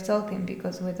way of talking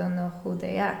because we don't know who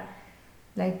they are.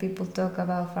 Like people talk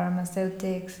about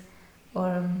pharmaceutics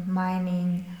or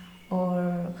mining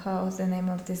or how's the name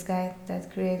of this guy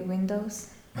that created Windows?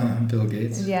 Bill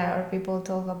Gates. Yeah, or people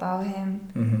talk about him.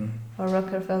 Mm-hmm. Or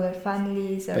Rockefeller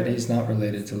families. But he's not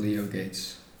related to Leo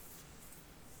Gates.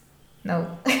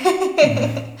 No.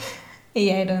 Mm-hmm.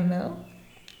 Yeah, I don't know.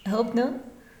 I hope no.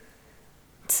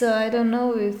 So I don't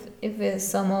know if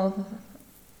some of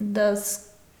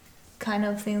those kind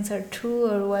of things are true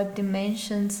or what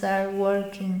dimensions are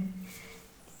working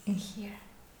in here.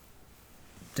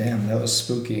 Damn, that was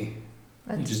spooky.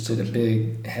 You just did a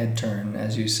big head turn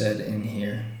as you said in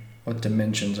here. What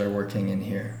dimensions are working in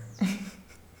here?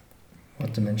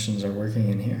 What dimensions are working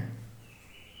in here?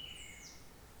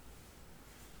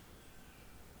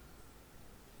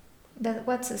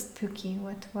 What's a spooky?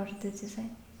 What word did you say?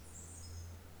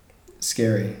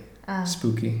 Scary.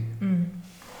 Spooky.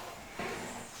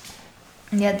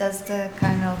 Yeah, that's the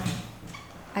kind of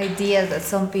idea that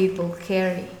some people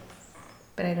carry.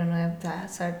 But I don't know if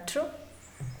that's true.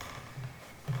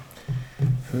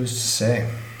 Who's to say?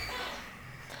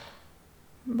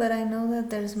 But I know that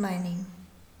there's mining.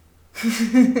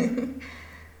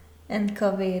 And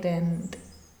COVID and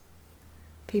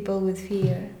people with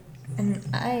fear. And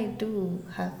I do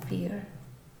have fear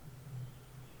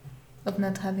of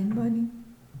not having money.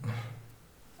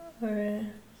 Or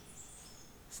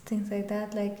things like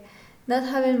that. Like not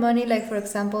having money, like for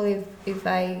example, if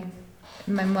my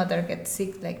mother gets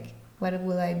sick, like what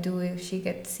will I do if she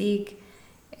gets sick?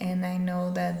 And I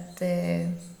know that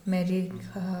the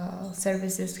medical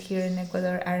services here in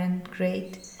Ecuador aren't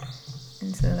great.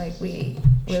 And so like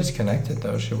She's connected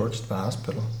though, she works at the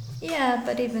hospital. Yeah,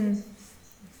 but even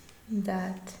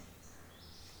that.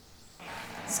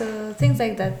 So things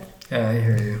like that. Yeah, I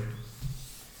hear you.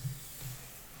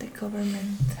 The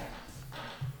government.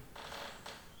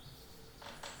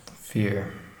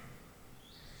 Fear.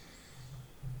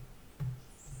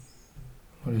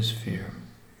 What is fear?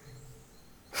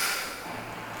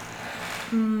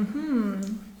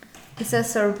 It's a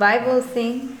survival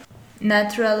thing,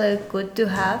 naturally good to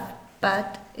have,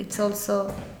 but it's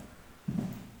also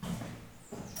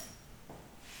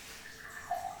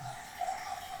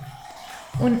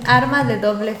un arma de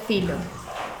doble filo.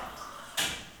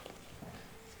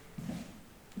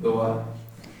 The what?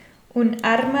 Un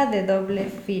arma de doble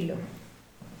filo.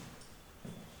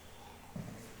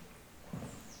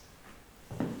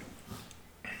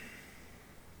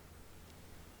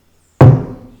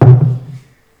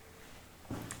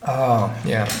 Oh,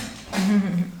 yeah.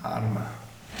 Arma.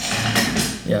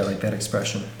 Yeah, I like that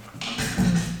expression.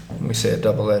 We say a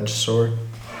double-edged sword.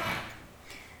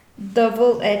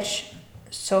 Double-edged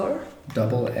sword?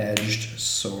 Double-edged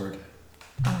sword.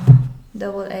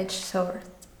 Double-edged sword.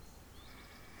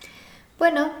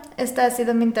 Bueno, esta ha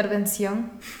sido mi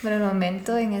intervención por el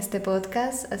momento en este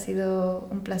podcast. Ha sido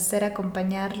un placer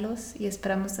acompañarlos y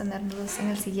esperamos tenerlos en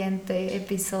el siguiente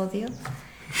episodio.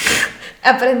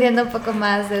 Aprendiendo un poco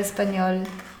más de español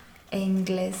e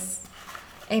inglés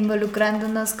e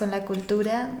involucrándonos con la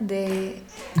cultura de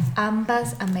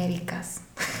ambas Américas.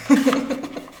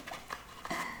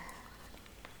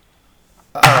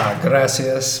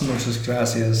 Gracias, muchas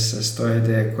gracias. Estoy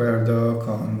de acuerdo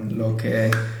con lo que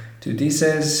tú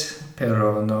dices,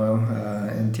 pero no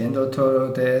entiendo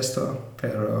todo de esto,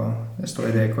 pero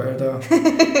estoy de acuerdo.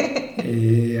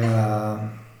 Y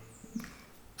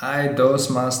hay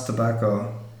 2 más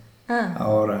tabaco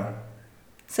ahora.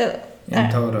 En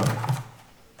todo.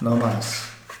 No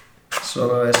más.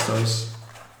 Solo estos.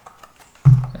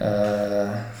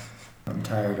 I'm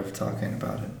tired of talking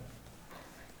about it.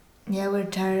 Yeah, we're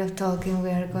tired of talking. We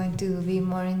are going to be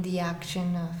more in the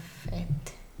action of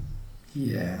it.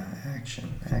 Yeah,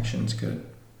 action. Action's good.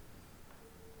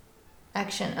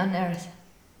 Action on Earth.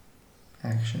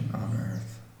 Action on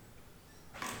Earth.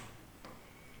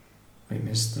 We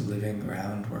missed the Living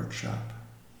Ground workshop.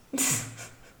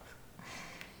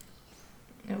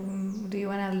 Do you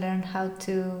want to learn how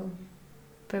to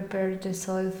prepare the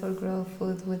soil for grow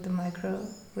food with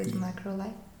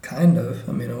microlight? Kind of.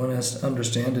 I mean, I want to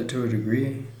understand it to a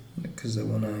degree. because I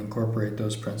want to incorporate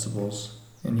those principles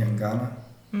in Yangana.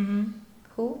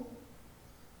 Who?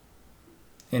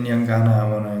 In Yangana, I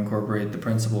want to incorporate the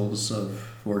principles of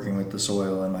working with the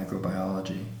soil and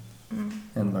microbiology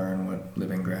and learn what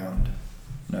living ground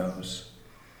knows.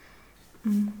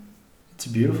 It's a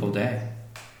beautiful day.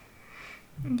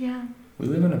 Yeah, We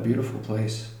live in a beautiful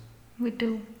place. we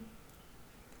do.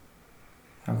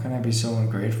 How can I be so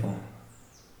ungrateful?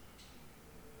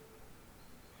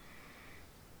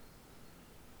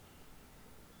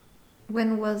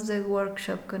 When was the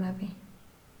workshop gonna be?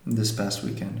 This past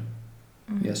weekend,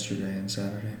 yesterday and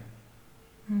Saturday.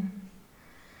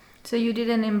 So you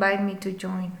didn't invite me to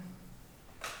join?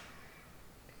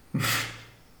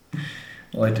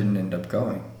 Well, I didn't end up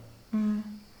going.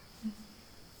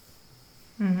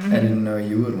 I didn't know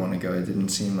you would want to go. It didn't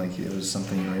seem like it was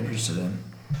something you were interested in.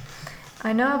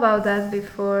 I know about that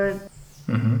before.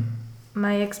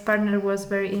 My ex-partner was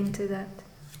very into that.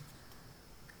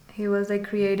 He was like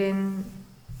creating,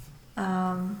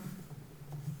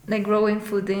 like growing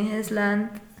food in his land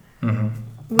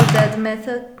with that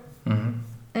method.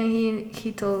 And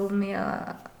he told me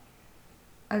a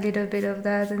little bit of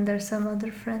that, and there's some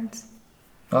other friends.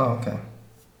 Oh, okay.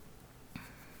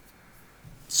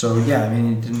 So, yeah, I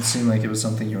mean, it didn't seem like it was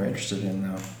something you were interested in,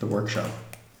 though, the workshop.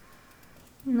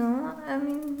 No, I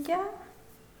mean, yeah.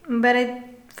 But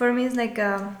for me, it's like,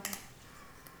 I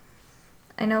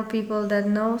know people that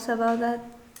knows about that.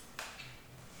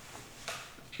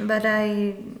 But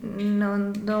I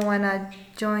don't want to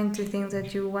join to things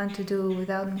that you want to do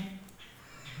without me.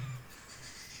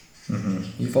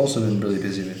 You've also been really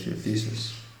busy with your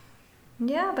thesis.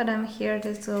 Yeah, but I'm here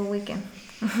this whole weekend.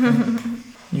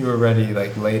 You were ready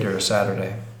like later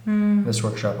Saturday. This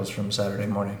workshop was from Saturday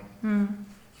morning.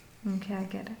 Okay, I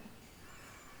get it.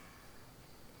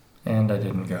 And I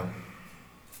didn't go.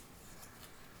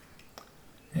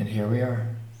 And here we are.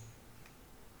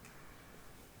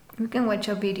 We can watch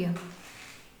a video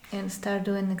and start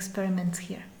doing experiments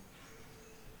here.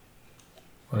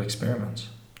 What experiments?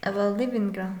 About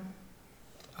living ground.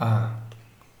 Ah.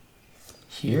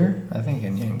 Here? I think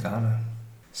in Yangana.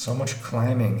 So much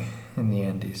climbing in the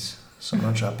Andes. So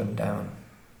much up and down.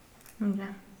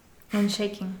 Yeah. And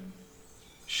shaking.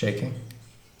 Shaking?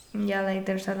 Yeah, like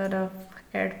there's a lot of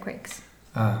earthquakes.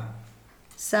 Ah.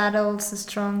 Saddles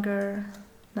stronger,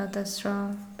 not as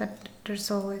strong, but there's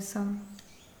always some.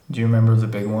 Do you remember the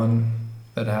big one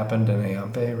that happened in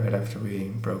Ayampe right after we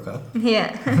broke up?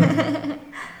 Yeah.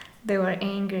 They were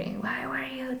angry. Why were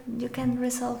you? You can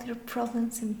resolve your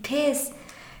problems in peace.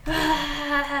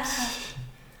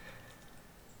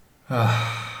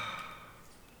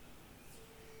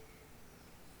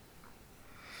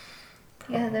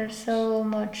 Yeah, there's so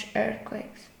much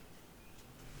earthquakes.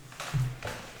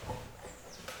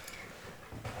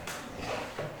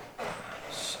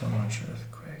 So much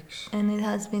earthquakes. And it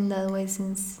has been that way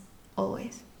since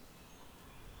always.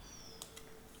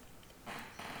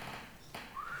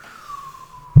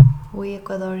 We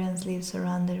Ecuadorians live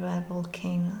surrounded by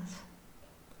volcanoes.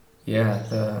 Yeah,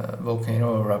 the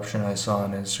volcano eruption I saw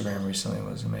on Instagram recently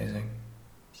was amazing.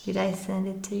 Did I send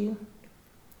it to you?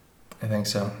 I think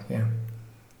so, yeah.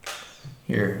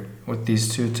 Here, with these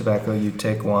two tobacco, you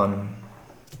take one.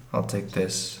 I'll take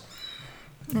this.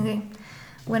 Okay.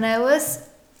 When I was...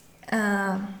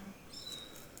 Oh,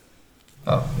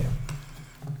 yeah.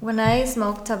 when I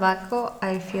smoke tobacco,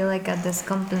 I feel like a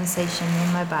discompensation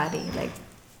in my body. Like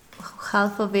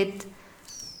half of it,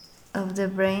 of the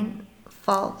brain,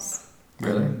 falls.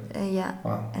 Really? And, yeah.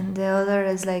 Wow. And the other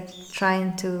is like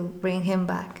trying to bring him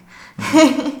back.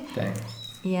 Dang.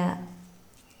 Yeah.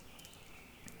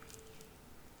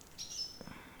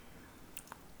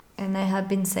 And I have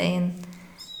been saying,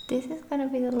 this is gonna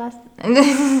be the last.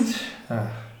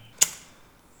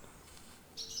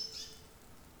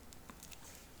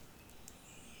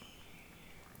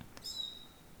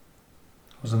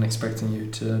 Wasn't expecting you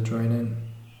to join in.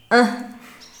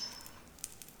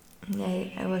 Yeah,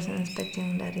 I wasn't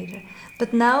expecting that either.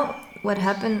 But now, what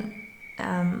happened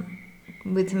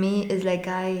with me is like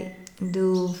I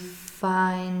do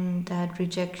find that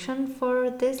rejection for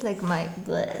this, like my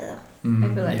bleh.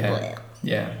 I feel like bleh.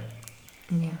 Yeah.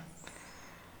 Yeah.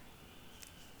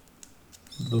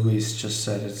 Luis just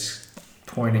said it's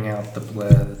pointing out the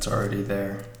bleh that's already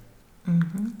there. I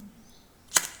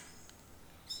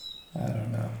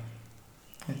don't know.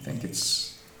 I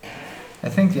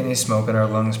think any smoke in our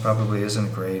lungs probably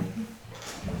isn't great.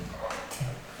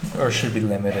 Or should be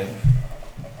limited.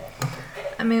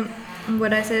 I mean,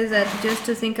 what I say is that just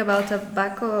to think about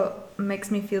tobacco makes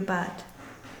me feel bad.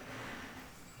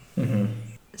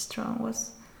 Strong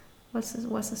was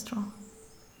strong.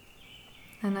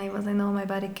 And I was like, no, my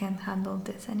body can't handle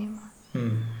this anymore.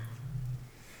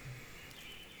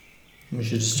 We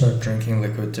should just start drinking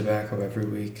liquid tobacco every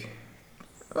week.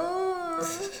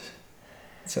 It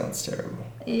sounds terrible.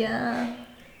 Yeah.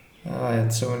 I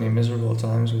had so many miserable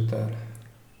times with that.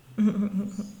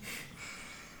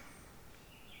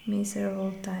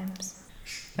 Miserable times.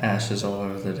 Ashes all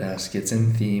over the desk. It's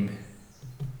in theme.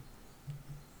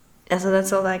 Yeah, so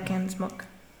that's all I can smoke.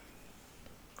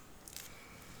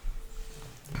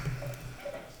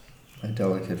 A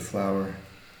delicate flower,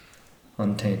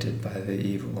 untainted by the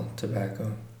evil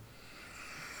tobacco.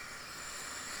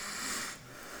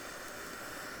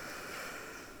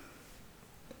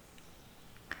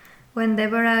 When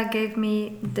Deborah gave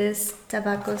me these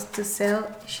tobaccos to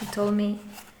sell, she told me,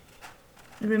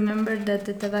 remember that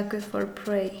the tobacco is for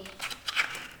prey.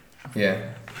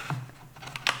 Yeah.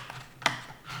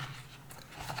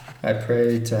 I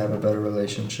pray to have a better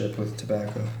relationship with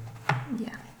tobacco.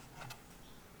 Yeah.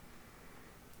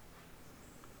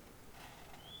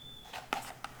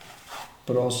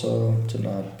 But also to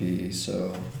not be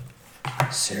so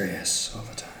serious all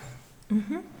the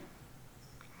time.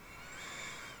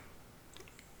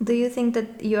 Do you think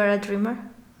that you are a dreamer?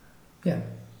 Yeah.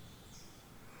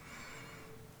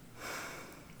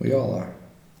 We all are.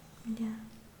 Yeah.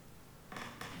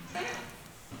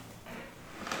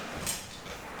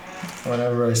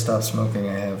 Whenever I stop smoking,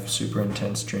 I have super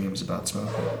intense dreams about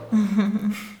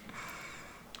smoking.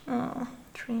 Oh,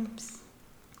 dreams.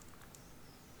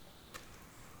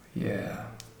 Yeah.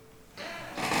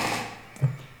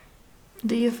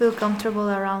 Do you feel comfortable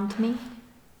around me?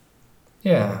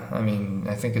 Yeah, I mean,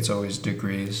 I think it's always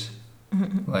degrees.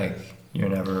 Like, you're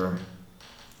never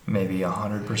maybe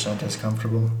 100% as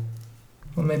comfortable.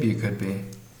 Well, maybe you could be.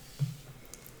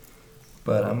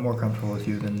 But I'm more comfortable with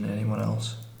you than anyone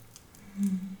else.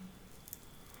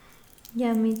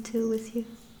 Yeah, me too with you.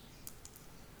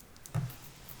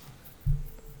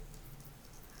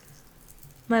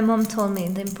 My mom told me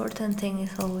the important thing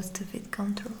is always to feel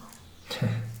comfortable.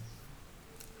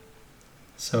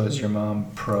 So is your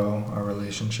mom pro our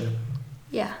relationship?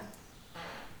 Yeah.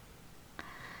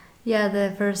 Yeah,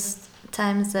 the first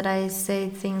times that I say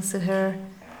things to her,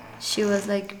 she was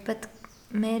like, but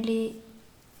Melly,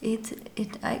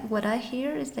 what I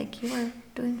hear is like you are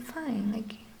doing fine.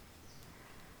 Like,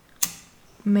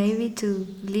 maybe to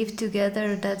live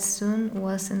together that soon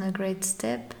wasn't a great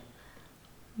step,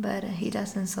 but he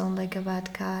doesn't sound like a bad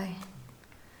guy.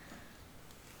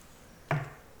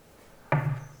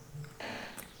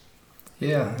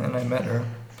 Yeah, and I met her.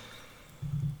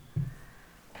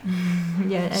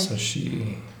 Yeah. So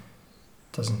she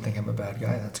doesn't think I'm a bad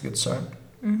guy. That's a good start.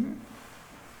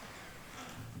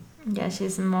 Yeah,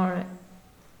 she's more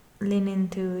leaning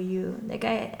to you. Like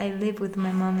I live with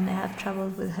my mom and I have trouble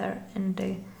with her, and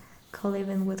the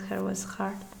co-living with her was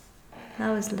hard.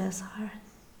 Now it's less hard.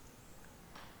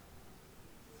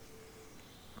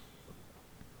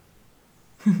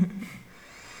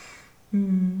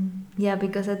 Yeah,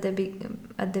 because at the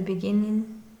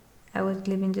beginning, I was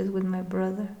living just with my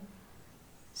brother.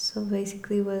 So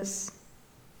basically, it was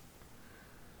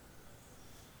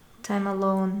time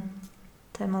alone,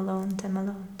 time alone, time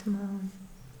alone, time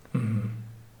alone.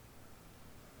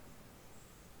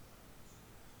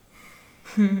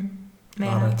 A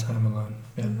lot of time alone.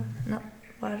 Yeah. No,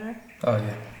 water. Oh,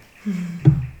 yeah.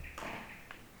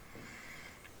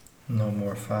 No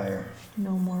more fire.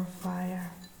 No more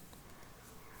fire.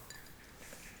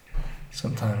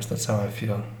 Sometimes that's how I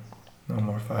feel. No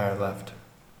more fire left.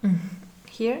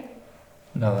 Here?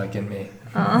 No, like in me.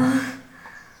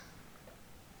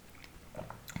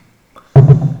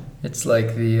 It's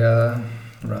like the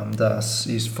Ram Dass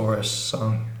East Forest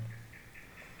song.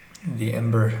 The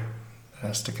ember that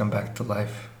has to come back to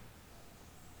life.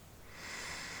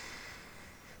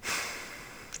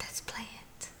 Let's play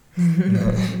it.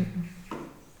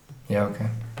 Yeah, okay.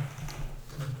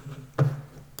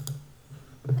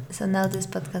 So now this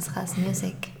podcast has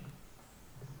music.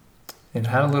 It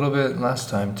had a little bit last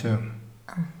time too.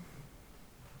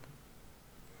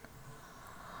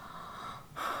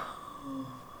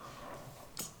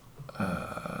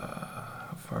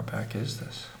 How far back is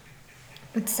this?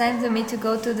 It's time for me to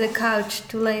go to the couch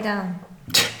to lay down.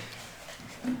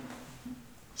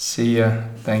 See ya.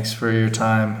 Thanks for your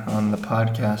time on the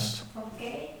podcast.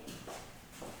 Okay.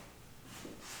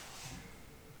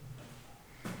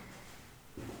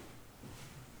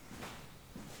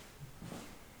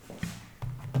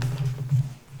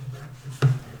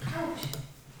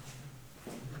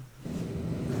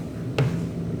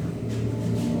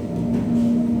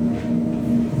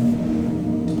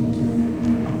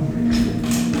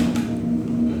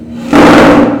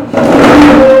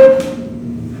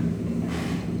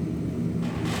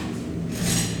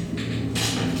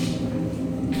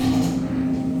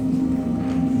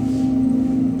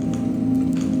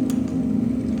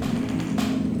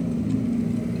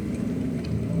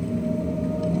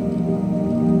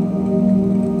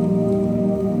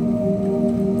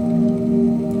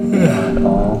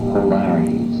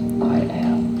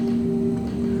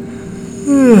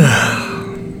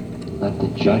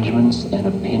 judgments and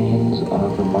opinions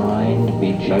of the mind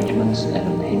be judgments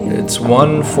and opinions. It's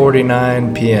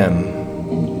 1:49 p.m.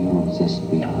 And you exist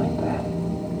behind that.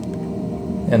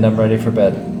 And I'm ready for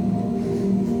bed.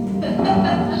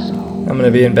 I'm gonna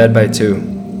be in bed by 2.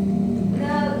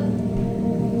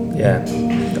 Yeah,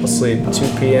 I'll sleep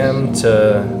 2 p.m.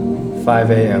 to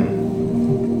 5 a.m.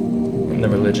 And the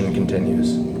religion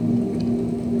continues.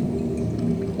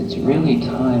 It's really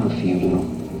time for you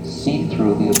to see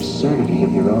through the absurdity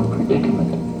of your own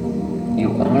predicament. You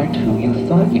aren't who you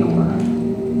thought you were.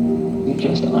 You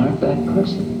just aren't that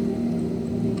person.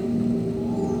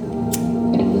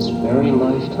 In this very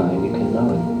lifetime, you can know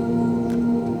it.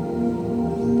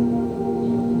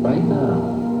 Right now.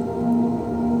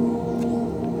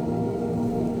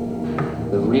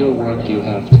 The real work you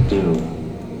have to do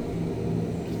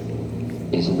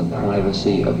is in the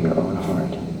privacy of your own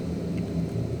heart.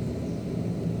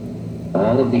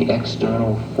 All of the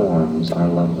external forms are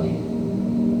lovely.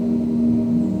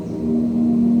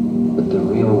 But the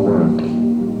real work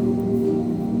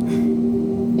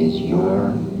is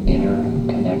your inner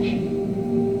connection.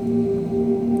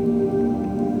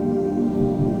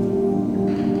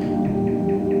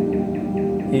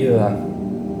 Hila,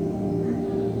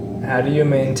 how do you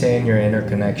maintain your inner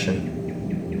connection?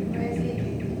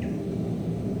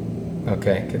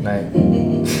 Okay, good night.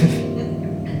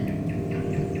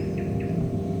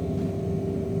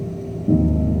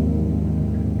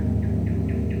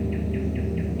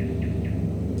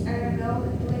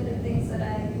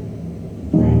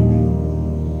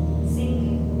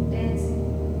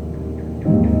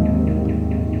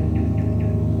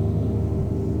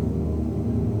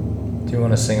 Do you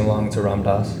want to sing along to Ram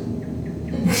Dass?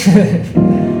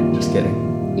 Just kidding.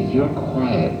 If you're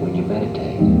quiet when you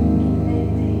meditate,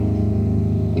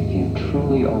 if you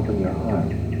truly open your heart,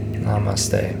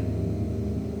 Namaste.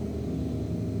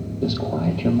 just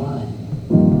quiet your mind.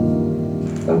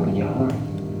 Open your heart.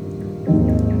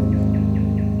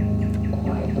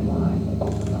 Quiet the mind,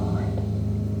 open the heart.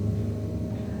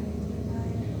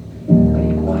 How do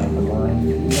you quiet the mind?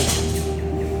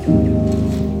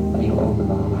 How do you open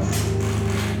the heart?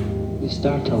 You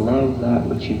start to love that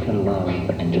which you can love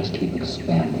and just keep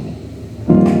expanding it.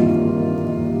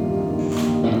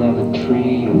 You love a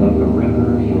tree, you love a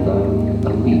river, you love a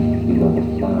leaf, you love a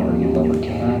flower, you love a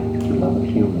cat, you love a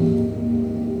human.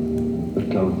 But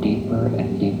go deeper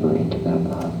and deeper into that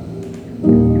love.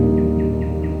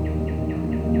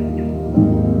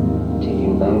 Till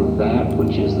you love that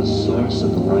which is the source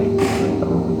of the light behind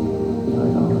all.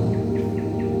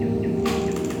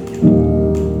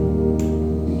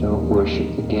 You don't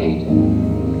worship the gate,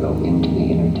 you go into the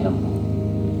inner temple.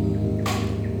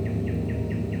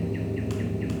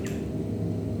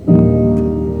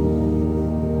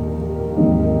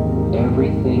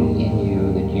 Everything in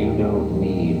you that you don't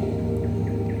need,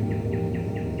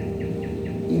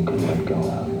 you can let go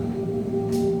of.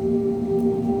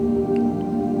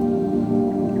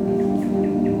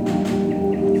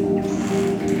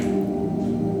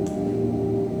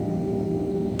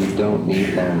 You don't need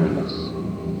loneliness,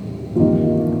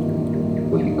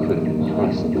 or you couldn't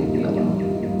possibly be alone.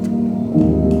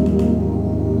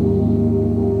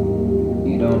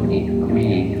 You don't need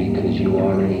greed because you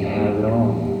already have it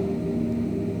all.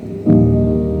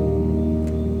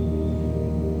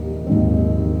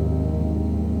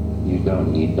 You don't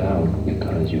need doubt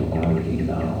because you already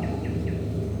know.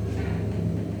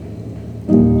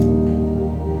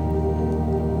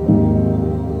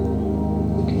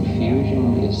 The confusion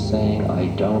is saying, I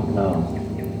don't know.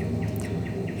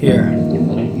 Here. The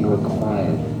minute you are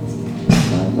quiet, you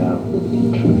find out that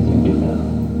in truth you do know.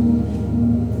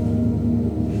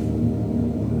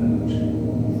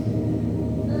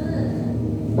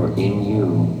 For in you,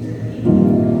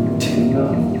 you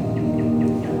know.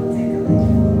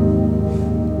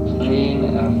 Plane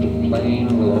after plane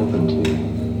will open to you.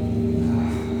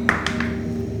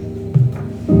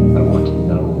 I want to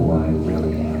know who I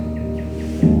really am.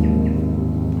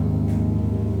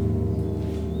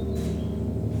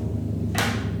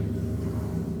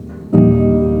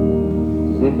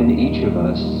 Deep in each of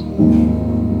us,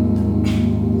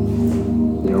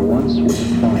 there once was a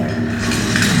fire.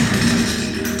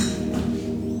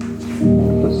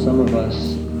 And for some of us,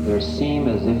 there seem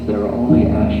as if there are only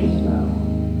ashes now.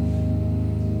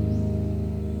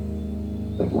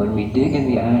 But when we dig in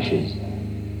the ashes,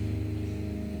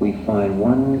 we find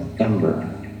one ember.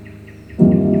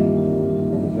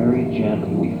 And very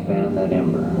gently we fan that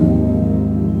ember.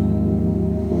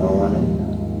 Blow on it.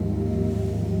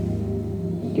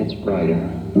 It gets brighter.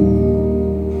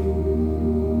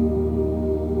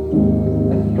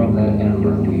 And from that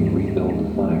ember we rebuild the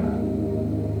fire.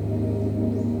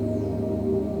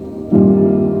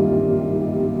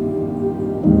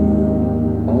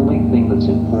 that's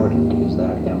important is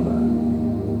that ember.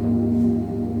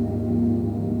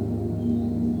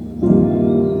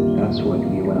 That's what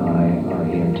you and I are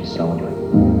here to celebrate.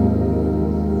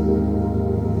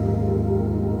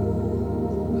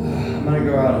 I'm gonna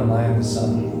go out and lie in the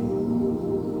sun.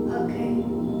 Okay.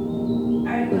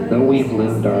 But though we've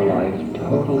lived our life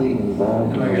totally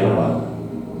involved in the world,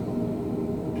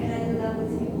 Can I do that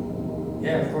with you?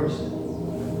 Yeah, of course.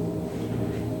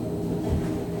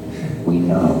 we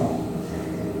know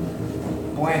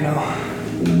Bueno.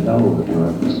 that we're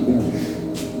of the spirit.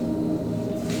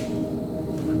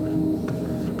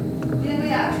 Did we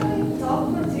actually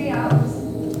talk for 3 hours?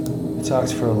 We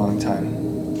talked for a long time.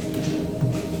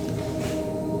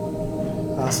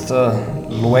 Hasta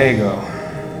luego.